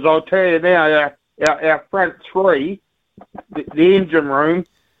 Because I'll tell you now, our front three, the engine room,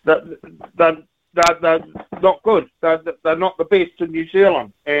 they're not good. They're not the best in New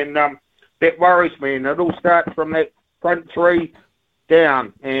Zealand. And that worries me. And it all starts from that front three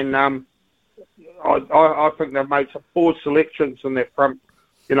down. And I think they've made some poor selections in that front,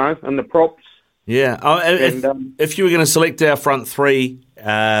 in the props. Yeah. If you were going to select our front three,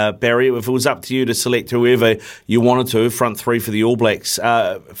 Barry, if it was up to you to select whoever you wanted to, front three for the All Blacks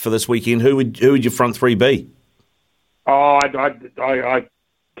for this weekend, who would your front three be? Oh, I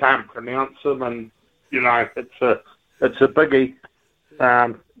can't pronounce them, and it's a biggie.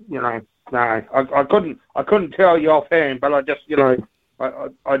 No, I couldn't tell you offhand, but I just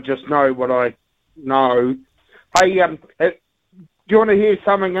I just know what I know. Hey, do you want to hear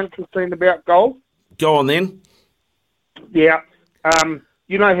something interesting about golf? Go on then. Yeah.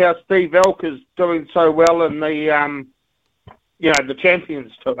 You know how Steve Elker's doing so well in the, the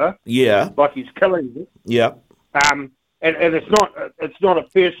Champions Tour? Yeah. Like he's killing it. Yeah. And it's not a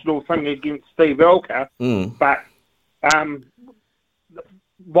personal thing against Steve Elker, but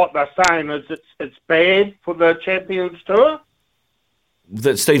what they're saying is it's bad for the Champions Tour.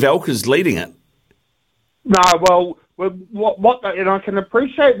 That Steve Elker's leading it. No, well, and I can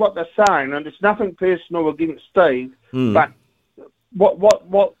appreciate what they're saying, and it's nothing personal against Steve, but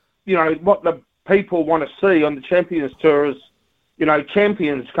what the people want to see on the Champions Tour is,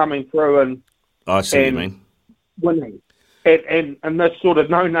 champions coming through and I see what you mean. Winning, and this sort of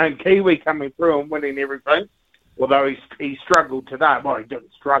no-name Kiwi coming through and winning everything. Although he struggled today, well, he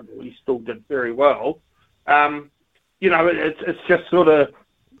didn't struggle; he still did very well. It's just sort of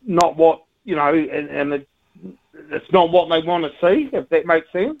not what it's not what they want to see, if that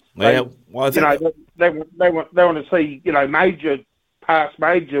makes sense. Yeah, well, I think they want to see past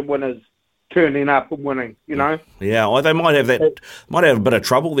major winners turning up and winning. Yeah, well, they might have a bit of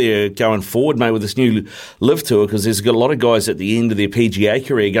trouble there going forward, mate, with this new Live Tour, because there's got a lot of guys at the end of their PGA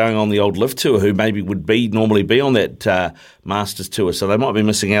career going on the old Live Tour who maybe would normally be on that Masters Tour, so they might be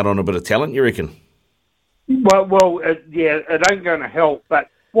missing out on a bit of talent. You reckon? Well, it ain't going to help, but.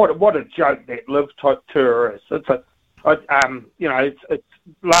 What a joke that Live Tour is. It's it's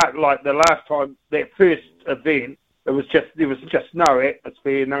like the last time, that first event, there was just no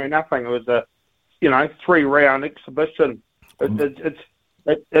atmosphere, no nothing. It was a 3-round exhibition. It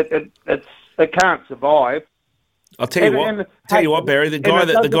can't survive. I'll tell you what, Barry. The guy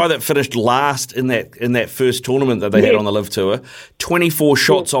that finished last in that first tournament that they had on the Live Tour, 24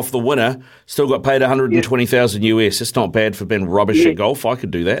 shots off the winner, still got paid $120,000 US. It's not bad for being rubbish at golf. I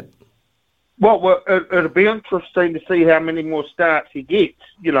could do that. Well, it'll be interesting to see how many more starts he gets.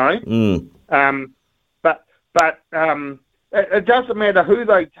 But it doesn't matter who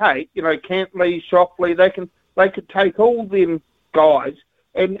they take. Cantley, Shockley, they could take all them guys,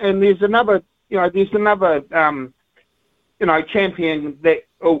 and there's another. Champion that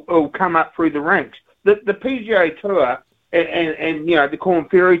will come up through the ranks. The PGA Tour and the Corn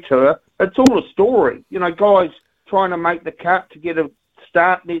Ferry Tour, it's all a story. Guys trying to make the cut to get a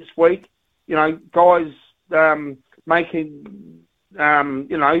start next week. Guys making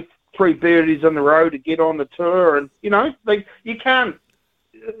 3 birdies on the road to get on the tour, and you can't.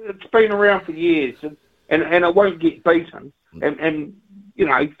 It's been around for years, and it won't get beaten. And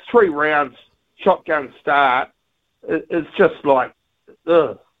 3 rounds shotgun start. It's just like,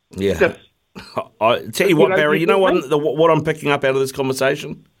 ugh. Yeah. I tell you what, Barry. What I'm picking up out of this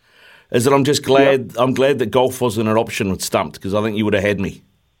conversation is that I'm just glad. I'm glad that golf wasn't an option with Stumped, because I think you would have had me.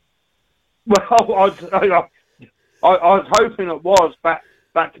 Well, I was hoping it was, but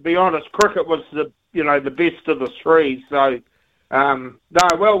to be honest, cricket was the best of the three. So no,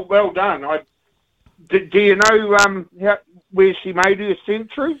 well done. Do you know where she made her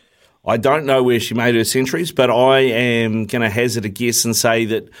century? I don't know where she made her centuries, but I am going to hazard a guess and say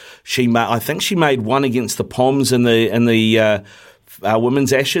that I think she made one against the Poms in the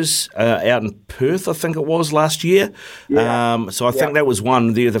Women's Ashes out in Perth, I think it was last year. Yeah. So I think that was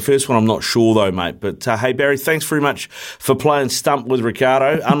one. The first one I'm not sure though, mate. But hey, Barry, thanks very much for playing stump with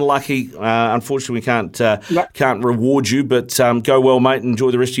Ricardo. Unlucky, unfortunately, we can't reward you, but go well, mate, and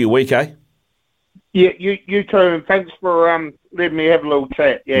enjoy the rest of your week, eh? Yeah, you too, and thanks for letting me have a little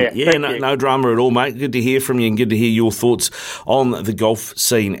chat. Yeah, no drama at all, mate. Good to hear from you and good to hear your thoughts on the golf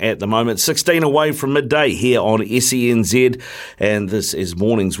scene at the moment. 16 away from midday here on SENZ, and this is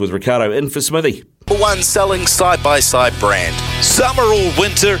Mornings with Ricardo. In for Smithy. One selling side-by-side brand. Summer or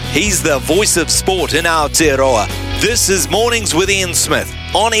winter, he's the voice of sport in Aotearoa. This is Mornings with Ian Smith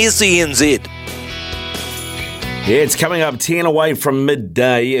on SENZ. Yeah, it's coming up 10 away from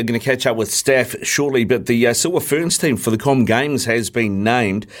midday. I'm going to catch up with staff shortly, but the Silver Ferns team for the Com Games has been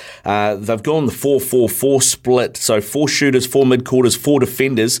named. They've gone the 4-4-4 split, so 4 shooters, 4 mid-quarters, 4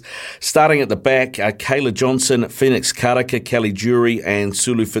 defenders. Starting at the back, Kayla Johnson, Phoenix Karaka, Kelly Jury and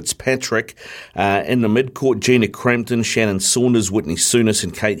Sulu Fitzpatrick. In the mid-court, Gina Crampton, Shannon Saunders, Whitney Souness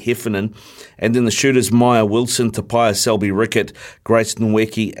and Kate Heffernan. And then the shooters, Maya Wilson, Tapaya Selby-Rickett, Grace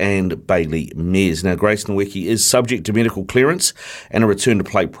Nweki and Bailey Mears. Now, Grace Nweki is subject to medical clearance and a return to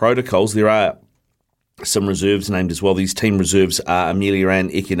play protocols. There are some reserves named as well. These team reserves are Amelia Ann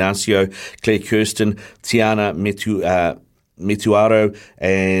Equinacio, Claire Kirsten, Tiana Metuaro,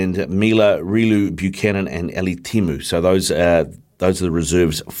 and Mila Rilu Buchanan and Ellie Timu. So those are the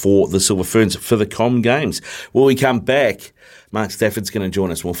reserves for the Silver Ferns for the Com Games. When we come back, Mark Stafford's going to join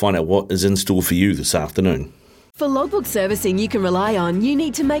us. We'll find out what is in store for you this afternoon. For logbook servicing you can rely on, you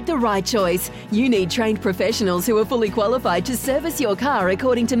need to make the right choice. You need trained professionals who are fully qualified to service your car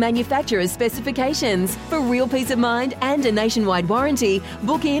according to manufacturer's specifications. For real peace of mind and a nationwide warranty,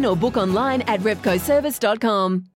 book in or book online at repcoservice.com.